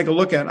idea I'll take a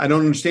look at. I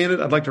don't understand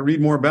it. I'd like to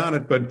read more about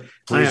it, but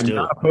I am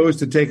not opposed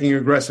to taking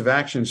aggressive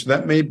action. So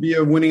that may be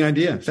a winning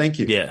idea. Thank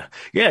you. Yeah,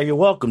 you're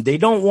welcome. They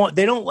don't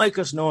like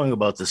us knowing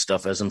about this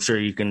stuff, as I'm sure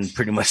you can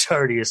pretty much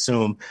already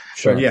assume.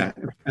 Sure. Yeah,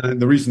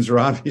 and the reasons are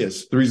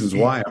obvious. The reasons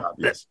why are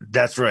obvious.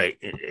 That's right.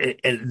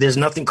 And there's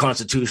nothing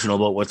constitutional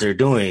about what they're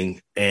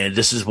doing, and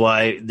this is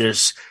why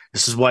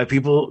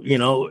people,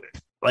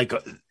 like.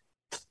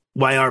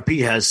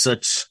 YRP has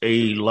such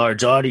a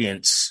large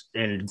audience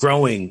and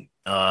growing,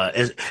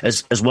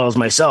 as well as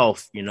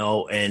myself,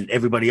 and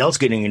everybody else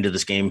getting into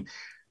this game.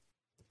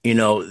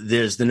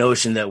 There's the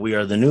notion that we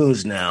are the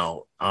news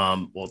now.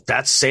 Well,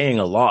 that's saying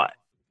a lot,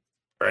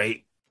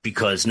 right?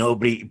 Because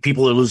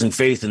people are losing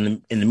faith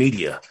in the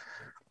media,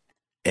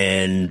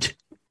 and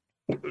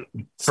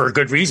for a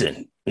good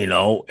reason,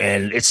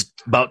 and it's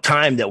about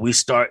time that we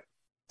start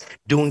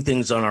doing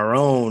things on our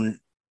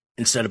own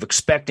instead of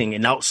expecting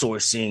and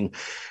outsourcing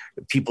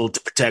people to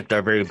protect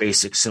our very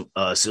basic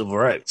civil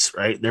rights,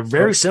 right? They're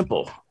very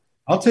simple.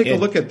 I'll take a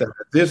look at that.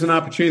 If there's an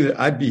opportunity, that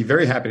I'd be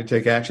very happy to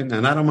take action,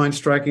 and I don't mind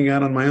striking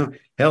out on my own.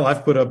 Hell,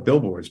 I've put up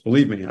billboards.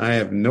 Believe me, I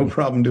have no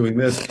problem doing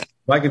this.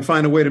 If I can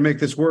find a way to make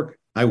this work,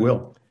 I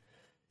will.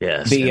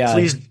 Yes.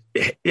 Please,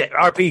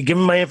 RP, give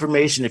me my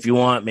information if you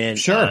want, man.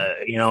 Sure.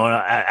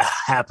 I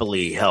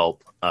happily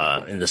help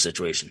in this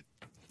situation.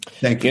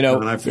 Thank you.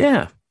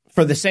 Yeah.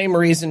 For the same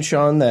reason,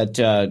 Sean,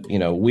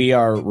 that, we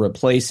are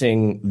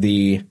replacing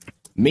the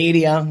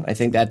media, I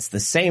think that's the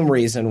same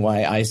reason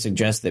why I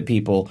suggest that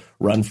people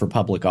run for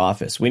public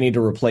office. We need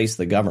to replace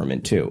the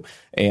government, too.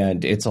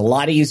 And it's a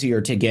lot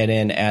easier to get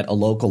in at a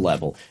local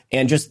level.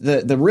 And just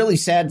the really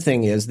sad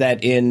thing is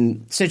that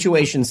in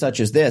situations such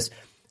as this,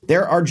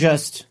 there are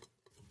just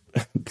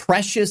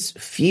precious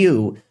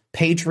few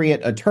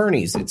patriot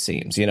attorneys, it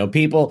seems,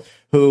 people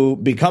who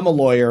become a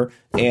lawyer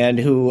and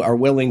who are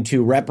willing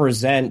to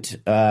represent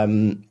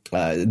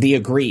the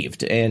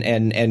aggrieved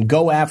and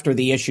go after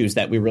the issues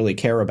that we really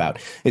care about.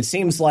 It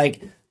seems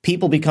like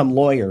people become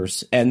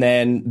lawyers and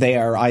then they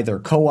are either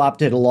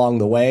co-opted along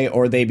the way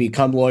or they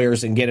become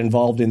lawyers and get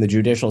involved in the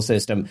judicial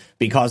system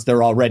because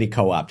they're already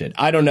co-opted.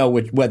 I don't know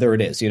whether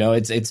it is,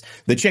 it's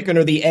the chicken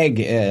or the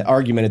egg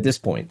argument at this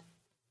point.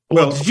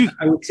 Well,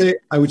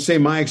 I would say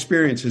my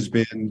experience has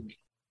been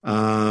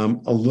a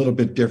little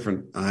bit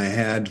different. I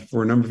had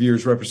for a number of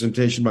years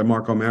representation by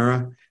Mark O'Mara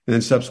and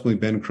then subsequently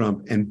Ben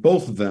Crump, and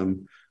both of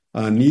them,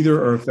 neither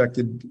are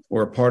affected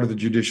or a part of the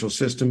judicial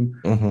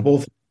system. Mm-hmm.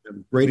 Both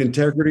have great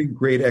integrity,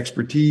 great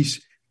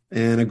expertise,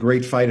 and a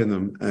great fight in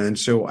them. And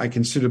so I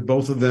consider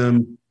both of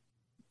them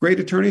great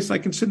attorneys. I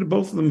consider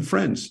both of them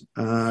friends.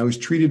 I was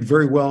treated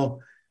very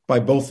well by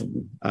both of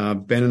them.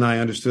 Ben and I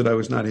understood I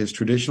was not his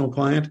traditional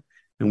client,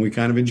 and we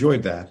kind of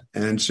enjoyed that.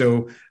 And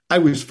so I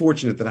was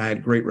fortunate that I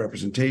had great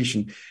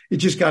representation. It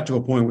just got to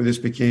a point where this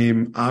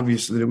became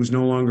obvious that it was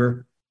no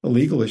longer a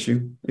legal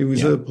issue. It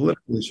was a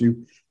political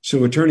issue.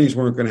 So attorneys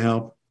weren't going to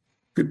help.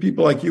 Good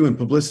people like you and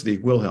publicity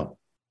will help.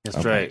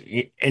 That's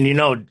right.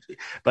 And,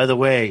 by the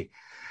way,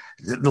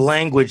 the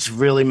language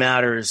really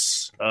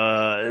matters.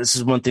 This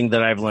is one thing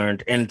that I've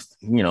learned and,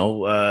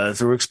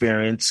 through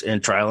experience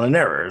and trial and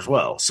error as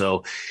well.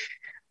 So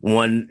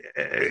one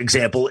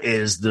example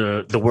is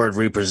the word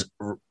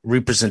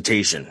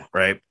representation,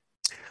 right?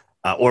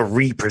 Or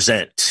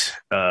represent,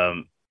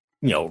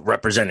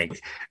 representing.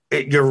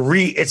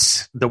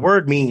 The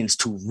word means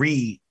to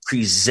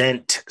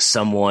represent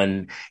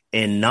someone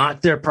in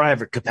not their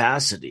private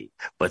capacity,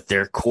 but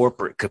their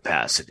corporate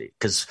capacity.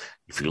 Because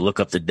if you look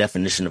up the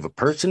definition of a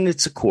person,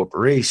 it's a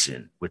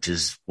corporation, which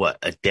is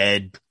a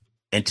dead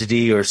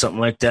entity or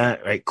something like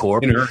that, right?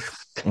 Corp.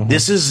 Mm-hmm.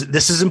 This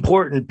is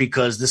important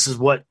because this is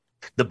what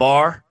the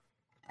bar.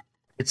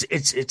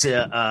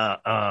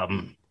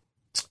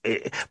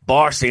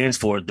 BAR stands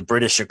for the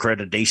British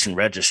Accreditation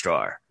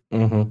Registrar.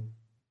 Mm-hmm.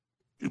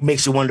 It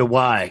makes you wonder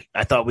why.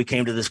 I thought we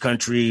came to this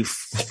country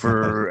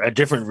for a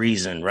different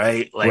reason,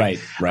 right? Right.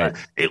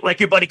 Like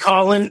your buddy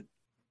Colin,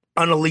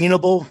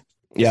 unalienable.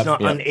 It's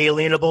not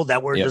unalienable.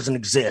 That word doesn't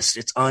exist.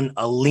 It's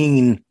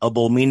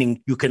unalienable,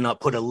 meaning you cannot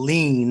put a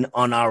lien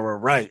on our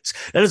rights.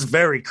 That is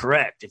very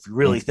correct if you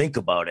really think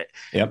about it.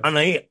 Yep.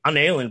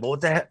 Unalienable.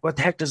 What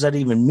the heck does that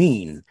even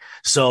mean?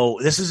 So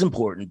this is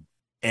important.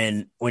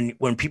 And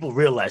when people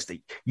realize that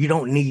you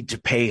don't need to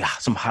pay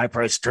some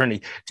high-priced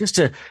attorney just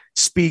to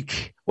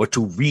speak or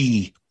to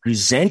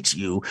represent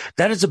you,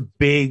 that is a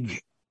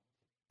big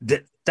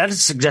that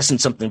is suggesting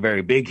something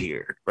very big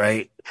here,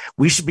 right?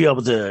 We should be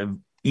able to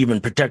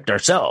even protect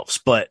ourselves,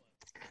 but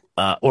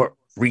or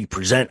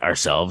represent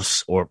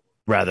ourselves, or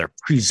rather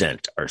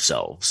present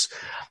ourselves.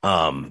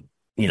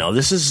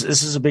 This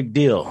is a big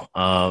deal,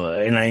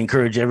 and I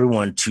encourage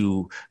everyone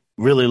to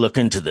really look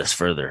into this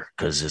further,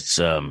 because it's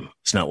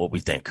not what we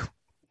think.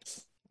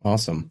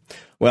 Awesome.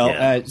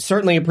 Well,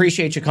 certainly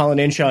appreciate you calling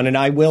in, Sean, and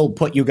I will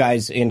put you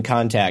guys in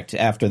contact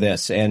after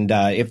this. And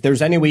if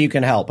there's any way you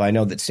can help, I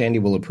know that Sandy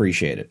will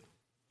appreciate it.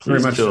 Very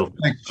much so.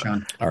 Thank you,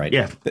 Sean. All right.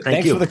 Yeah.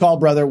 Thanks for the call,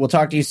 brother. We'll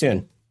talk to you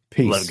soon.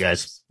 Peace. Love you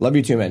guys. Love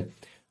you too, man.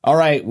 All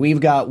right. We've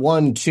got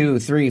 1, 2,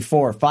 3,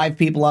 4, 5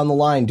 people on the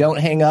line. Don't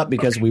hang up,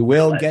 because we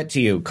will get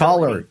to you.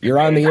 Caller, you're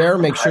on the air.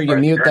 Make sure you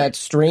mute that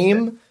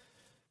stream.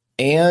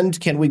 And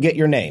can we get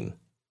your name?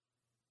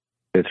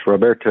 It's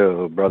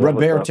Roberto, brother.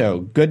 Roberto,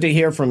 good to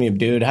hear from you,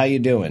 dude. How you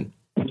doing?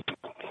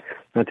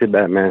 Not too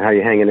bad, man. How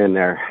you hanging in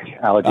there?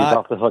 Allergies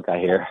off the hook, I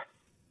hear.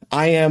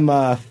 I am.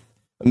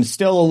 I'm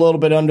still a little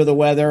bit under the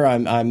weather.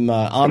 I'm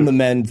on the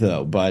mend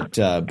though, but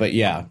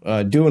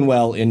yeah, doing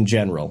well in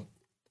general.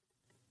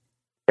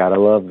 Gotta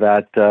love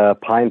that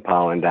pine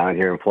pollen down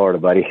here in Florida,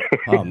 buddy.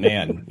 Oh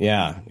man,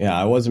 yeah.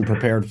 I wasn't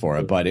prepared for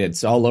it, but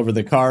it's all over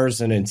the cars,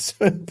 and it's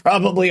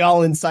probably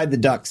all inside the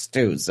ducks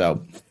too.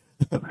 So.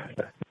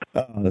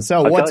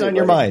 So what's on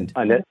your mind?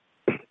 I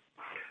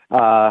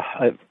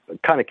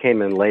kind of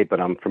came in late,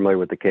 but I'm familiar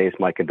with the case.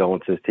 My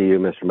condolences to you,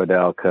 Mr.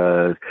 Medell,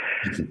 because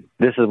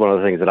this is one of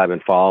the things that I've been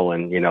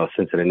following,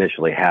 since it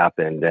initially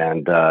happened.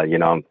 And,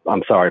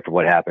 I'm sorry for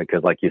what happened,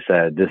 because like you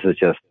said, this is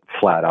just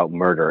flat out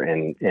murder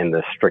in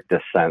the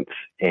strictest sense.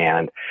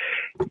 And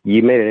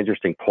you made an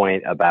interesting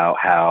point about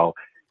how,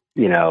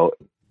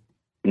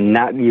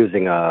 not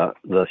using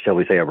shall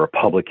we say, a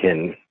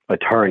Republican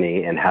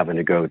attorney and having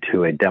to go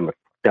to a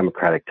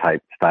Democratic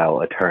type style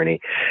attorney,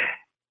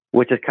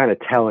 which is kind of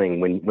telling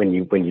when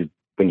you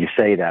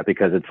say that,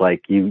 because it's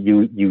like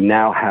you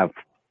now have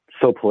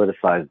so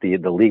politicized the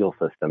legal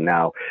system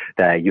now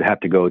that you have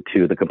to go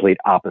to the complete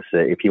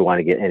opposite if you want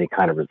to get any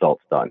kind of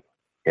results done,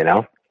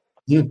 Yeah,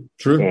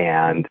 true.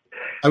 And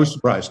I was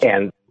surprised.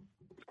 And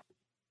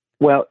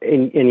well,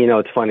 and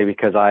it's funny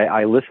because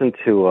I listened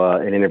to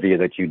an interview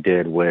that you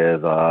did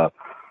with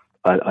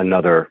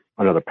another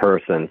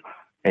person,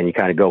 and you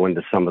kind of go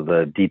into some of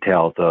the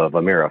details of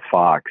Amira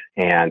Fox.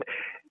 And,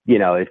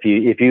 if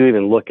you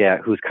even look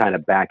at who's kind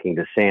of backing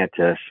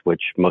DeSantis,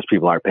 which most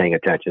people aren't paying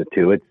attention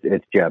to,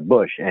 it's Jeb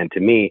Bush. And to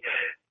me,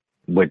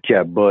 with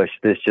Jeb Bush,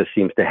 this just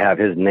seems to have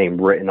his name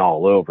written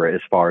all over it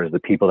as far as the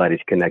people that he's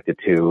connected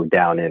to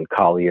down in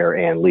Collier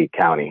and Lee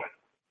County,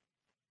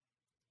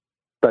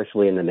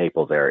 especially in the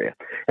Naples area.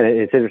 And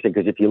it's interesting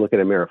because if you look at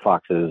Amira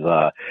Fox's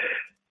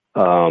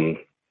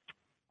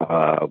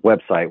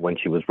website when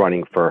she was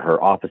running for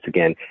her office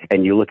again,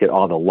 and you look at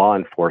all the law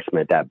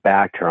enforcement that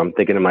backed her, I'm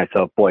thinking to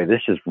myself, boy,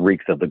 this just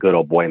reeks of the good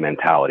old boy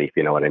mentality, if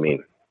you know what I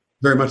mean.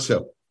 Very much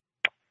so.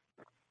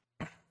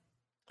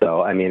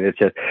 So, I mean, it's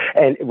just,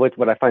 and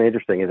what I find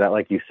interesting is that,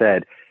 like you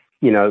said,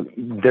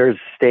 there's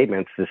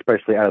statements,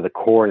 especially out of the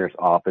coroner's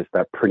office,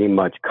 that pretty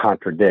much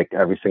contradict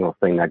every single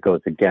thing that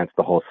goes against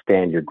the whole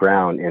stand your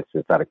ground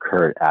instance that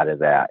occurred out of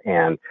that.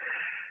 And,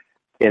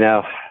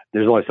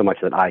 there's only so much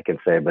that I can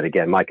say, but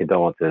again, my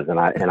condolences, and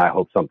I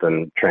hope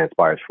something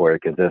transpires for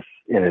it, because this,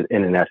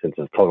 in an essence,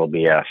 is total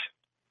BS.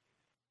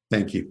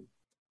 Thank you.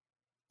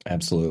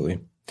 Absolutely.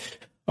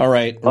 All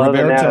right, Other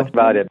than that, that's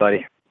about it,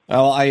 buddy.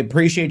 Oh, I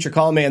appreciate your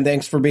call, man.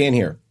 Thanks for being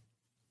here.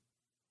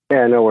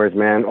 Yeah, no worries,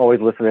 man.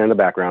 Always listening in the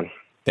background.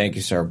 Thank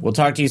you, sir. We'll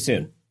talk to you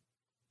soon.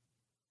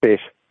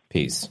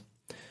 Peace.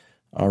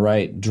 All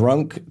right,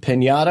 Drunk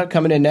Pinata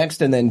coming in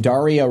next, and then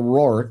Daria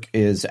Rourke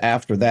is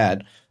after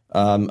that.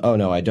 Oh,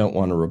 no, I don't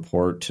want to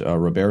report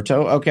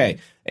Roberto. Okay,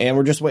 and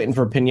we're just waiting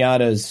for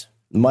Pinata's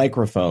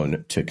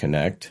microphone to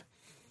connect.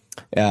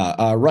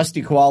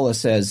 Rusty Koala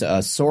says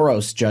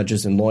Soros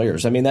judges and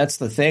lawyers. I mean, that's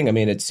the thing. I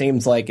mean, it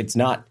seems like it's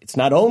not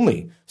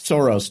only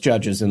Soros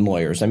judges and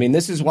lawyers. I mean,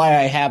 this is why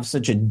I have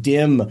such a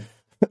dim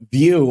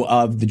view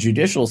of the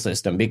judicial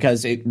system,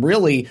 because it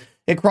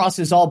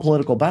crosses all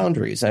political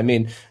boundaries. I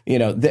mean,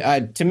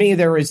 to me,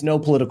 there is no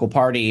political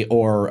party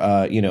or,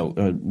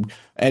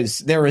 as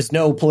there is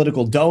no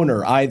political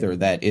donor either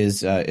that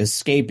is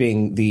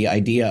escaping the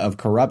idea of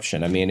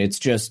corruption. I mean, it's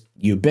just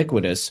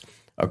ubiquitous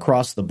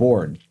across the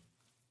board.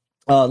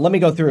 Let me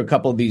go through a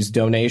couple of these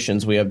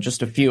donations. We have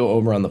just a few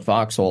over on the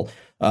Foxhole.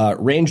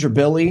 Ranger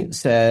Billy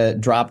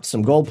dropped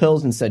some gold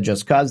pills and said,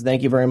 just cuz.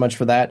 Thank you very much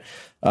for that.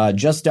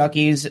 Just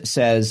Duckies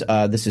says,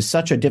 this is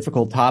such a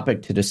difficult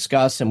topic to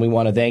discuss, and we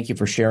want to thank you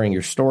for sharing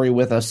your story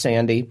with us,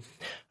 Sandy.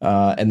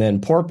 And then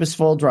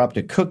Porpoiseful dropped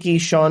a cookie,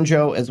 Sean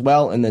Joe as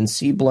well, and then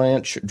C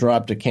Blanche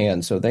dropped a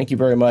can. So thank you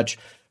very much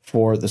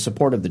for the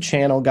support of the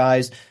channel,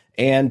 guys.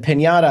 And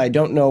Pinata, I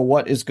don't know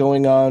what is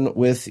going on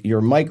with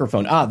your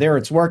microphone. There,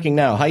 it's working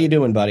now. How you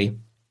doing, buddy?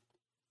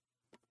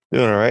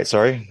 Doing all right.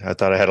 Sorry. I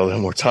thought I had a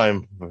little more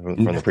time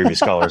from the previous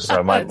callers.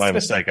 So my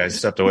mistake. I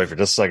stepped away for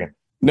just a second.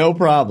 No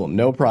problem.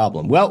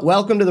 Well,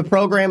 welcome to the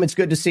program. It's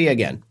good to see you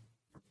again.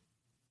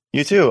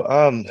 You too.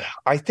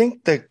 I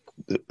think that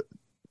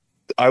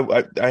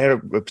I had a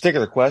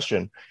particular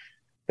question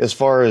as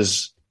far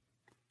as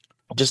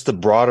just the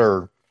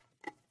broader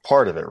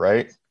part of it,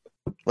 right?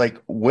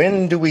 Like,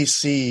 when do we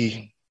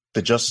see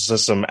the justice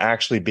system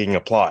actually being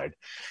applied?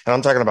 And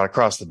I'm talking about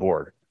across the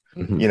board.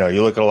 Mm-hmm. You know,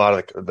 you look at a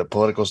lot of the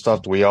political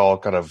stuff that we all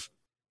kind of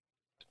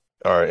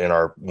are in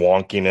our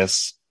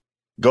wonkiness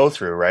go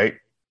through, right?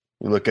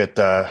 You look at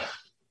the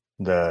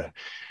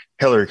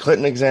Hillary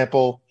Clinton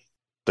example,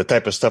 the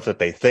type of stuff that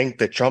they think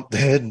that Trump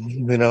did,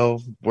 you know,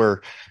 so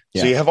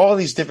you have all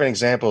these different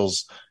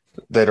examples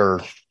that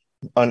are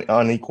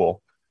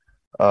unequal,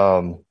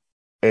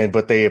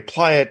 but they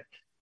apply it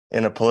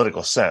in a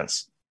political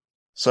sense.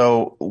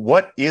 So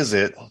what is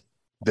it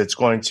that's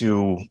going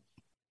to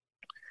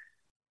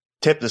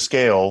tip the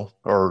scale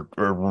or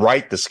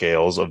right the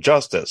scales of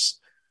justice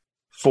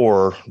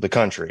for the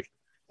country?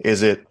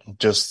 Is it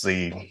just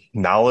the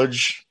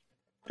knowledge?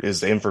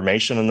 Is the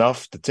information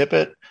enough to tip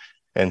it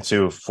and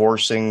to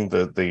forcing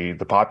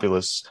the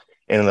populace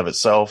in and of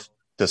itself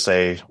to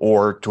say,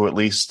 or to at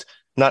least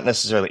not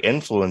necessarily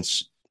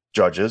influence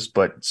judges,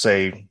 but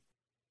say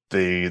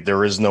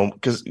there is no,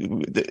 because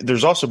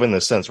there's also been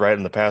this sense, right,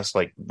 in the past,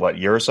 like,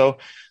 year or so,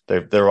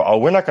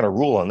 we're not going to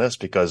rule on this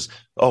because,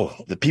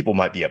 the people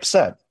might be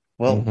upset.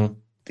 Well,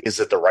 is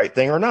it the right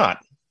thing or not?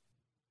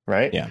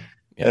 Right. Yeah.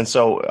 And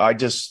so I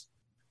just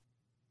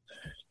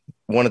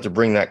wanted to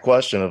bring that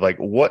question of, like,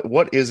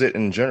 what is it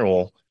in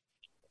general,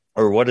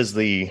 or what is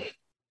the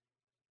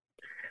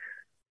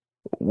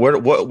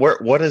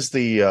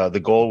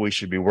the goal we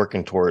should be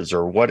working towards,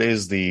 or what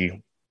is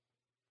that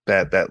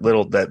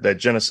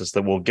genesis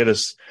that will get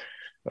us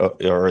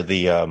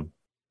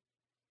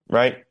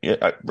right?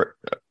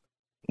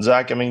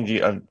 Zach, I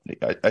mean,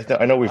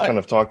 I know we've kind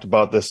of talked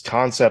about this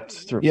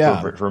concept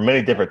for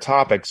many different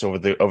topics over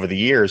the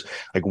years.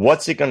 Like,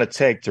 what's it going to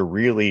take to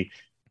really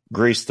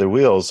grease the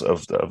wheels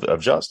of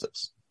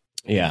justice?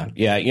 Yeah.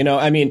 You know,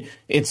 I mean,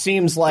 it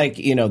seems like,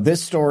 you know,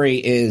 this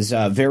story is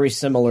very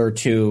similar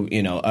to,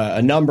 you know,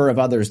 a number of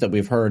others that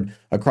we've heard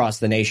across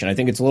the nation. I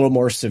think it's a little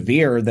more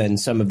severe than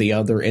some of the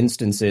other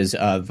instances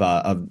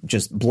of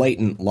just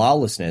blatant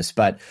lawlessness.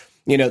 But,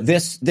 you know,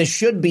 this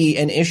should be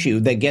an issue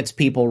that gets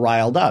people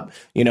riled up.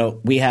 You know,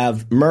 we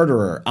have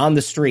murderer on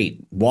the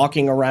street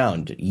walking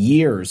around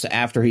years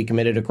after he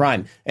committed a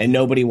crime, and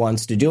nobody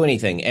wants to do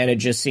anything. And it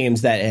just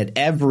seems that at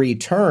every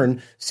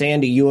turn,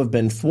 Sandy, you have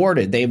been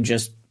thwarted. They've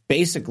just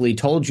basically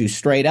told you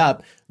straight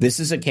up, this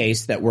is a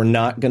case that we're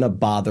not going to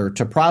bother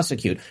to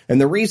prosecute.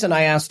 And the reason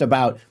I asked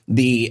about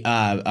the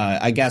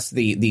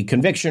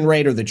conviction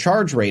rate or the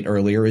charge rate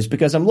earlier is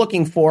because I'm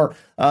looking for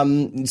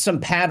some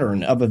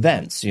pattern of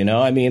events, you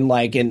know, I mean,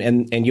 like,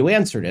 and you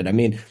answered it. I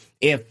mean,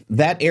 if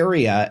that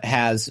area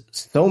has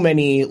so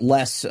many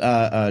less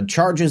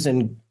charges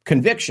and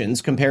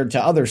convictions compared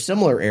to other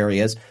similar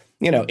areas,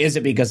 you know, is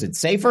it because it's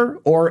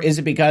safer, or is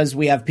it because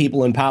we have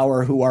people in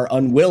power who are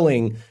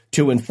unwilling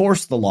to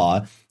enforce the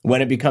law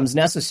when it becomes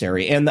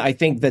necessary? And I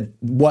think that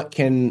what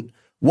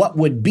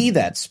would be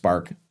that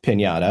spark,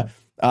 Pinata,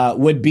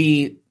 would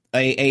be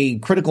a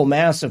critical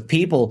mass of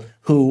people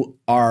who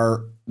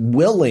are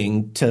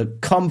willing to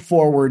come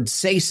forward,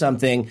 say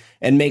something,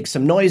 and make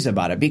some noise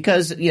about it.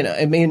 Because, you know,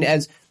 I mean,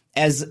 as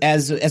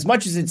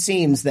much as it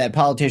seems that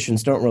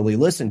politicians don't really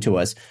listen to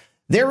us,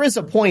 there is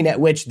a point at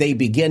which they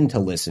begin to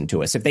listen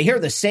to us. If they hear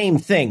the same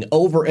thing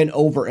over and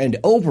over and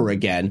over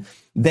again,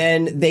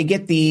 then they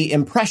get the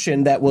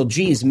impression that, well,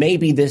 geez,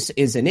 maybe this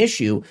is an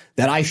issue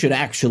that I should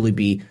actually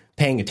be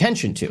paying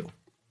attention to.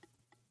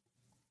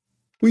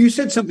 Well, you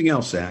said something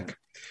else, Zach.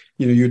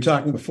 You know, you were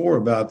talking before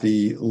about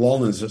the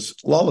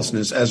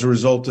lawlessness as a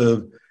result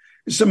of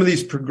some of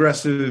these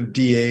progressive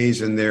DAs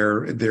and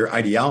their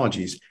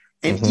ideologies.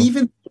 And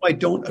even though I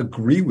don't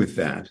agree with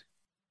that,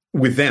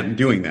 with them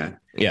doing that,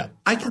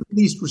 I can at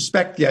least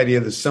respect the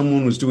idea that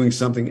someone was doing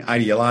something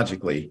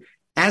ideologically,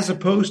 as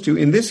opposed to,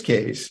 in this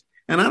case,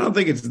 and I don't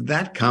think it's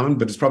that common,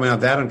 but it's probably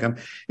not that uncommon.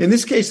 In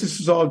this case,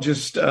 this is all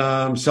just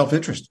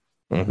self-interest.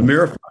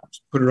 Amira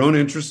Fox put her own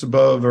interests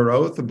above her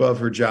oath, above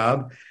her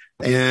job,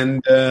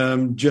 and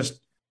just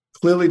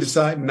clearly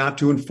decide not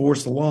to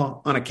enforce the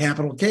law on a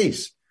capital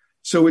case.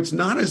 So it's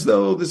not as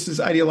though this is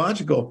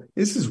ideological.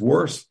 This is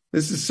worse.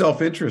 This is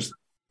self-interest.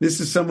 This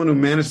is someone who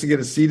managed to get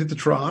a seat at the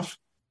trough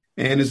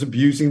and is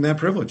abusing that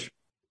privilege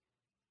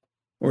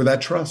or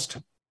that trust.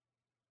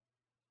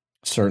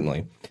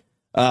 Certainly.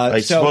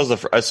 I suppose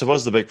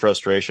the big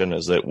frustration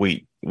is that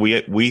we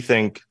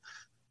think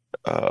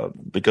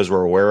because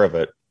we're aware of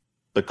it,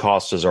 the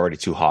cost is already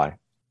too high,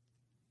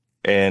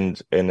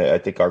 and I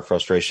think our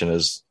frustration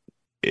is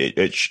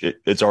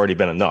it's already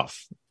been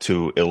enough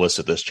to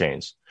elicit this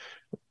change,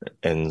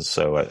 and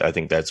so I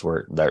think that's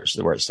where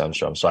it stems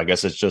from. So I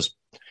guess it's just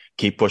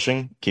keep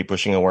pushing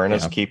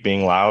awareness, keep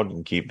being loud,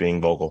 and keep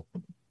being vocal.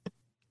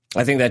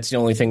 I think that's the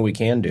only thing we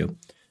can do.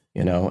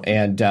 You know,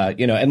 and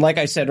like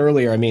I said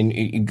earlier, I mean,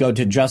 you go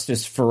to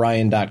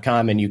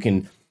justiceforryan.com and you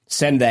can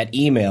send that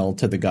email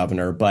to the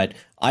governor, but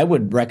I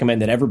would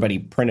recommend that everybody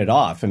print it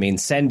off. I mean,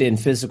 send in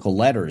physical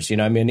letters. You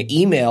know, I mean,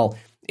 email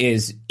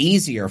is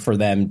easier for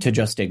them to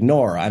just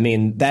ignore. I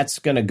mean, that's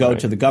going to go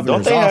to the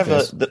governor's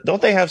office.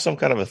 Don't they have some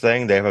kind of a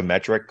thing? They have a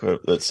metric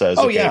that says,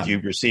 if you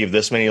receive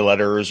this many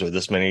letters or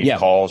this many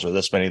calls or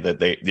this many,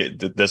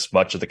 that this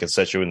much of the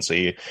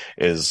constituency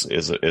is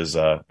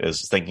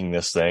thinking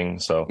this thing.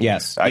 So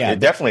it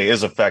definitely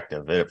is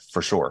effective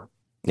for sure.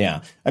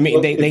 Yeah. I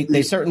mean,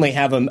 they certainly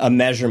have a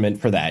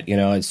measurement for that.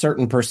 A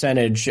certain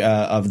percentage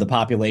of the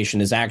population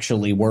is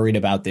actually worried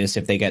about this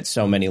if they get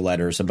so many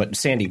letters. But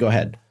Sandy, go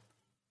ahead.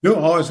 No,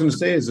 all I was going to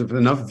say is if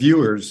enough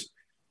viewers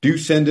do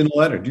send in a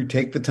letter, do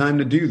take the time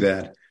to do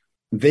that,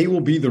 they will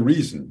be the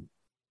reason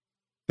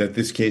that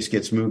this case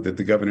gets moved, that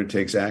the governor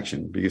takes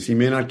action, because he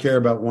may not care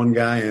about one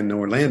guy in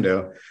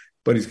Orlando,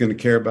 but he's going to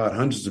care about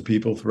hundreds of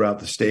people throughout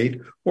the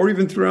state or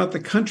even throughout the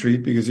country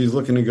because he's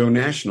looking to go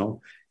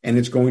national, and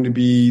it's going to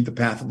be the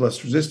path of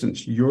less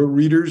resistance. Your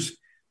readers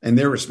and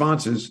their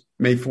responses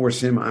may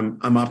force him,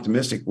 I'm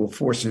optimistic, will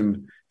force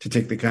him to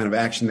take the kind of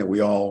action that we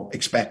all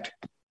expect.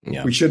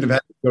 Yeah. We shouldn't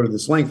have had to go to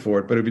this length for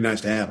it, but it'd be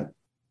nice to have it.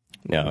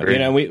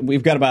 No,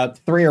 we've got about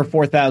 3,000 or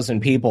 4,000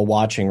 people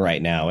watching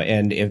right now,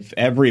 and if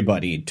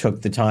everybody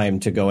took the time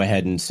to go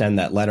ahead and send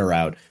that letter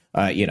out,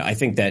 I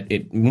think that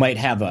it might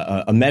have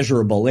a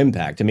measurable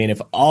impact. I mean,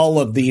 if all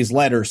of these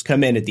letters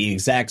come in at the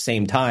exact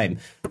same time,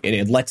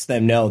 it lets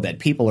them know that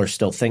people are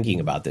still thinking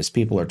about this,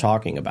 people are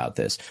talking about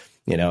this,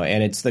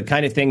 and it's the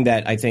kind of thing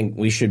that I think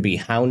we should be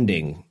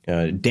hounding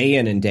day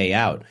in and day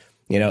out.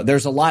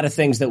 There's a lot of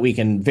things that we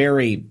can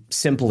very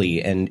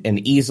simply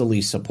and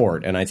easily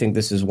support. And I think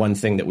this is one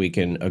thing that we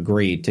can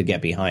agree to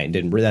get behind.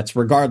 And that's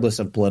regardless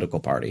of political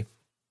party.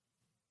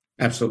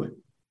 Absolutely.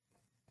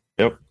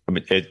 Yep. I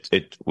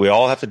mean, we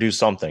all have to do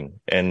something.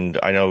 And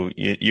I know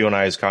you and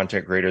I as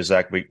content creators,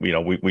 Zach,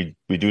 we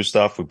do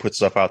stuff, we put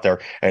stuff out there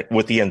and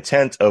with the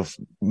intent of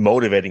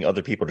motivating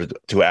other people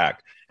to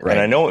act. Right. And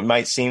I know it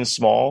might seem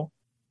small,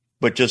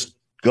 but just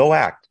go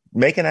act.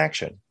 Make an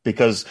action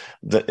because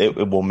it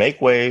will make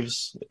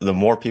waves the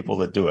more people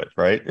that do it,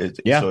 right?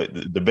 So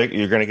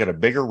you're going to get a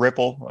bigger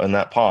ripple in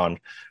that pond,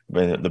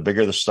 the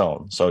bigger the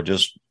stone. So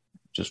just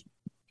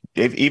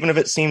even if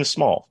it seems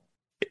small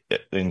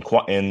in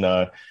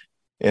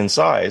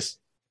size,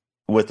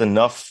 with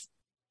enough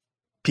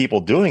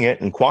people doing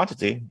it in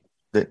quantity,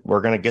 that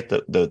we're going to get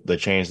the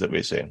change that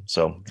we see.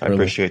 So I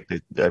appreciate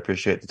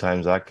the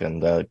time, Zach,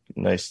 and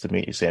nice to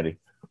meet you, Sandy.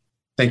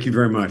 Thank you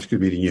very much. Good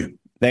meeting you.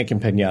 Thank you,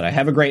 Pinata.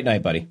 Have a great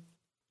night, buddy.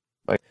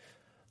 Bye.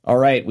 All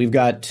right, we've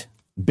got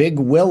Big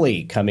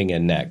Willie coming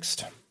in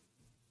next.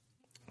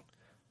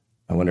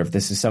 I wonder if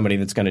this is somebody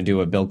that's going to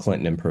do a Bill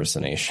Clinton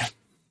impersonation.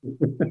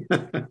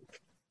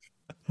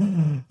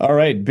 All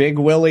right, Big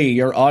Willie,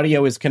 your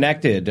audio is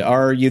connected.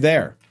 Are you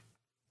there?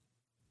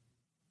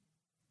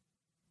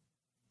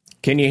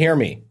 Can you hear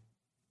me?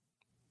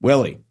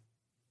 Willie,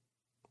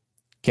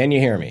 can you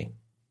hear me?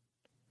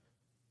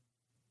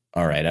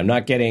 All right, I'm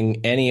not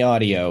getting any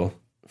audio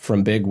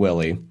from Big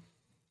Willie.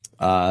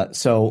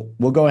 So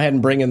we'll go ahead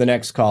and bring in the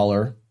next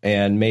caller,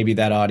 and maybe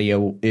that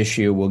audio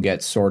issue will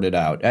get sorted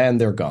out. And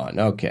they're gone.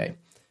 Okay.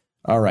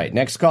 All right.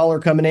 Next caller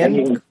coming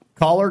in.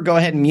 Caller, go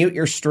ahead and mute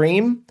your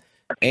stream,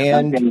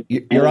 and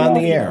you're on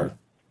the air.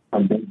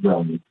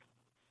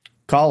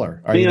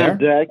 Caller, are you there?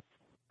 Zach.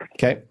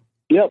 Okay.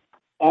 Yep,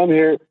 I'm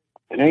here.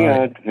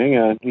 Hang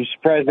on. You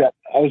surprised that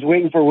I was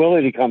waiting for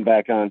Willie to come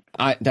back on.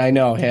 I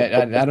know.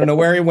 I don't know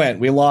where he went.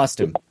 We lost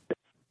him.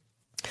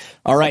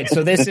 All right,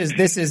 so this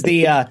is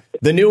the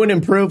new and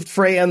improved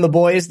Freya and the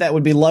Boys. That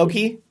would be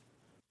Loki.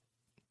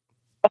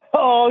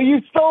 Oh,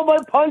 you stole my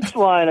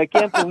punchline! I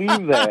can't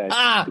believe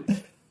that.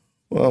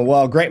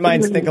 Well, great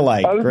minds think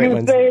alike. I was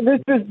going to say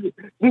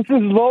this is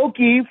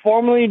Loki,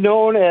 formerly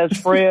known as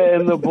Freya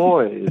and the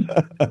Boys.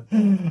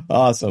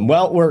 Awesome.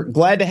 Well, we're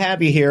glad to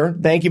have you here.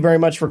 Thank you very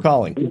much for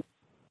calling.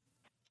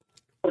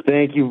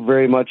 Thank you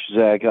very much,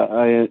 Zach.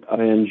 I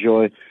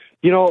enjoy.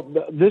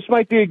 This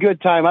might be a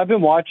good time. I've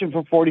been watching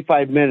for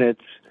 45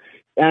 minutes,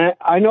 and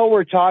I know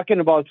we're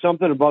talking about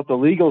something about the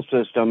legal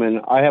system,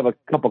 and I have a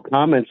couple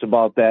comments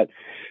about that.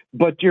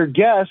 But your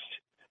guest,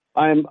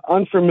 I'm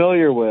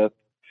unfamiliar with,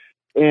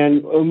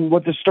 and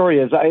what the story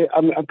is.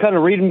 I'm kind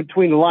of reading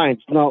between the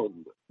lines. Now,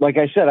 like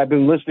I said, I've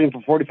been listening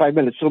for 45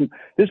 minutes, so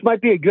this might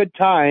be a good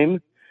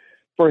time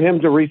for him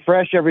to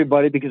refresh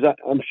everybody, because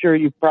I'm sure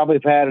you probably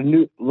have had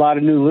a lot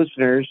of new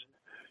listeners.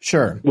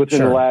 Sure. Within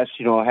the last,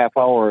 half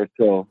hour or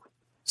so.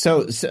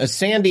 So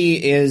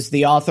Sandy is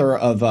the author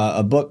of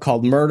a book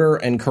called Murder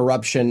and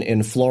Corruption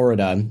in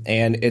Florida,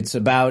 and it's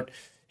about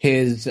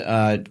his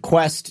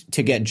quest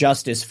to get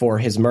justice for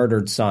his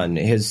murdered son.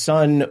 His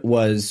son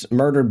was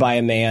murdered by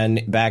a man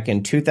back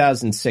in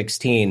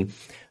 2016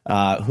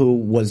 who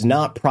was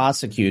not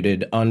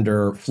prosecuted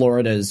under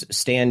Florida's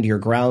Stand Your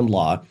Ground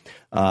law,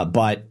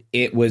 but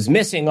it was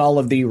missing all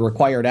of the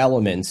required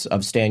elements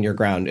of Stand Your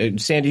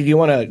Ground. Sandy, do you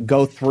want to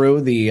go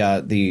through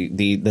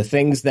the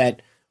things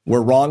that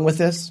were wrong with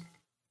this?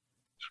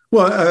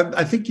 Well,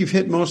 I think you've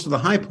hit most of the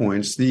high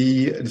points.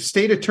 The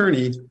state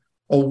attorney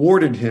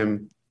awarded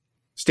him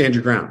Stand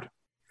Your Ground.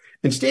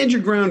 And stand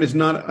your ground is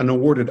not an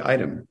awarded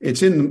item.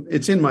 It's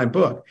in my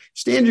book.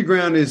 Stand your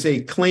ground is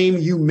a claim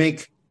you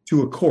make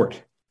to a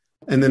court,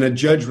 and then a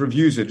judge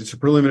reviews it. It's a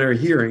preliminary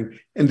hearing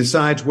and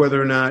decides whether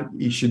or not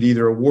he should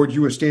either award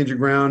you a stand your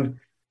ground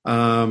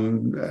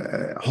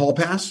hall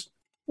pass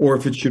or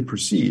if it should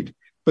proceed.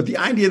 But the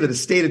idea that a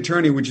state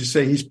attorney would just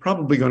say he's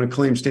probably going to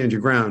claim stand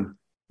your ground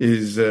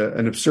is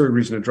an absurd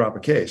reason to drop a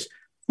case.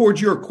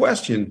 Towards your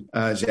question,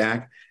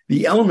 Zach,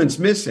 the elements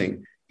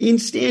missing in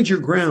stand your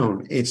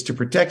ground, it's to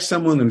protect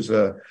someone who's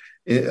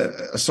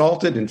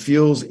assaulted and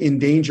feels in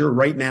danger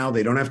right now.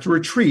 They don't have to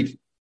retreat.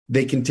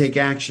 They can take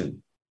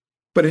action,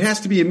 but it has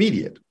to be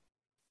immediate.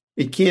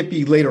 It can't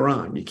be later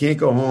on. You can't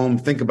go home,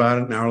 think about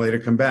it, an hour later,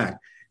 come back.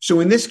 So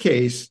in this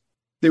case,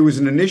 there was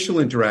an initial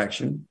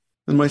interaction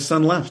and my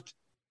son left.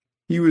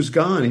 He was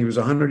gone. He was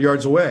 100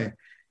 yards away.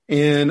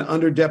 And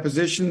under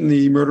deposition,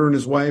 the murderer and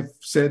his wife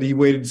said he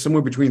waited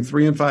somewhere between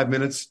 3 and 5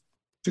 minutes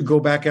to go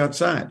back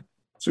outside.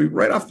 So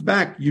right off the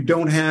bat, you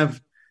don't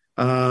have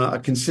a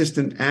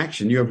consistent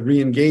action. You have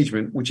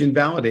re-engagement, which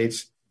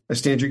invalidates a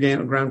stand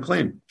your ground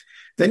claim.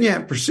 Then you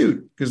have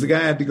pursuit, because the guy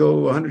had to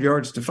go 100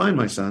 yards to find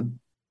my son.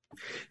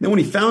 Then when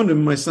he found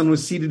him, my son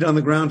was seated on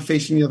the ground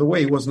facing the other way.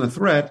 He wasn't a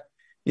threat.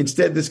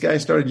 Instead, this guy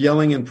started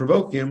yelling and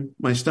provoking him.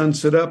 My son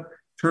stood up,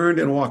 turned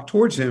and walked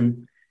towards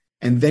him,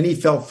 and then he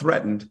felt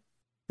threatened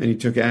and he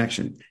took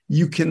action.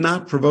 You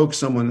cannot provoke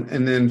someone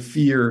and then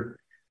fear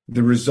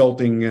the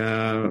resulting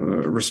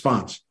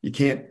response. You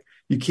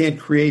can't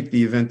create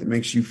the event that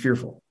makes you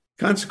fearful.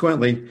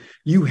 Consequently,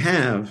 you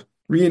have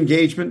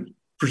re-engagement,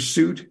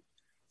 pursuit,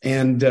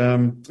 and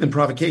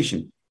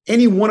provocation.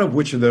 Any one of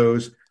which of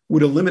those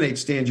would eliminate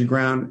stand your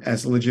ground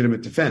as a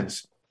legitimate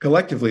defense.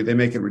 Collectively, they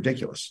make it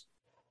ridiculous.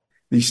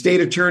 The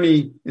state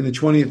attorney in the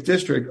 20th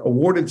district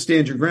awarded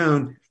stand your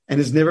ground and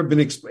has never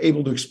been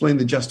able to explain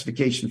the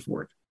justification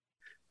for it.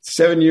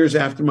 7 years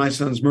after my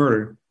son's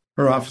murder,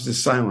 her office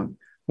is silent.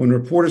 When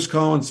reporters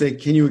call and say,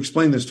 "Can you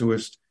explain this to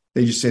us?"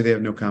 they just say they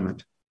have no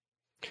comment.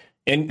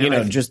 And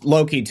just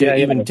Loki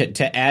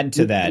to add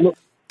to that,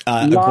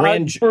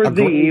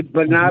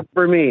 but not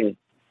for me.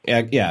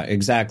 Yeah,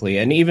 exactly.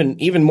 And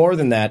even more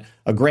than that,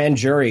 a grand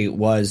jury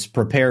was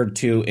prepared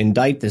to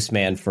indict this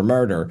man for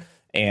murder.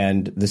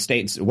 And the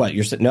state's what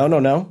you're saying?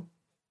 No.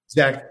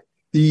 Zach,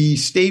 the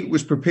state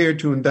was prepared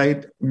to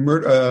indict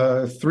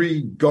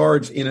 3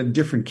 guards in a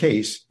different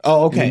case.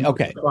 Oh, okay.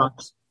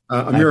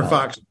 Amira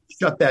Fox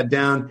shut that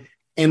down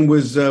and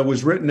was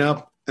written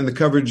up, and the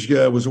coverage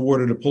was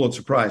awarded a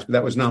Pulitzer Prize. But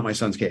that was not my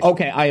son's case.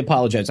 Okay, I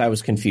apologize. I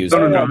was confused.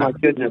 No, my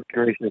goodness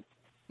gracious.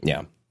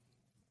 Yeah.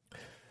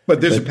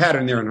 But there's a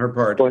pattern there on her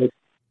part.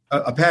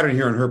 A pattern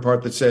here on her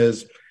part that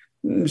says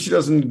she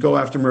doesn't go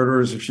after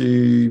murderers if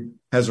she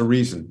has a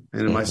reason.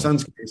 And in my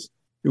son's case,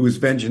 it was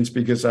vengeance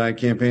because I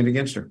campaigned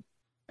against her.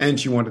 And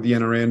she wanted the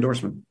NRA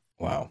endorsement.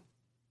 Wow.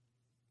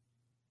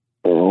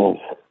 Oh.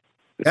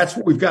 That's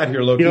what we've got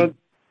here, Loki.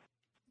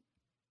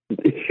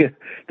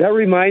 That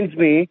reminds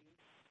me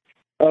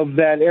of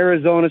that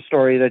Arizona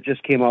story that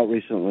just came out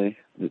recently.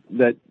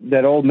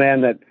 That old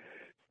man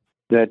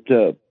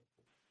that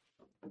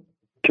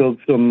killed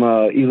some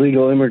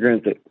illegal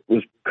immigrant that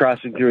was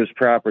crossing through his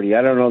property.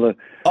 I don't know the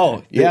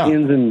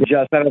ins and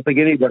justs. I don't think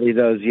anybody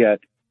does yet.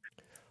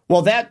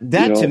 Well, that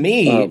to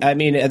me, I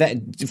mean,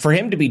 that for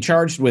him to be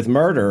charged with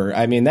murder,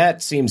 I mean,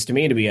 that seems to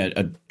me to be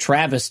a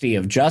travesty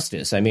of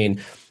justice. I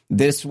mean,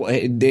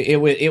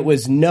 it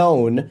was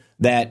known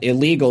that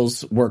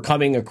illegals were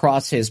coming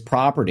across his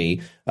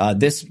property.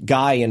 This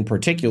guy in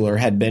particular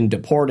had been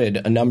deported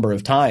a number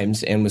of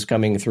times and was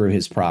coming through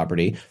his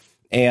property.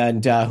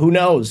 And who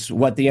knows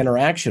what the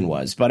interaction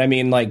was. But I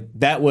mean, like,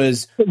 that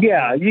was...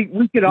 Yeah,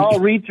 we could all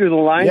read through the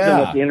lines of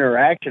what the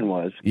interaction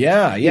was.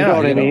 Yeah. You know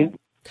what I mean?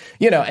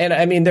 And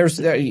I mean, there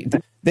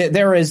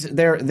is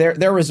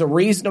a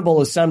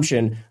reasonable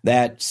assumption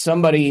that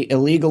somebody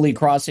illegally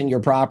crossing your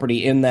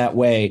property in that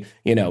way,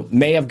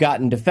 may have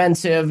gotten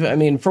defensive. I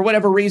mean, for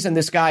whatever reason,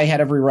 this guy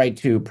had every right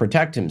to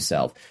protect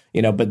himself,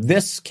 but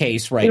this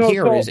case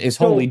here is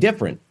wholly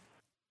different.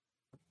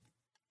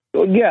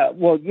 Yeah,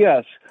 well,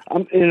 yes.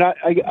 I'm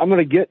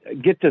going to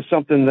get to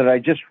something that I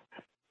just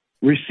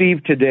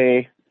received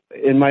today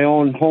in my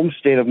own home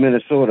state of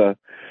Minnesota.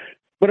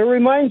 But it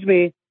reminds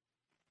me,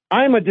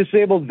 I'm a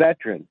disabled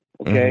veteran,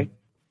 okay?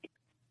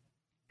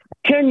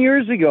 Mm-hmm. 10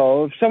 years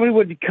ago, if somebody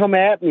would come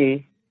at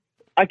me,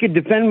 I could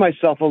defend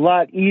myself a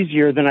lot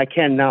easier than I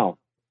can now.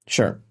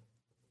 Sure.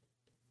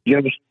 You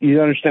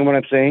understand what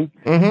I'm saying?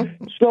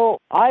 Mm-hmm. So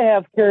I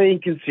have carry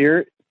and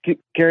conceal,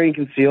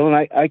 and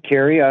I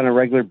carry on a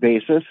regular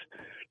basis.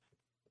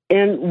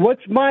 And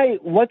what's my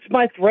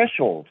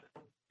threshold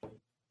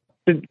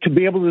to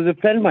be able to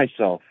defend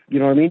myself? You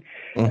know what I mean?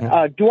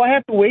 Mm-hmm. Do I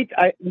have to wait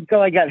until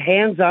I got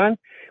hands on?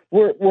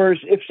 Whereas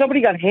if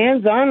somebody got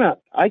hands on,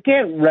 I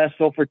can't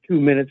wrestle for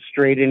 2 minutes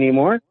straight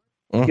anymore.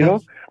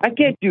 Mm-hmm. I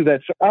can't do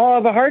that. So I'll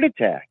have a heart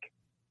attack.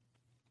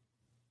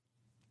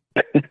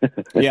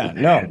 Yeah,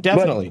 no,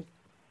 definitely.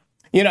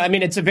 You know, I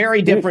mean, it's a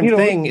very different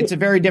thing. It's a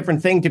very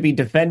different thing to be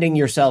defending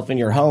yourself in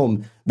your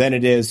home than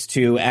it is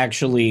to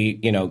actually,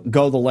 you know,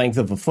 go the length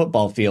of a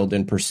football field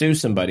and pursue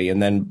somebody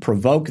and then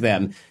provoke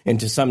them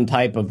into some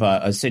type of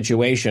a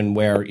situation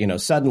where, you know,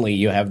 suddenly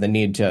you have the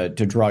need to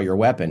draw your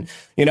weapon.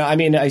 You know, I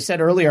mean, I said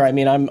earlier, I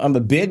mean, I'm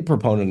a big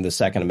proponent of the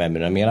Second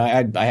Amendment. I mean,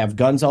 I have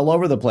guns all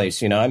over the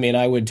place. You know, I mean,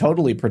 I would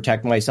totally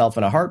protect myself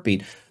in a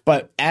heartbeat.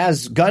 But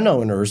as gun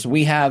owners,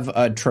 we have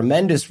a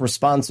tremendous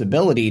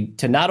responsibility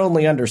to not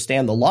only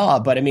understand the law,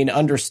 but I mean,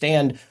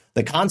 understand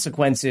the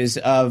consequences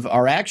of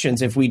our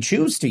actions if we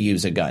choose to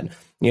use a gun.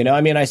 You know,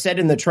 I mean, I said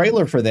in the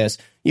trailer for this,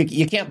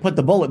 you can't put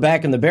the bullet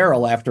back in the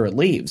barrel after it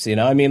leaves. You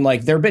know, I mean,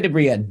 like there better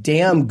be a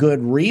damn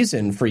good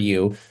reason for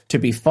you to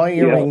be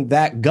firing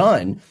that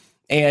gun.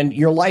 And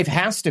your life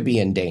has to be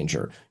in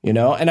danger, you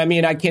know? And I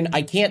mean, I can't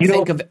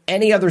think of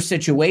any other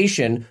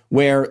situation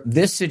where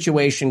this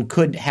situation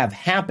could have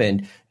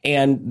happened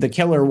and the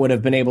killer would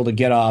have been able to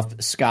get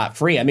off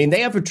scot-free. I mean,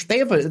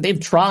 they've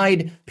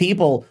tried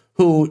people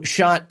who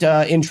shot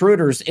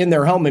intruders in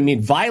their home. I mean,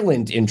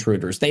 violent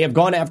intruders. They have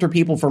gone after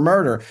people for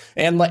murder,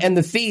 and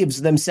the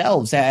thieves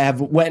themselves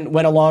have went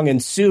along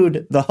and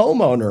sued the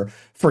homeowner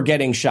for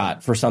getting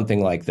shot for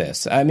something like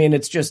this. I mean,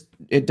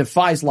 it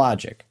defies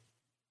logic.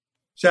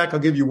 Zach, I'll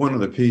give you one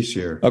other piece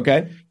here.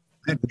 Okay.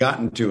 I haven't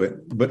gotten to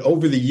it, but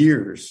over the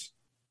years,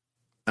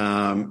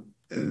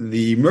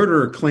 the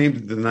murderer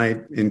claimed the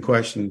night in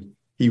question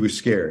he was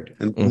scared,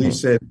 and the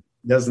police said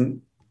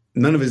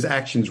none of his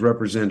actions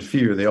represent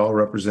fear; they all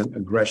represent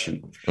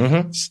aggression.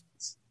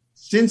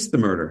 Since the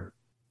murder,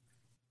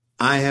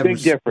 I have big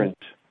difference.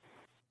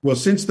 Well,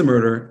 since the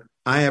murder,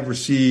 I have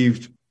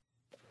received,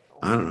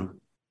 I don't know,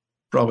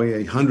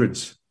 probably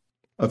hundreds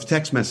of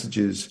text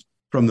messages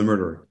from the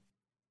murderer.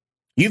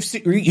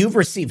 You've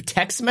received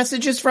text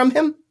messages from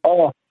him?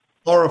 Oh,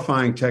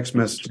 horrifying text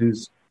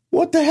messages.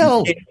 What the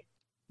hell?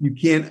 You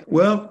can't.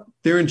 Well,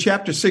 they're in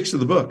chapter 6 of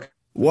the book.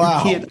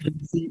 Wow.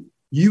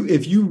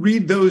 If you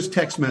read those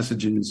text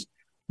messages,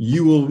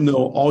 you will know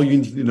all you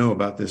need to know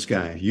about this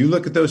guy. You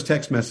look at those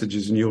text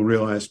messages and you'll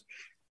realize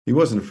he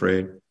wasn't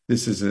afraid.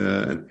 This is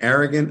an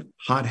arrogant,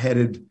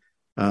 hot-headed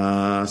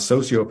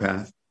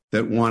sociopath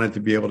that wanted to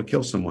be able to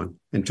kill someone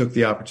and took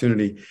the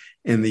opportunity.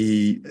 And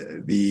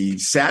the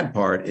sad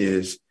part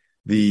is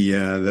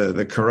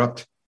the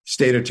corrupt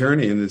state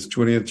attorney in this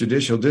 20th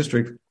Judicial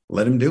District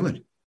let him do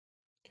it.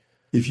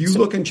 If you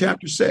look in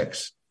chapter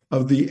 6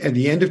 at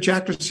the end of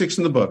chapter 6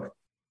 in the book,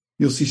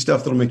 you'll see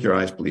stuff that'll make your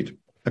eyes bleed.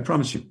 I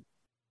promise you.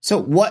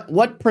 So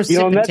what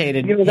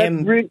precipitated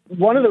him?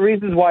 One of the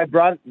reasons why I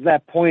brought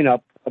that point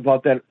up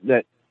about that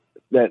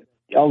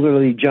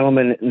elderly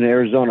gentleman in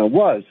Arizona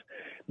was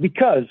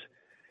because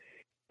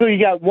so you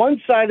got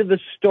one side of the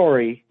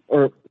story,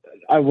 or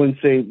I wouldn't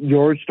say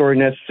your story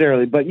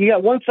necessarily, but you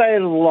got one side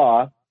of the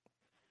law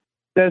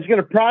that's going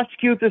to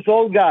prosecute this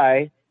old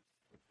guy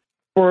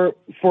for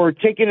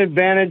taking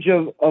advantage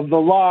of the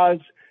laws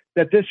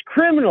that this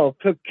criminal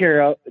took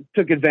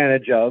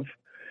advantage of,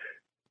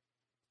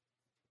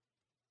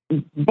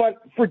 but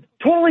for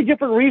totally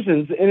different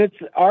reasons. And it's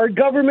our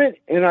government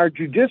and our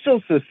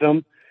judicial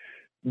system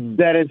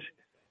that is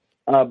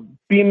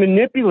being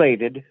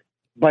manipulated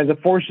by the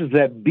forces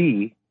that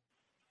be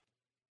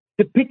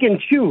to pick and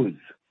choose.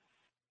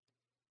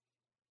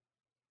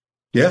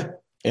 Yeah.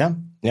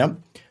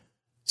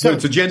 So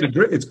it's agenda.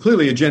 It's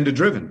clearly agenda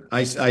driven.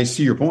 I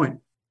see your point.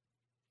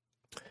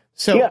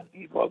 So yeah,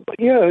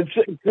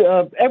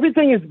 it's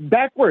everything is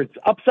backwards,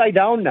 upside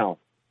down now,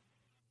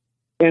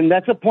 and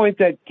that's a point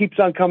that keeps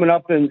on coming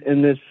up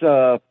in this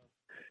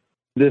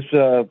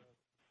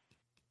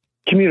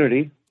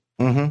community.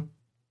 Mm-hmm.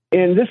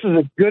 And this is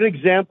a good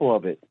example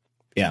of it.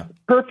 Yeah,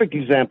 perfect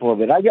example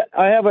of it.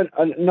 I have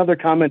another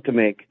comment to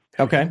make.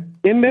 Okay,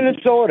 in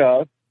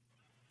Minnesota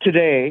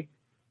today.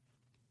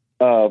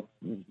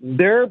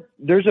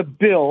 There's a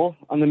bill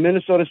on the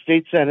Minnesota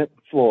State Senate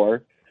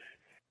floor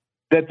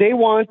that they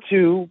want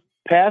to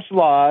pass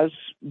laws,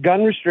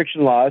 gun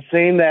restriction laws,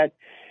 saying that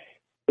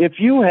if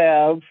you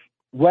have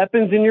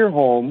weapons in your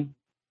home,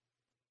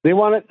 they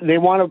want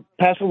to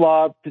pass a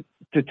law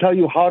to tell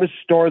you how to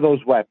store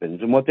those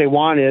weapons. And what they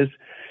want is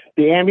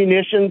the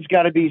ammunition's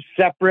got to be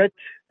separate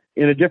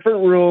in a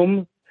different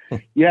room.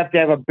 You have to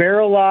have a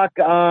barrel lock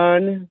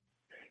on,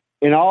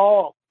 and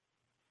all.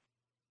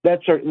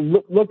 That's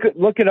look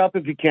it up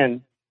if you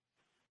can,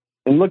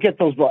 and look at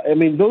those laws. I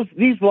mean,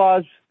 these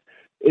laws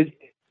is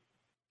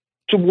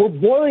so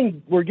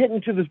we're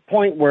getting to this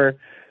point where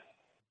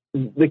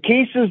the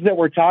cases that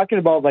we're talking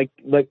about, like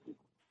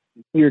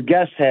your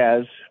guest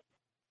has,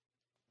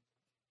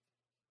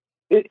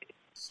 they're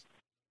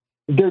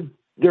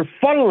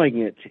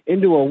funneling it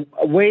into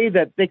a way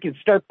that they can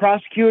start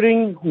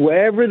prosecuting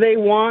whoever they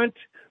want,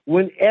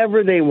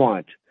 whenever they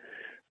want.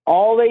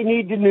 All they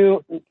need to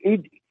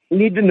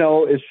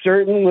know is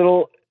certain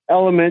little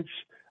elements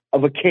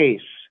of a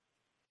case,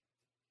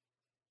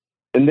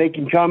 and they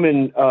can come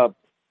and,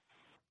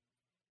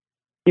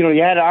 you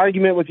had an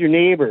argument with your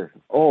neighbor.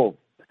 Oh,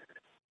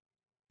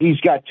 he's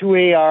got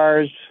 2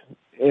 ARs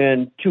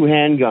and 2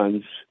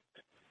 handguns.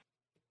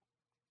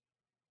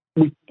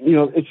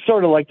 it's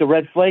sort of like the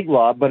red flag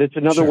law, but it's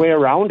another way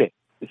around it.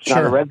 It's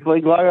not a red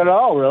flag law at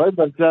all, really.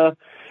 But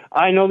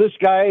I know this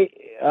guy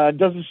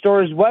doesn't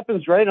store his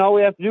weapons right, and all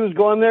we have to do is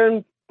go in there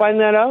and find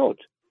that out.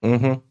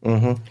 Mm-hmm.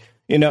 Mm-hmm.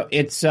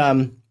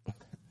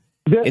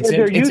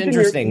 It's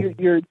interesting.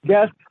 Your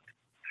guest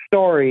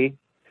story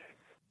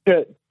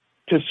to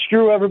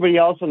screw everybody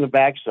else on the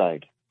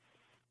backside.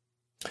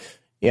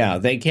 Yeah,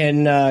 they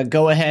can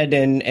go ahead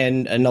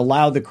and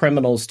allow the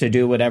criminals to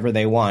do whatever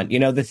they want.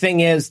 The thing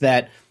is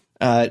that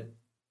a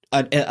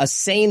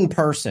sane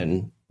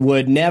person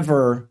would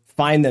never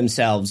find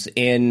themselves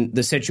in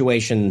the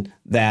situation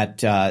that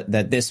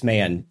this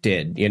man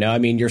did.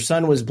 Your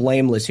son was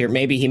blameless here.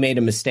 Maybe he made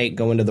a mistake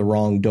going to the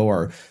wrong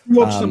door. He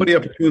woke somebody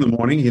up at 2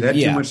 a.m. He'd had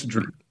too much to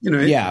drink.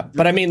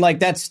 But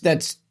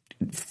that's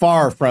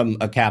far from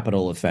a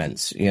capital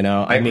offense.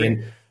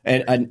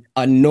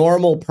 A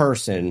normal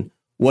person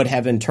would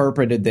have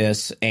interpreted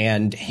this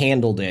and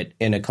handled it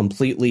in a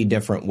completely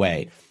different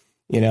way.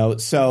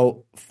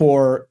 So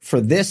for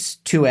this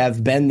to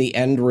have been the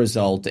end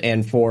result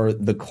and for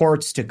the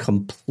courts to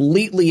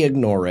completely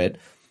ignore it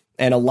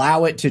and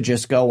allow it to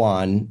just go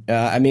on,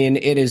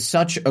 it is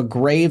such a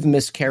grave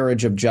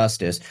miscarriage of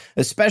justice,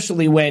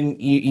 especially when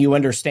you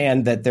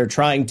understand that they're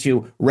trying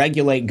to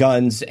regulate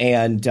guns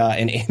and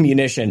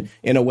ammunition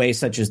in a way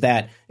such as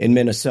that in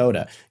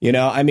Minnesota.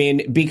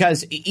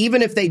 Because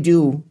even if they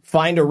do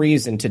find a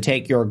reason to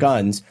take your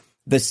guns,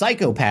 the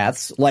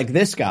psychopaths like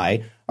this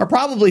guy are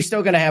probably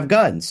still going to have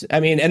guns.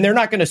 And they're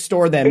not going to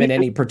store them in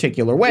any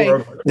particular way.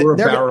 Or a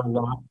barrel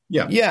lock.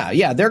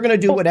 Yeah. They're going to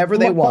do whatever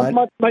they want.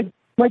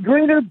 My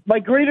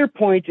greater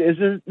point is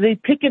they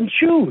pick and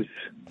choose.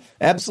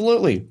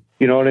 Absolutely.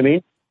 You know what I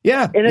mean?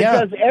 Yeah. And it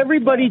does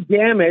everybody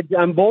damage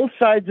on both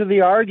sides of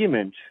the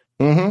argument.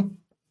 Mm-hmm.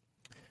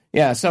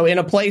 Yeah. So in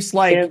a place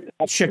like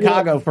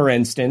Chicago, for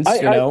instance,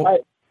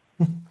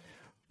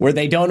 where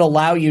they don't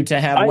allow you to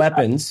have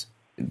weapons,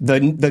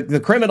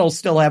 the criminals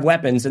still have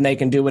weapons and they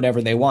can do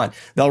whatever they want.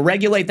 They'll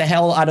regulate the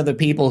hell out of the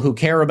people who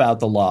care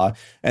about the law.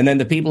 And then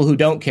the people who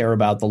don't care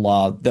about the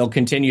law, they'll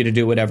continue to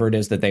do whatever it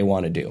is that they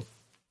want to do.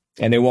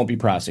 And they won't be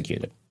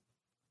prosecuted.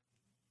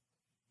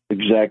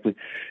 Exactly.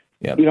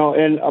 Yep.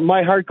 And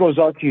my heart goes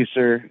out to you,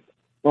 sir.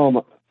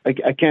 Oh, I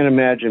can't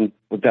imagine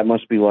what that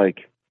must be like.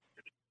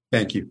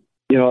 Thank you.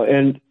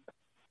 And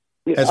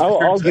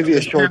I'll give you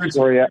a short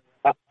story.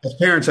 As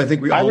parents, I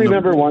think I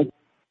remember once.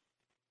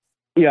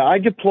 Yeah, I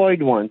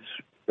deployed once,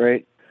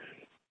 right?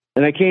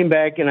 And I came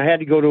back and I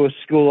had to go to a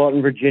school out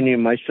in Virginia.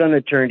 My son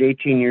had turned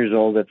 18 years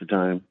old at the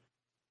time.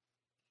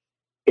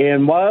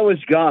 And while I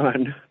was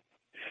gone,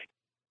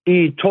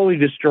 he totally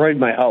destroyed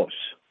my house.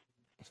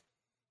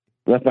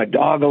 Left my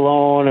dog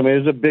alone. It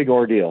was a big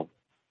ordeal.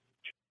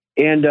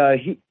 And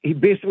he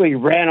basically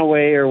ran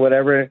away or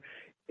whatever.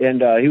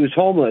 And he was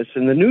homeless.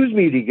 And the news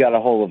media got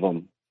a hold of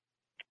him.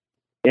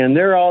 And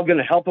they're all going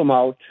to help him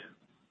out.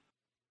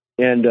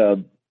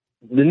 And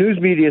the news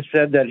media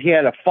said that he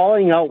had a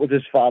falling out with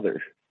his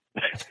father.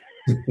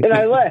 And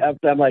I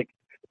laughed. I'm like,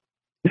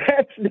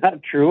 that's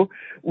not true.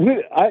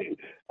 I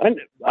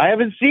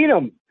haven't seen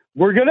him.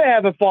 We're going to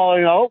have a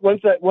falling out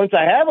once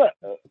I have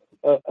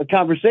a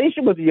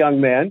conversation with a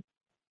young man.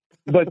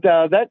 But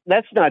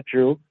that's not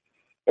true.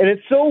 And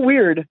it's so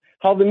weird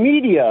how the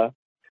media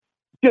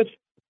just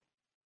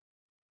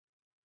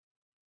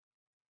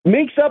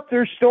makes up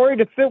their story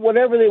to fit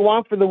whatever they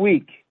want for the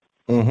week.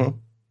 Mm-hmm.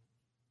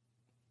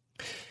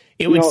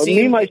 Me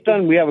and my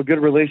son, we have a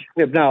good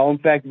relationship now. In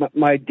fact,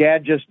 my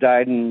dad just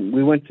died, and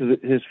we went to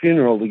his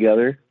funeral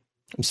together.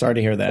 I'm sorry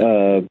to hear that.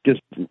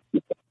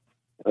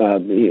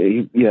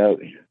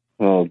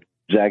 Well,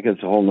 Zach,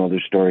 it's a whole nother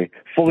story.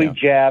 Fully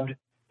jabbed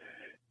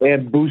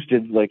and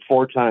boosted like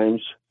 4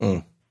 times.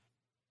 Mm.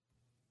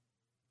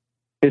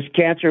 His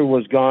cancer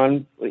was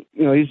gone.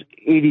 He's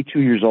 82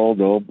 years old,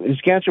 though. His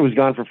cancer was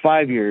gone for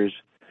 5 years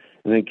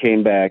and then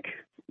came back.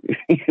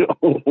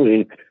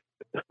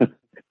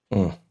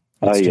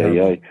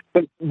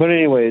 But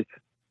anyways,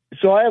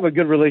 so I have a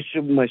good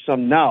relationship with my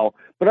son now.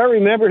 But I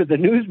remember the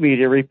news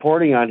media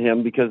reporting on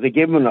him because they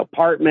gave him an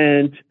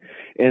apartment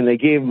and they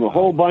gave him a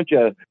whole bunch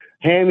of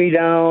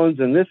hand-me-downs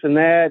and this and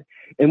that.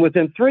 And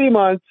within 3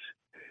 months,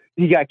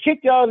 he got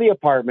kicked out of the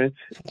apartment.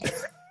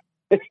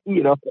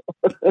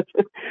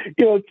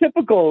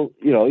 Typical.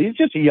 He's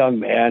just a young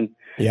man.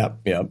 Yep.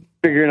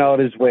 Figuring out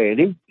his way,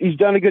 and he's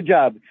done a good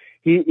job.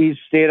 He's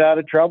stayed out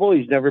of trouble.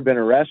 He's never been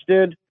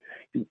arrested.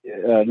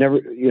 And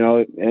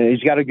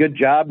he's got a good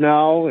job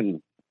now,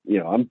 and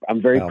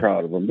I'm very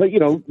proud of him. But we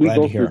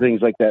go through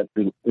things like that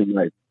in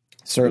life.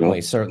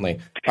 Certainly.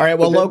 All right,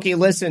 well, Loki,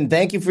 listen,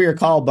 thank you for your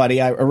call,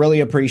 buddy. I really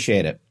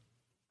appreciate it.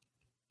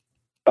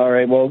 All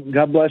right, well,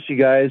 God bless you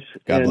guys.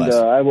 God bless.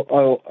 I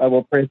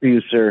will pray for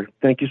you, sir.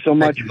 Thank you so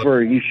much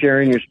for you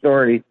sharing your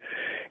story,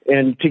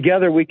 and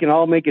together we can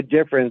all make a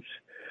difference.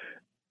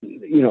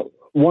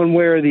 One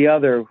way or the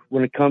other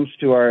when it comes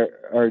to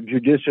our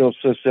judicial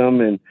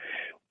system. And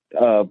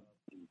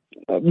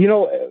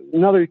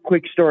another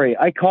quick story.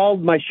 I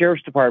called my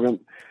sheriff's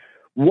department.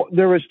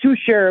 There was 2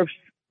 sheriffs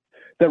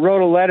that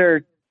wrote a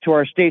letter to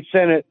our state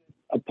Senate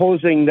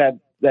opposing that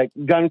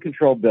gun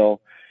control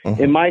bill,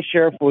 and my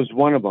sheriff was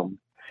one of them.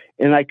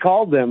 And I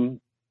called them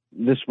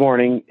this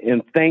morning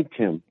and thanked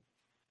him.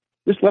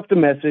 Just left a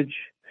message.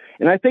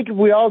 And I think if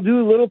we all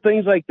do little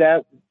things like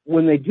that,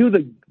 when they do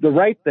the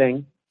right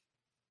thing,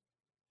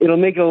 it'll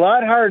make it a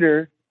lot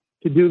harder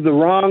to do the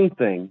wrong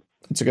thing.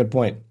 That's a good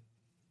point.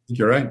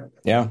 You're right.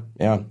 Yeah,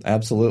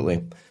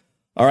 absolutely.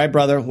 All right,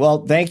 brother.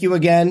 Well, thank you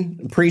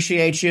again.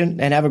 Appreciate you,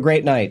 and have a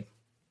great night.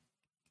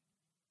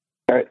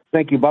 All right.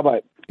 Thank you.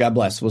 Bye-bye. God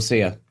bless. We'll see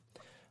you.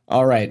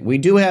 All right. We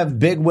do have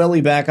Big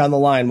Willie back on the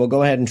line. We'll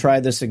go ahead and try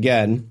this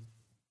again.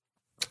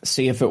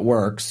 See if it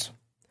works.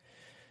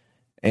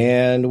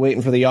 And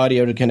waiting for the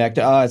audio to connect.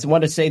 I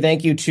want to say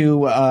thank you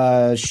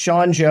to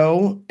Sean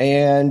Joe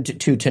and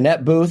to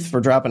Tanette Booth for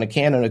dropping a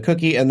can and a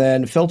cookie. And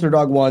then Filter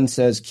Dog 1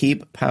 says,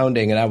 keep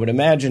pounding. And I would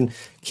imagine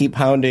keep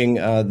pounding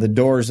the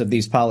doors of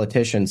these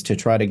politicians to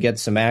try to get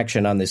some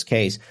action on this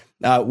case.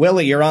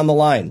 Willie, you're on the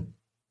line.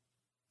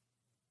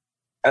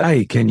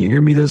 Hey, can you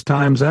hear me this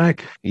time,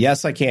 Zach?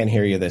 Yes, I can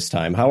hear you this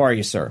time. How are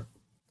you, sir?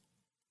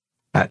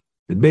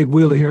 The Big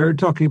Willie here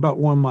talking about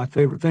one of my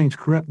favorite things,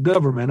 corrupt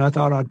government. I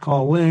thought I'd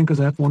call in because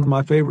that's one of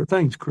my favorite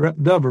things,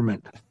 corrupt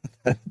government.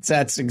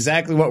 That's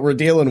exactly what we're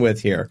dealing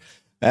with here.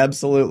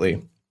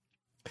 Absolutely.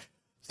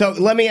 So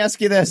let me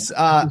ask you this.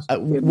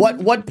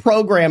 What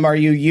program are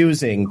you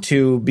using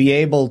to be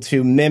able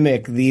to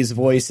mimic these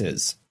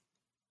voices?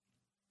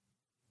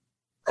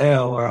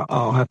 Or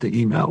I'll have to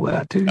email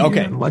that to you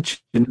and let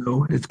you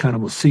know. It's kind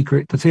of a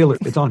secret.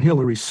 It's on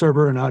Hillary's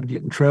server, and I'd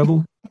get in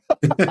trouble.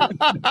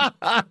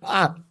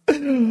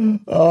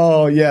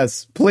 Oh,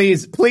 yes.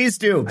 Please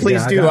do.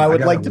 I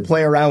would like to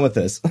play around with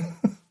this.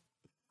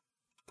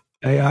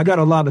 Hey, I got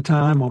a lot of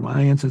time on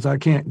my hands since I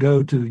can't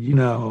go to,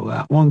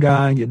 that one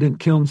guy you didn't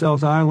kill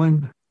himself's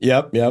island.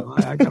 Yep.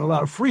 I got a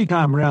lot of free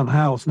time around the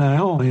house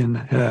now,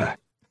 and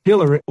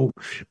Hillary.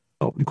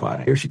 Oh, be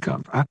quiet. Here she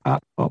comes.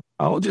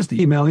 I'll just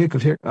email you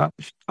because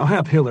I'll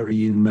have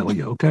Hillary email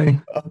you,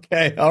 okay?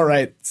 Okay. All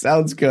right.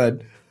 Sounds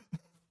good.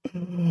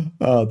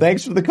 Oh,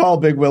 thanks for the call,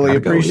 Big Willie.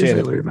 Appreciate it.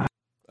 Hillary,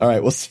 all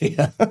right. We'll see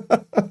ya.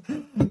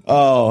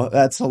 Oh,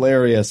 that's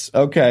hilarious.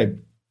 Okay.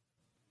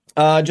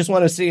 Just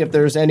want to see if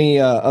there's any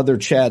other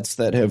chats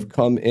that have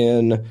come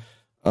in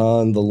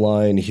on the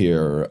line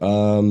here.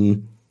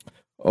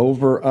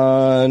 Over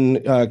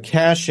on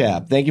Cash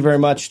App. Thank you very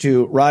much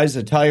to Rise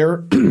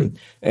Attire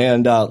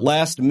and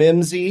Last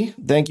Mimsy.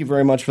 Thank you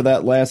very much for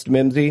that, Last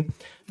Mimsy.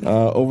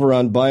 Over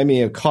on Buy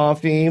Me a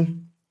Coffee.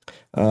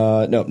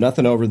 No,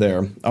 nothing over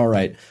there. All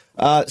right.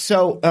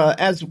 So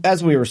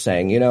as we were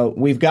saying,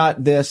 we've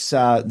got this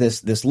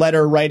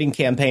letter writing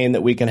campaign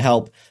that we can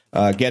help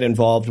get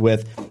involved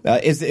with.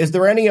 Is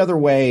there any other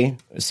way,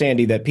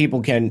 Sandy, that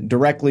people can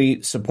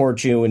directly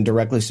support you and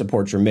directly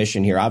support your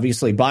mission here?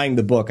 Obviously, buying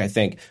the book, I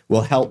think,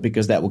 will help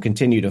because that will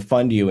continue to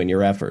fund you in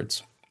your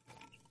efforts.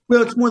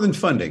 Well, it's more than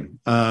funding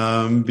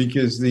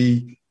because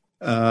the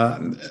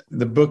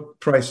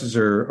book prices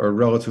are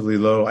relatively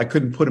low. I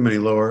couldn't put them any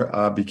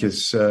lower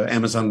because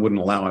Amazon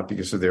wouldn't allow it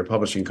because of their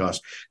publishing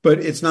costs. But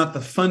it's not the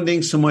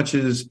funding so much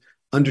as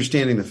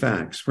understanding the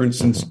facts. For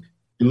instance,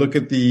 you look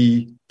at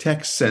the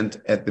text sent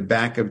at the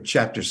back of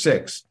chapter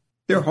 6.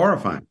 They're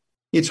horrifying.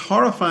 It's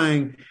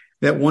horrifying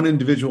that one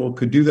individual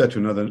could do that to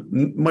another,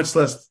 much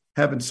less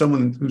having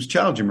someone whose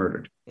child you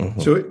murdered.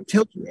 So it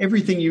tells you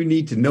everything you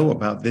need to know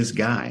about this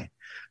guy.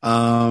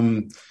 So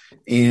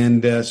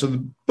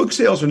the book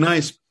sales are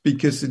nice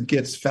because it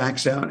gets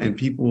facts out and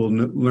people will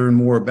learn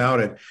more about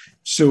it.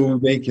 So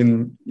they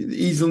can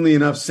easily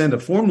enough send a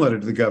form letter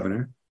to the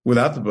governor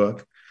without the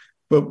book.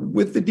 But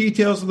with the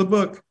details of the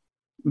book,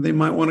 they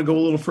might want to go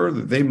a little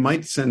further. They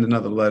might send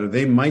another letter.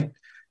 They might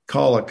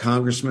call a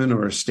congressman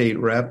or a state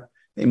rep.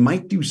 They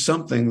might do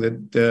something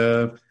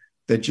that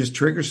just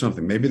triggers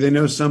something. Maybe they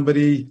know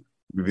somebody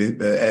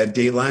at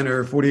Dateline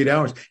or 48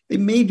 Hours. They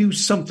may do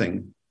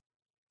something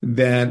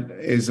that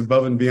is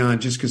above and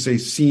beyond just because they've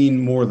seen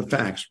more of the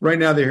facts. Right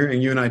now, they're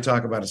hearing you and I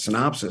talk about a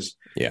synopsis.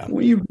 Yeah.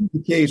 When you read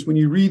the case, when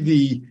you read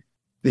the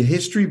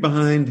history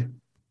behind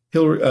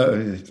Hillary,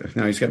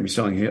 now he's got me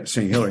saying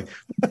Hillary.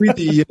 Read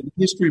the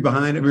history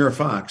behind Amira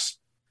Fox.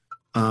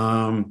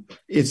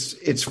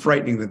 It's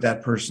frightening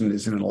that person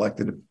is in an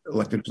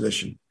elected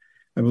position.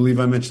 I believe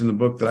I mentioned in the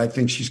book that I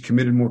think she's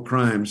committed more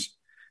crimes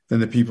than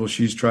the people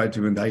she's tried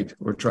to indict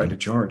or tried to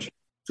charge.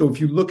 So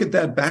if you look at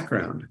that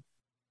background,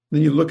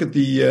 then you look at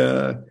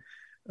the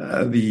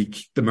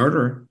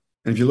murderer,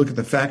 and if you look at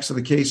the facts of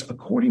the case,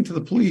 according to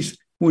the police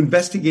who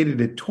investigated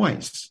it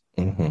twice,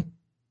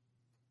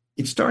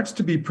 it starts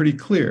to be pretty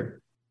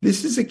clear.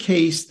 This is a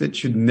case that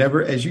should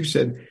never, as you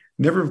said,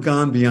 never have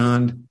gone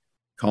beyond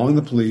calling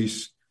the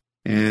police,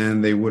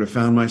 and they would have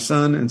found my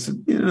son and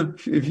said,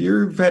 if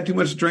you've had too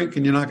much to drink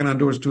and you're knocking on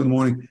doors at 2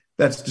 a.m,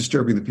 that's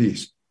disturbing the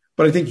peace.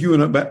 But I think you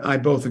and I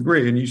both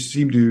agree, and you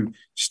seem to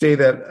say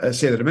that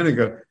a minute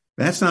ago,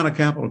 that's not a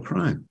capital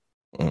crime.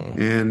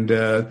 And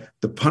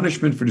the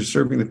punishment for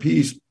disturbing the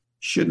peace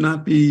should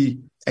not be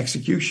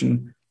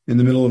execution in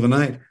the middle of the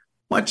night,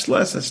 much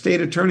less a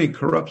state attorney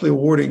corruptly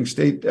awarding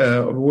stand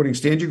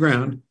your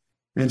ground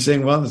and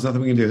saying, well, there's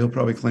nothing we can do. He'll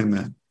probably claim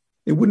that.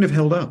 It wouldn't have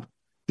held up.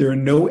 There are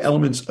no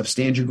elements of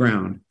stand your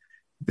ground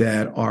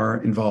that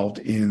are involved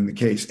in the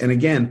case. And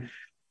again,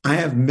 I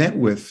have met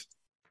with,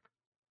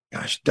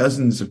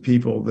 dozens of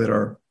people that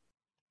are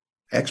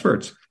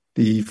experts.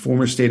 The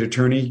former state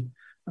attorney,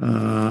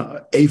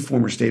 a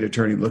former state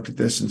attorney looked at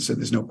this and said,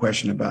 there's no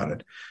question about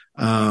it.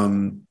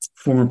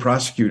 Former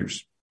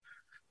prosecutors,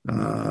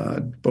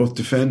 both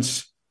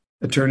defense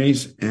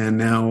attorneys and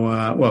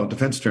now,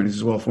 defense attorneys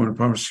as well, former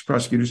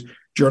prosecutors,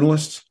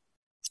 journalists,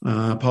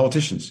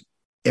 politicians.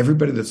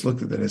 Everybody that's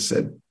looked at that has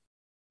said,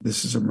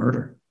 this is a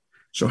murder.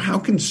 So how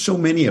can so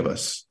many of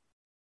us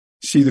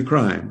see the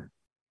crime,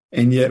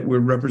 and yet we're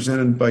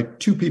represented by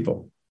two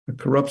people, a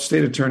corrupt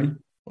state attorney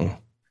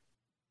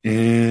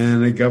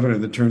and a governor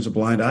that turns a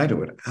blind eye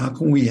to it? How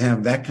can we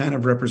have that kind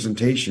of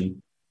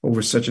representation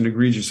over such an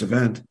egregious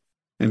event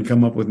and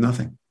come up with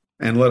nothing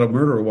and let a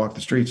murderer walk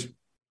the streets?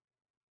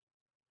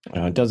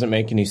 It doesn't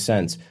make any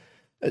sense.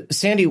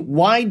 Sandy,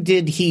 why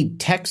did he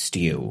text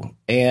you?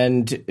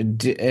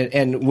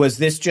 And was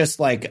this just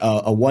like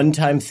a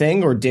one-time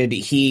thing, or did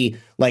he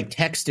like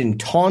text and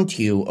taunt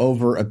you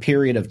over a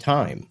period of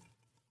time?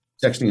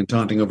 Texting and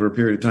taunting over a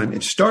period of time.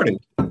 It started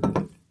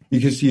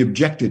because he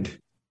objected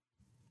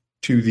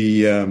to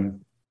the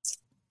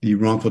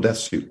wrongful death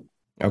suit.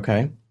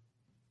 Okay.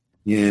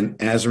 And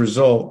as a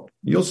result,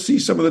 you'll see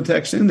some of the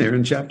text in there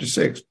in Chapter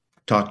 6.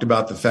 Talked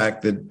about the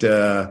fact that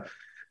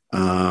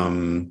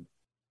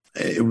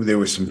there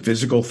were some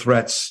physical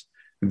threats.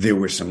 There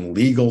were some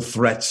legal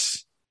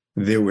threats.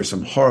 There were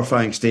some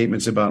horrifying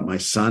statements about my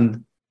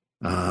son.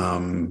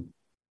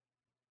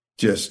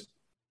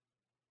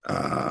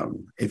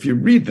 If you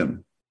read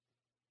them,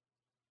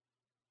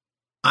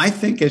 I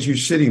think as you're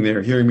sitting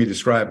there hearing me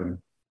describe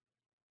them,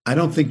 I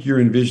don't think you're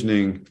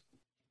envisioning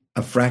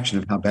a fraction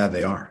of how bad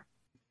they are.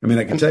 I mean,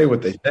 I can tell you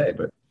what they say,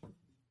 but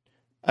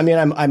I mean,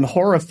 I'm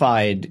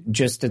horrified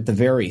just at the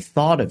very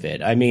thought of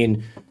it. I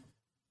mean,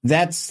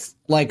 that's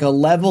like a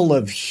level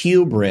of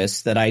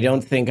hubris that I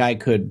don't think I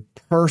could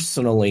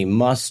personally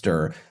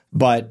muster.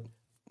 But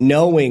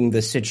knowing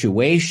the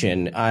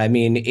situation, I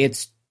mean,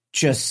 it's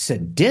just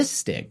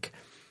sadistic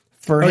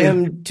for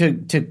him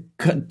to.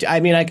 I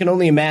mean, I can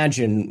only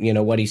imagine,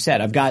 what he said.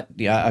 I've got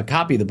a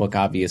copy of the book,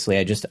 obviously.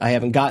 I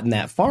haven't gotten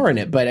that far in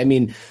it. But I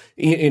mean,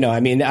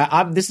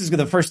 this is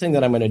the first thing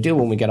that I'm going to do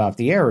when we get off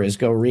the air is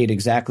go read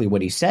exactly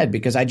what he said,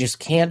 because I just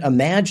can't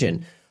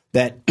imagine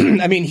that.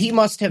 I mean, he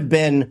must have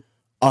been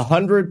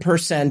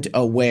 100%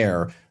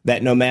 aware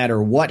that no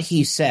matter what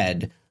he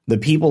said, the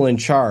people in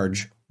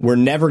charge were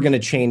never going to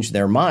change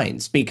their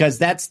minds, because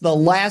that's the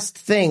last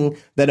thing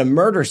that a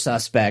murder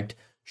suspect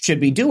should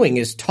be doing,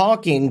 is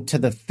talking to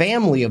the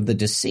family of the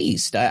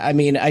deceased. I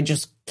mean, I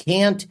just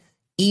can't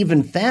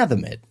even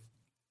fathom it.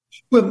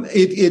 Well,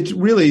 it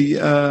really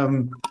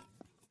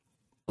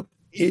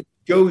it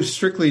goes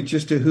strictly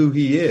just to who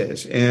he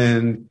is.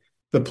 And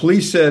the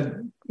police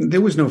said there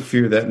was no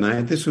fear that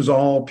night. This was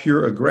all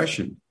pure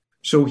aggression.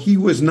 So he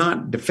was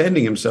not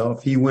defending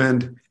himself. He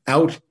went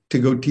out to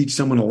go teach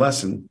someone a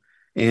lesson,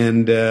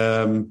 and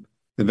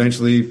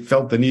eventually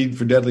felt the need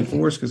for deadly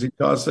force because he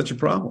caused such a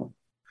problem.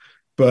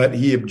 But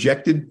he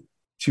objected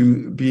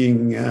to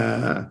being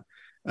on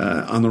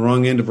the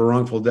wrong end of a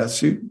wrongful death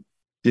suit,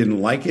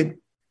 didn't like it,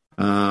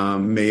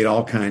 made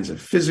all kinds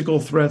of physical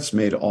threats,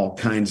 made all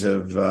kinds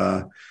of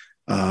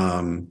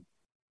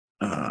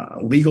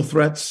legal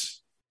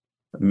threats,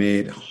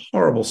 made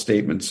horrible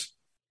statements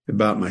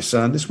about my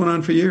son. This went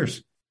on for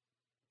years.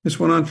 As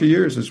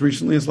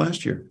recently as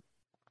last year.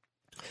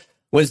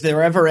 Was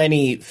there ever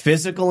any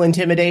physical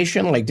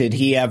intimidation? Like, did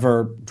he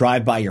ever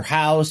drive by your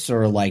house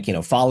or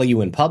follow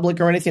you in public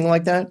or anything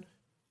like that?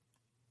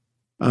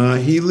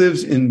 He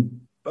lives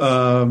in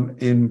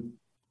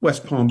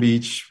West Palm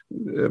Beach,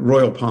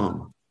 Royal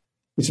Palm.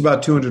 It's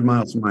about 200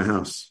 miles from my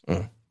house.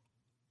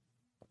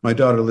 My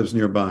daughter lives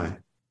nearby.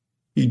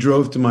 He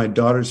drove to my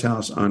daughter's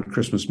house on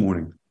Christmas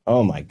morning.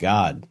 Oh, my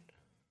God.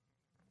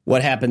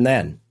 What happened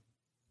then?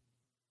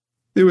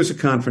 There was a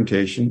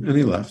confrontation and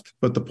he left.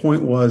 But the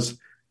point was,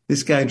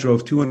 this guy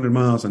drove 200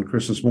 miles on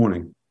Christmas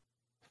morning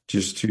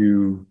just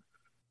to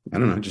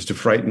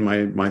frighten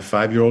my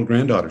 5-year-old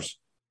granddaughters.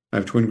 I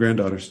have twin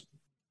granddaughters.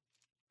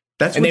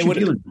 That's what you're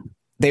dealing with.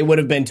 They would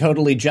have been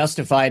totally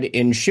justified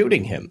in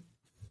shooting him.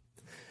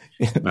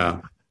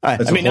 Wow. Not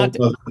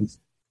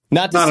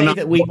to say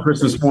that we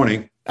Christmas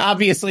morning.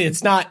 Obviously,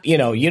 it's not, you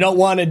don't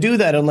want to do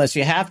that unless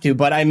you have to.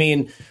 But I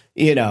mean,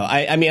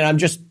 I'm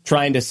just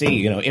trying to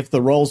see, if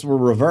the roles were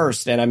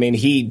reversed. And I mean,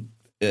 he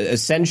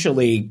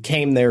essentially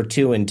came there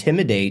to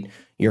intimidate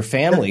your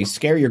family,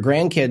 scare your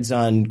grandkids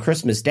on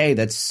Christmas Day.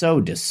 That's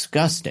so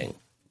disgusting.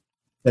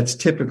 That's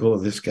typical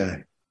of this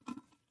guy.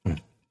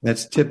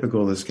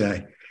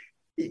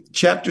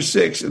 Chapter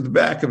 6 at the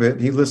back of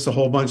it, he lists a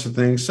whole bunch of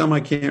things. Some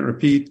I can't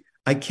repeat.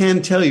 I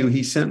can tell you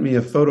he sent me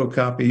a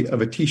photocopy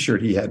of a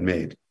T-shirt he had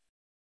made.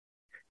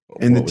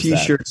 And the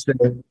T-shirt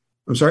said,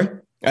 I'm sorry?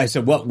 I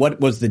said,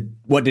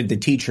 what did the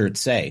T-shirt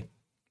say?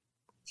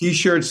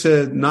 T-shirt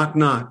said, knock,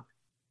 knock.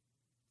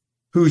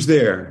 who's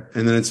there?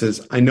 And then it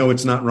says, I know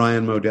it's not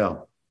Ryan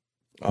Modell.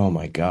 Oh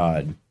my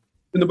God.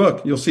 In the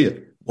book, you'll see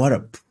it. What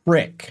a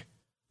prick.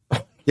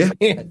 Yeah.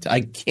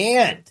 I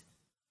can't.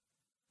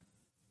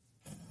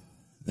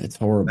 That's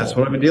horrible. That's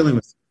what I've been dealing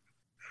with.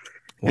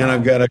 Wow. And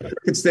I've got a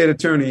crooked state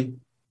attorney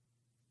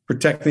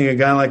protecting a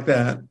guy like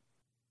that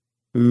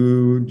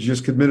who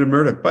just committed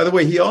murder. By the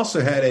way, he also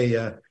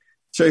had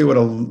show you what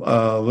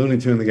a Looney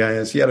Tune the guy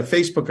is. He had a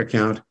Facebook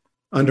account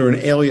under an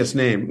alias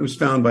name. It was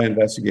found by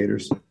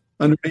investigators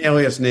under an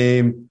alias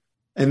name.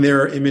 And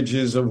there are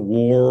images of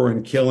war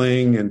and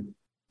killing.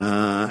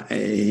 And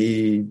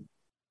he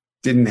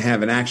didn't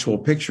have an actual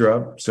picture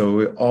up.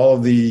 So all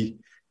of the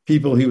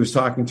people he was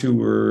talking to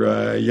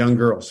were young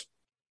girls.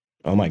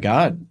 Oh, my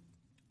God.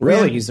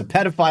 Really? Yeah. He's a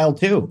pedophile,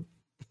 too?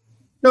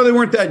 No, they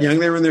weren't that young.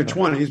 They were in their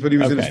 20s, but he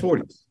was in his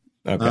 40s.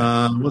 Okay.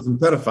 It wasn't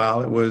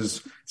pedophile. It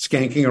was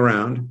skanking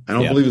around. I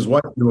don't believe his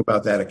wife knew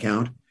about that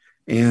account.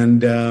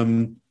 And,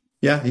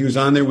 he was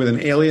on there with an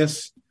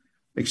alias,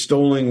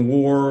 extolling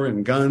war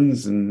and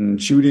guns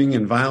and shooting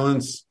and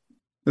violence.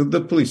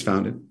 The police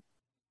found it.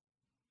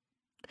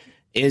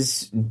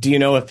 Do you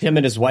know if him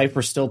and his wife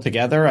are still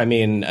together? I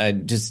mean,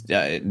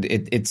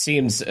 it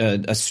seems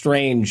a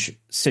strange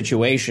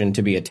situation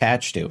to be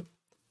attached to.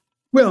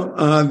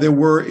 Well, there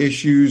were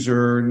issues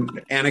or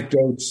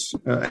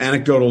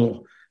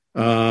anecdotal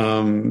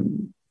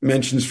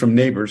mentions from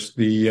neighbors.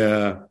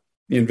 The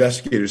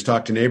investigators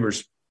talked to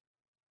neighbors,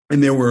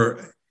 and there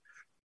were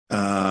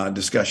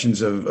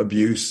discussions of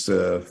abuse,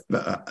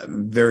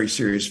 very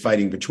serious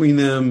fighting between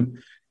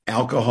them,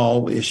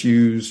 alcohol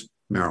issues,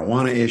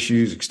 marijuana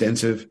issues,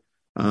 extensive.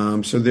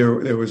 So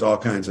there was all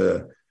kinds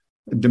of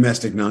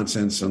domestic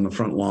nonsense on the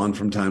front lawn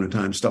from time to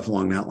time, stuff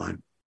along that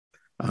line.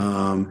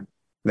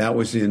 That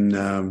was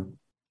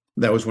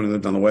when he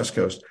lived on the West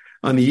Coast.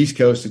 On the East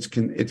Coast, it's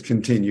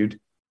continued.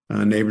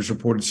 Neighbors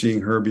reported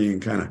seeing her being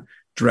kind of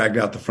dragged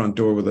out the front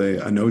door with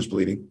a nose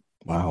bleeding.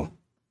 Wow.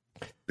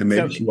 And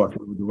maybe she walked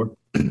out the door.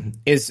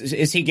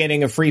 Is he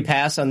getting a free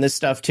pass on this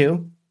stuff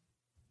too?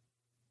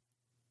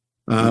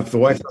 If the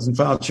wife doesn't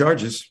file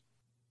charges,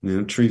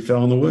 tree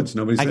fell in the woods.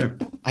 Nobody's there.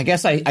 I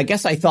guess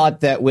I thought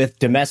that with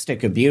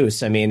domestic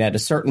abuse, I mean, at a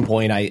certain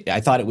point,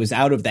 I thought it was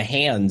out of the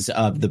hands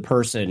of the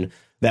person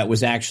that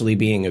was actually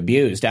being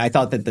abused. I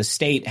thought that the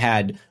state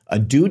had a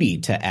duty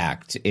to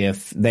act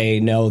if they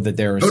know that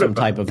there is some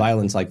type of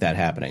violence like that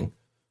happening.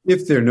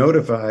 If they're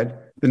notified,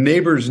 the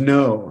neighbors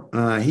know.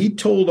 He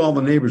told all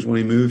the neighbors when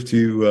he moved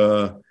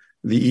to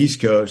the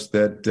East Coast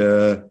that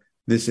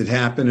this had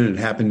happened, and it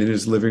happened in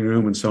his living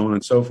room and so on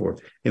and so forth.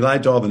 He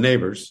lied to all the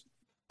neighbors.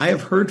 I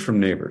have heard from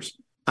neighbors.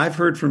 I've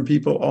heard from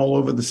people all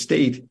over the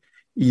state,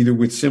 either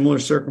with similar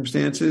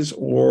circumstances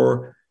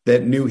or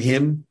that knew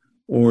him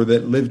or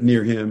that lived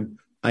near him.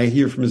 I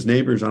hear from his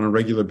neighbors on a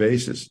regular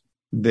basis.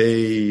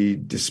 They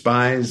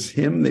despise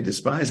him. They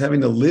despise having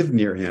to live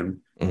near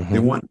him. Mm-hmm. They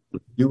want to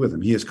do with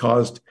him. He has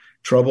caused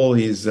trouble.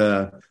 He's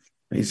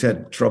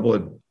had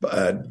trouble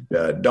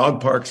at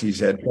dog parks. He's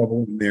had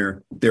trouble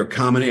in their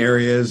common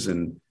areas,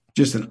 and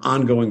just an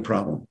ongoing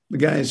problem. The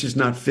guy is just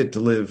not fit to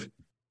live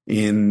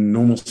in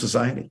normal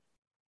society.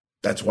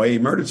 That's why he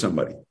murdered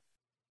somebody.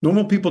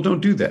 Normal people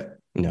don't do that.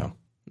 No.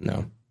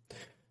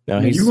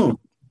 You won't.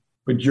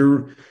 But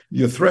your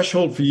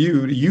threshold for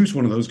you to use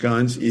one of those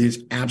guns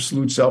is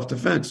absolute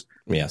self-defense.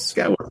 Yes. This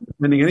guy wasn't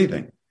defending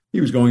anything.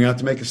 He was going out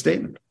to make a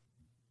statement.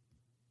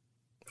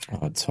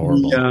 Oh, it's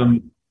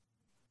horrible.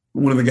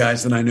 One of the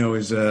guys that I know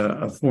is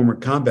a former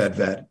combat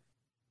vet.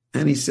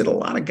 And he said a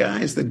lot of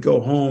guys that go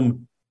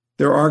home,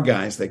 there are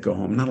guys that go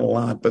home, not a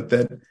lot, but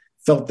that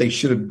felt they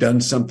should have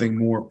done something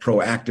more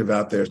proactive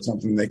out there,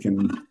 something they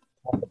can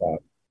talk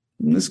about.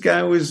 And this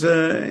guy was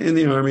in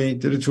the Army,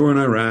 did a tour in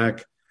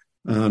Iraq.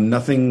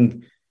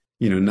 Nothing,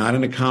 not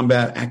in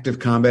a active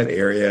combat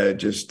area,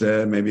 just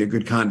maybe a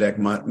good conduct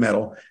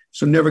medal.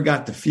 So never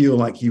got to feel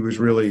like he was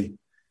really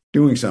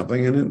doing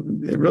something.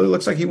 And it really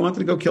looks like he wanted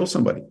to go kill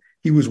somebody.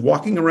 He was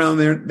walking around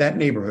that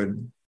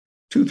neighborhood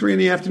 2-3 in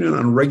the afternoon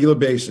on a regular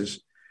basis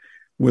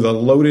with a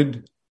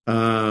loaded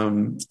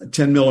 10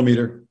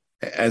 millimeter,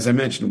 as I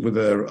mentioned, with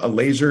a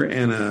laser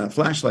and a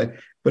flashlight,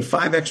 but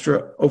 5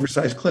 extra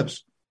oversized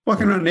clips,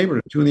 walking around the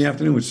neighborhood at 2 in the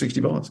afternoon with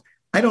 60 bullets.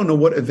 I don't know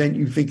what event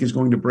you think is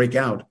going to break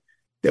out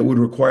that would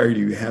require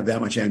you to have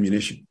that much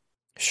ammunition.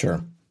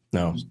 Sure.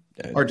 No.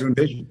 Hard to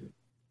envision.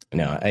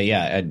 No.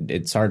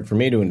 It's hard for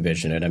me to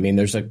envision it. I mean,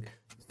 there's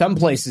some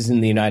places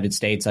in the United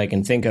States I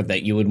can think of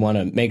that you would want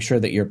to make sure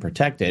that you're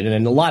protected.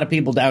 And a lot of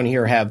people down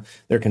here have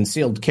their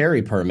concealed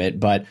carry permit.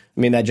 But, I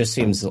mean, that just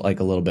seems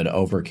like a little bit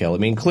of overkill. I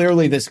mean,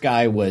 clearly this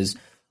guy was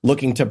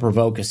looking to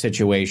provoke a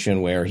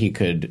situation where he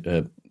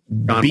could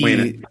John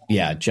Wayne.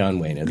 Yeah, John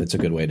Wayne. That's a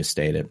good way to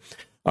state it.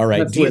 All right.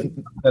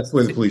 That's the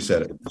way the police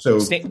said it. So,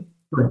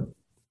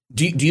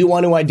 do you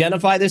want to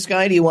identify this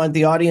guy? Do you want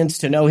the audience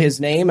to know his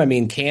name? I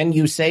mean, can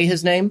you say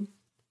his name?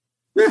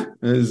 Yeah,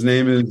 his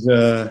name is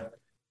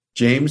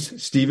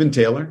James Stephen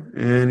Taylor,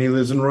 and he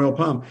lives in Royal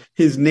Palm.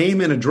 His name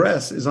and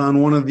address is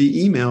on one of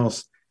the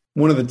emails,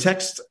 one of the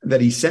texts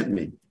that he sent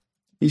me.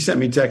 He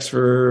sent me texts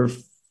for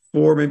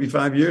 4, maybe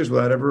 5 years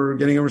without ever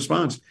getting a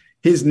response.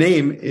 His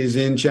name is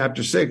in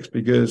Chapter 6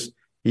 because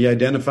he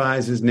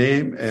identifies his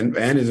name and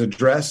his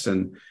address,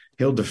 and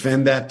he'll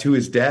defend that to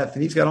his death.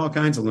 And he's got all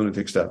kinds of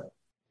lunatic stuff.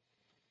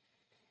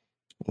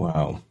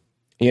 Wow.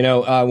 You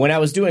know, when I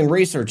was doing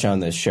research on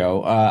this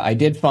show, I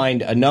did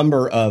find a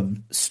number of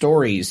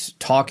stories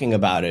talking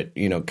about it,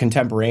 you know,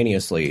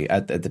 contemporaneously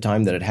at the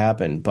time that it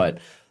happened. But,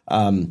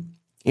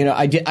 you know,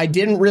 I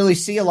didn't really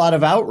see a lot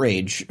of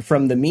outrage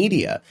from the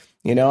media.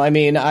 You know, I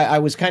mean, I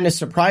was kind of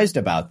surprised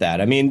about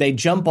that. I mean, they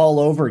jump all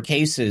over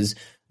cases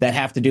that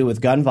have to do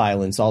with gun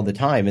violence all the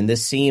time. And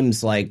this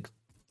seems like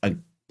a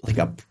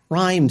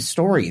prime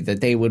story that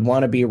they would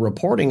want to be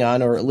reporting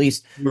on, or at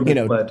least, you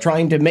know,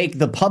 trying to make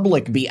the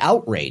public be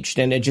outraged.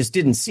 And it just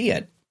didn't see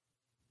it.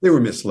 They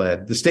were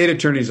misled. The state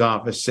attorney's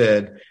office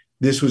said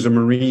this was a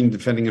Marine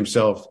defending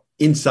himself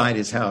inside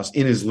his house,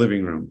 in his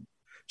living room.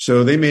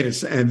 So they made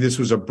it, and this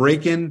was a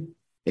break-in,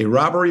 a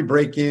robbery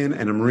break-in,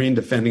 and a Marine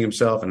defending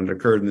himself, and it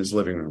occurred in his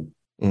living room.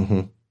 Mm-hmm.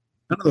 None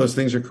of those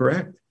things are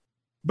correct.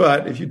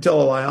 But if you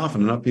tell a lie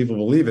often enough, people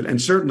believe it.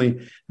 And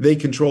certainly they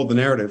controlled the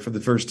narrative for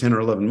the first 10 or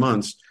 11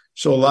 months.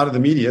 So a lot of the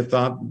media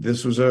thought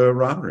this was a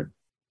robbery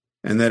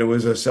and that it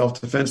was a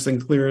self-defense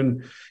thing, clear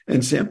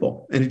and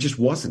simple. And it just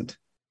wasn't.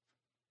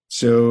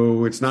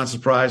 So it's not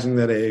surprising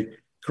that a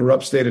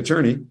corrupt state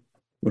attorney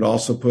would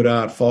also put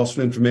out false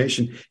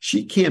information.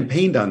 She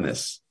campaigned on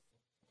this.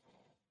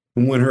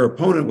 And when her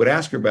opponent would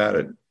ask her about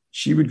it,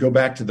 she would go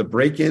back to the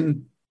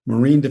break-in,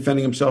 Marine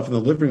defending himself in the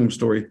living room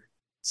story.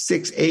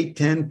 6, 8,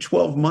 10,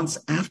 12 months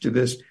after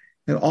this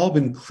had all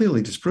been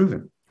clearly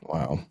disproven.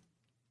 Wow.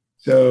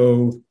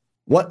 So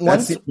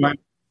once the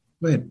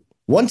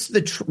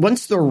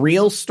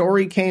real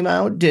story came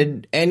out,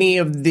 did any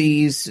of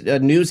these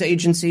news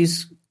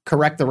agencies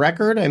correct the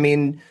record? I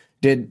mean,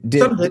 some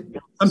did?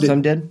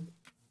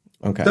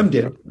 Okay. Some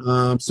did.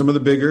 Some of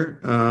the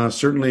bigger,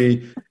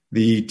 certainly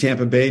the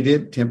Tampa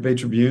Bay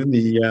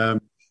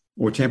Tribune,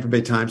 or Tampa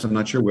Bay Times, I'm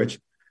not sure which,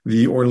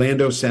 the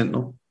Orlando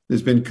Sentinel.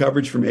 There's been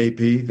coverage from AP.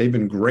 They've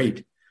been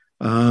great.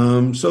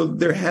 So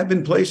there have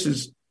been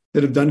places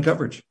that have done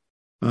coverage.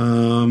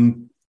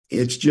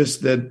 It's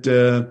just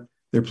that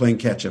they're playing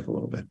catch up a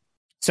little bit.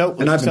 So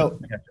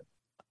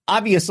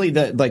obviously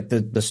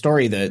the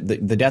story,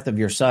 the death of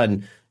your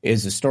son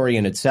is a story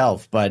in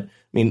itself. But I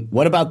mean,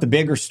 what about the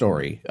bigger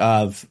story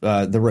of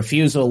the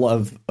refusal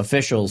of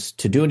officials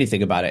to do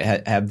anything about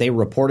it? Have they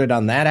reported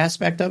on that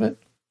aspect of it?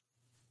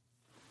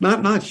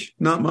 Not much.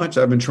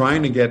 I've been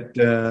trying to get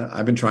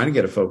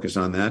a focus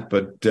on that,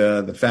 but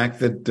the fact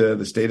that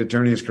the state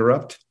attorney is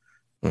corrupt,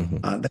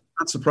 that's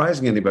not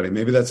surprising anybody.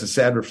 Maybe that's a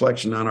sad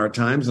reflection on our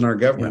times and our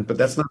government, but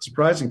that's not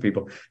surprising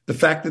people. The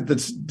fact that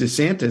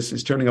DeSantis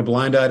is turning a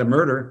blind eye to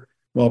murder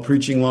while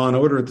preaching law and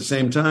order at the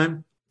same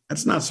time,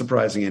 that's not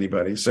surprising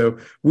anybody. So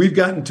we've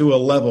gotten to a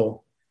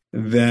level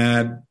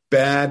that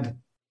bad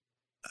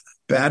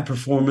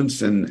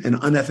performance and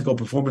unethical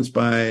performance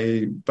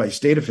by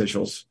state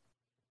officials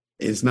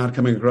is not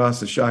coming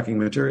across as shocking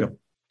material.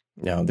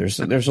 No, there's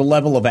a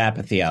level of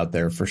apathy out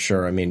there for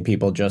sure. I mean,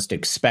 people just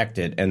expect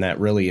it, and that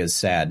really is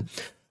sad.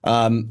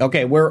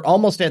 Okay, we're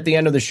almost at the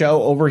end of the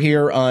show over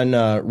here on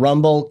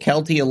Rumble.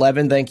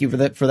 Kelty11, thank you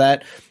for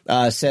that.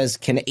 Says,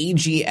 can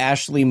AG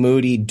Ashley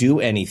Moody do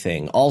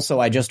anything? Also,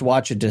 I just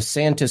watched a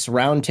DeSantis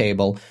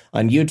roundtable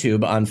on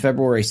YouTube on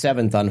February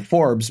 7th on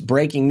Forbes.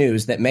 Breaking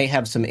news that may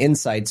have some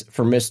insights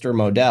for Mr.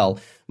 Modell.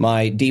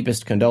 My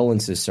deepest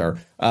condolences, sir.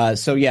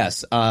 So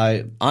yes,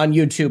 on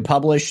YouTube,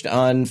 published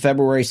on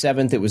February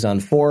 7th. It was on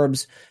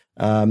Forbes.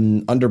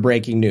 Under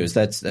breaking news.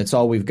 That's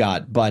all we've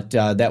got. But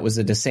that was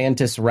a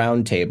DeSantis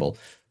roundtable.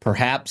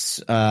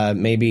 Perhaps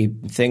maybe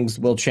things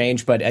will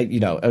change. But,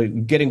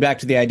 getting back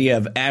to the idea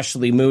of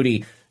Ashley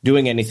Moody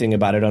doing anything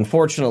about it,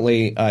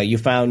 unfortunately, you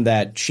found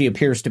that she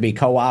appears to be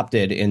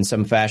co-opted in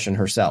some fashion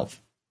herself.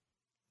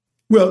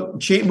 Well,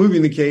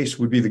 moving the case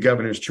would be the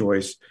governor's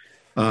choice.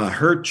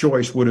 Her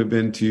choice would have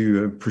been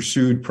to have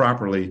pursued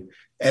properly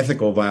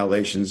ethical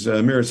violations.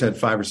 Mira's had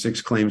 5 or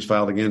 6 claims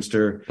filed against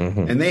her,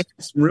 and they had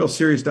some real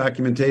serious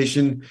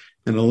documentation.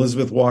 And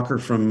Elizabeth Walker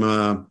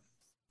from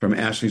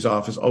Ashley's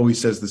office always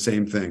says the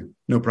same thing: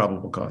 no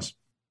probable cause.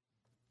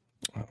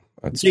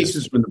 The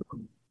cases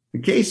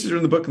are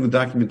in the book, and the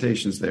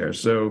documentation's there,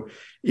 so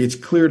it's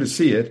clear to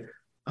see it.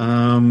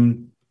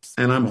 And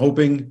I'm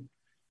hoping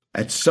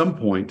at some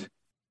point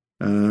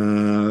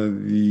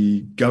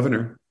the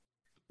governor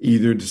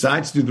either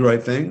decides to do the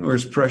right thing or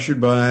is pressured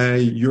by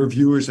your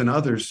viewers and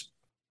others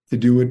to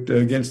do it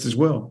against his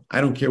will.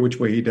 I don't care which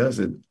way he does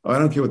it. I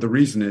don't care what the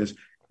reason is.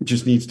 It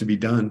just needs to be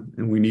done.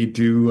 And we need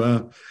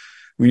to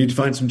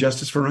find some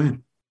justice for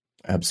Ryan.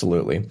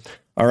 Absolutely.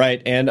 All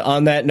right. And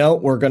on that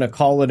note, we're going to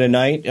call it a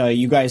night.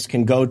 You guys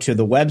can go to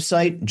the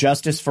website,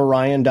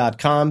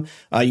 justiceforryan.com.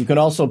 You can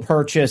also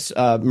purchase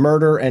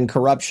Murder and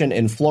Corruption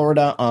in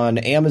Florida on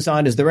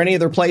Amazon. Is there any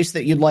other place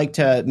that you'd like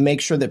to make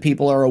sure that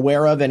people are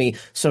aware of? Any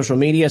social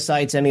media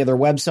sites, any other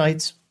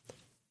websites?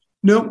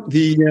 No,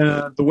 the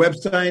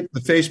website, the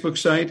Facebook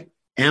site,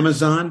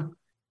 Amazon,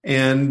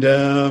 and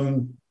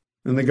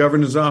in the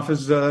governor's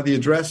office. The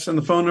address and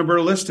the phone number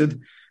are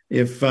listed.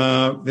 If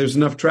there's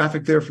enough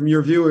traffic there from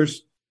your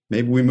viewers,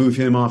 maybe we move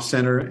him off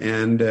center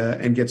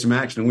and get some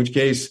action, in which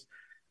case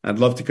I'd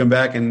love to come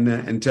back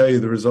and tell you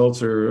the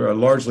results are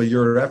largely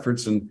your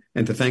efforts and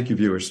to thank you,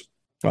 viewers.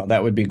 Well,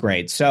 that would be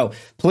great. So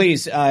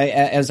please,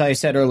 as I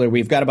said earlier,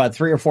 we've got about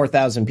 3,000 or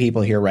 4,000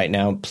 people here right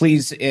now.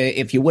 Please,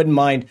 if you wouldn't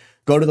mind,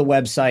 go to the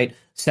website,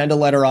 send a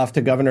letter off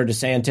to Governor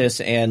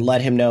DeSantis and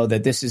let him know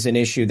that this is an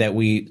issue that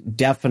we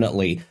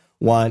definitely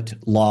want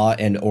law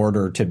and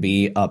order to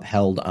be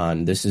upheld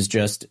on. This is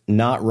just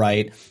not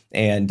right.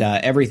 And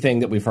everything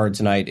that we've heard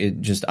tonight,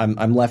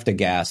 I'm left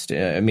aghast.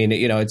 I mean,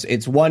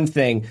 it's one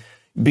thing.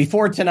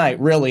 Before tonight,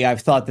 really,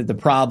 I've thought that the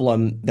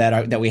problem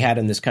that we had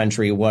in this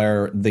country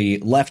were the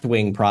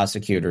left-wing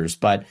prosecutors.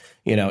 But,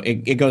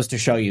 it goes to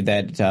show you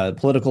that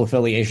political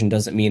affiliation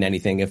doesn't mean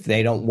anything. If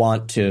they don't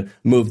want to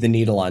move the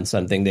needle on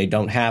something, they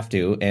don't have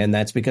to. And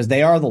that's because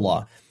they are the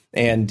law.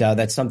 And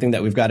that's something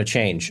that we've got to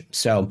change.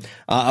 So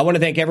I want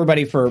to thank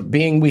everybody for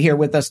being here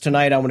with us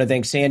tonight. I want to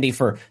thank Sandy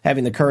for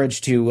having the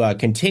courage to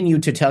continue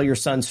to tell your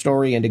son's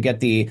story and to get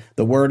the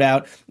word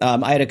out.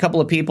 I had a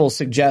couple of people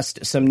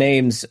suggest some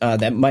names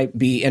that might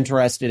be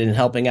interested in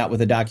helping out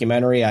with a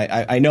documentary.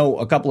 I know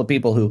a couple of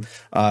people who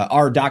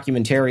are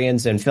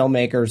documentarians and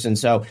filmmakers. And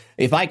so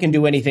if I can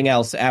do anything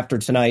else after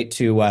tonight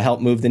to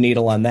help move the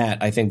needle on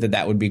that, I think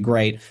that would be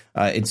great.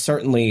 It's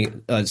certainly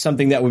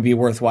something that would be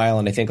worthwhile.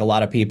 And I think a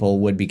lot of people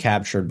would be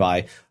captured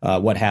by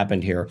what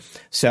happened here.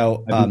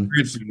 So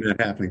that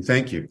happening.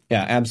 Thank you.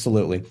 Yeah,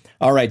 absolutely.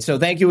 All right. So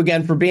thank you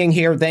again for being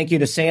here. Thank you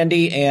to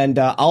Sandy. And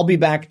I'll be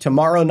back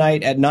tomorrow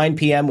night at 9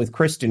 p.m. with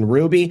Kristen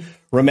Ruby.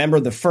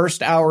 Remember, the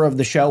first hour of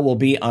the show will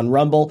be on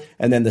Rumble,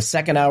 and then the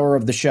second hour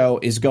of the show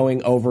is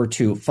going over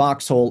to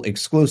Foxhole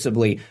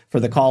exclusively for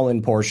the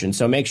call-in portion.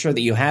 So make sure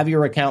that you have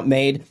your account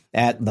made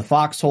at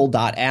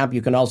thefoxhole.app.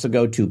 You can also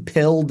go to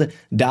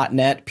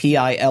pilled.net,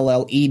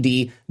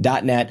 PILLED.net.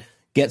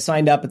 Get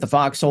signed up at the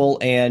Foxhole,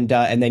 and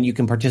then you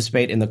can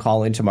participate in the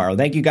call-in tomorrow.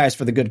 Thank you guys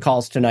for the good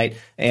calls tonight,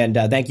 and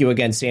thank you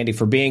again, Sandy,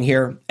 for being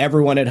here.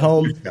 Everyone at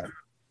home,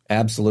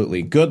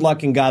 absolutely. Good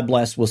luck and God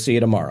bless. We'll see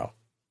you tomorrow.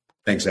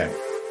 Thanks, Zach.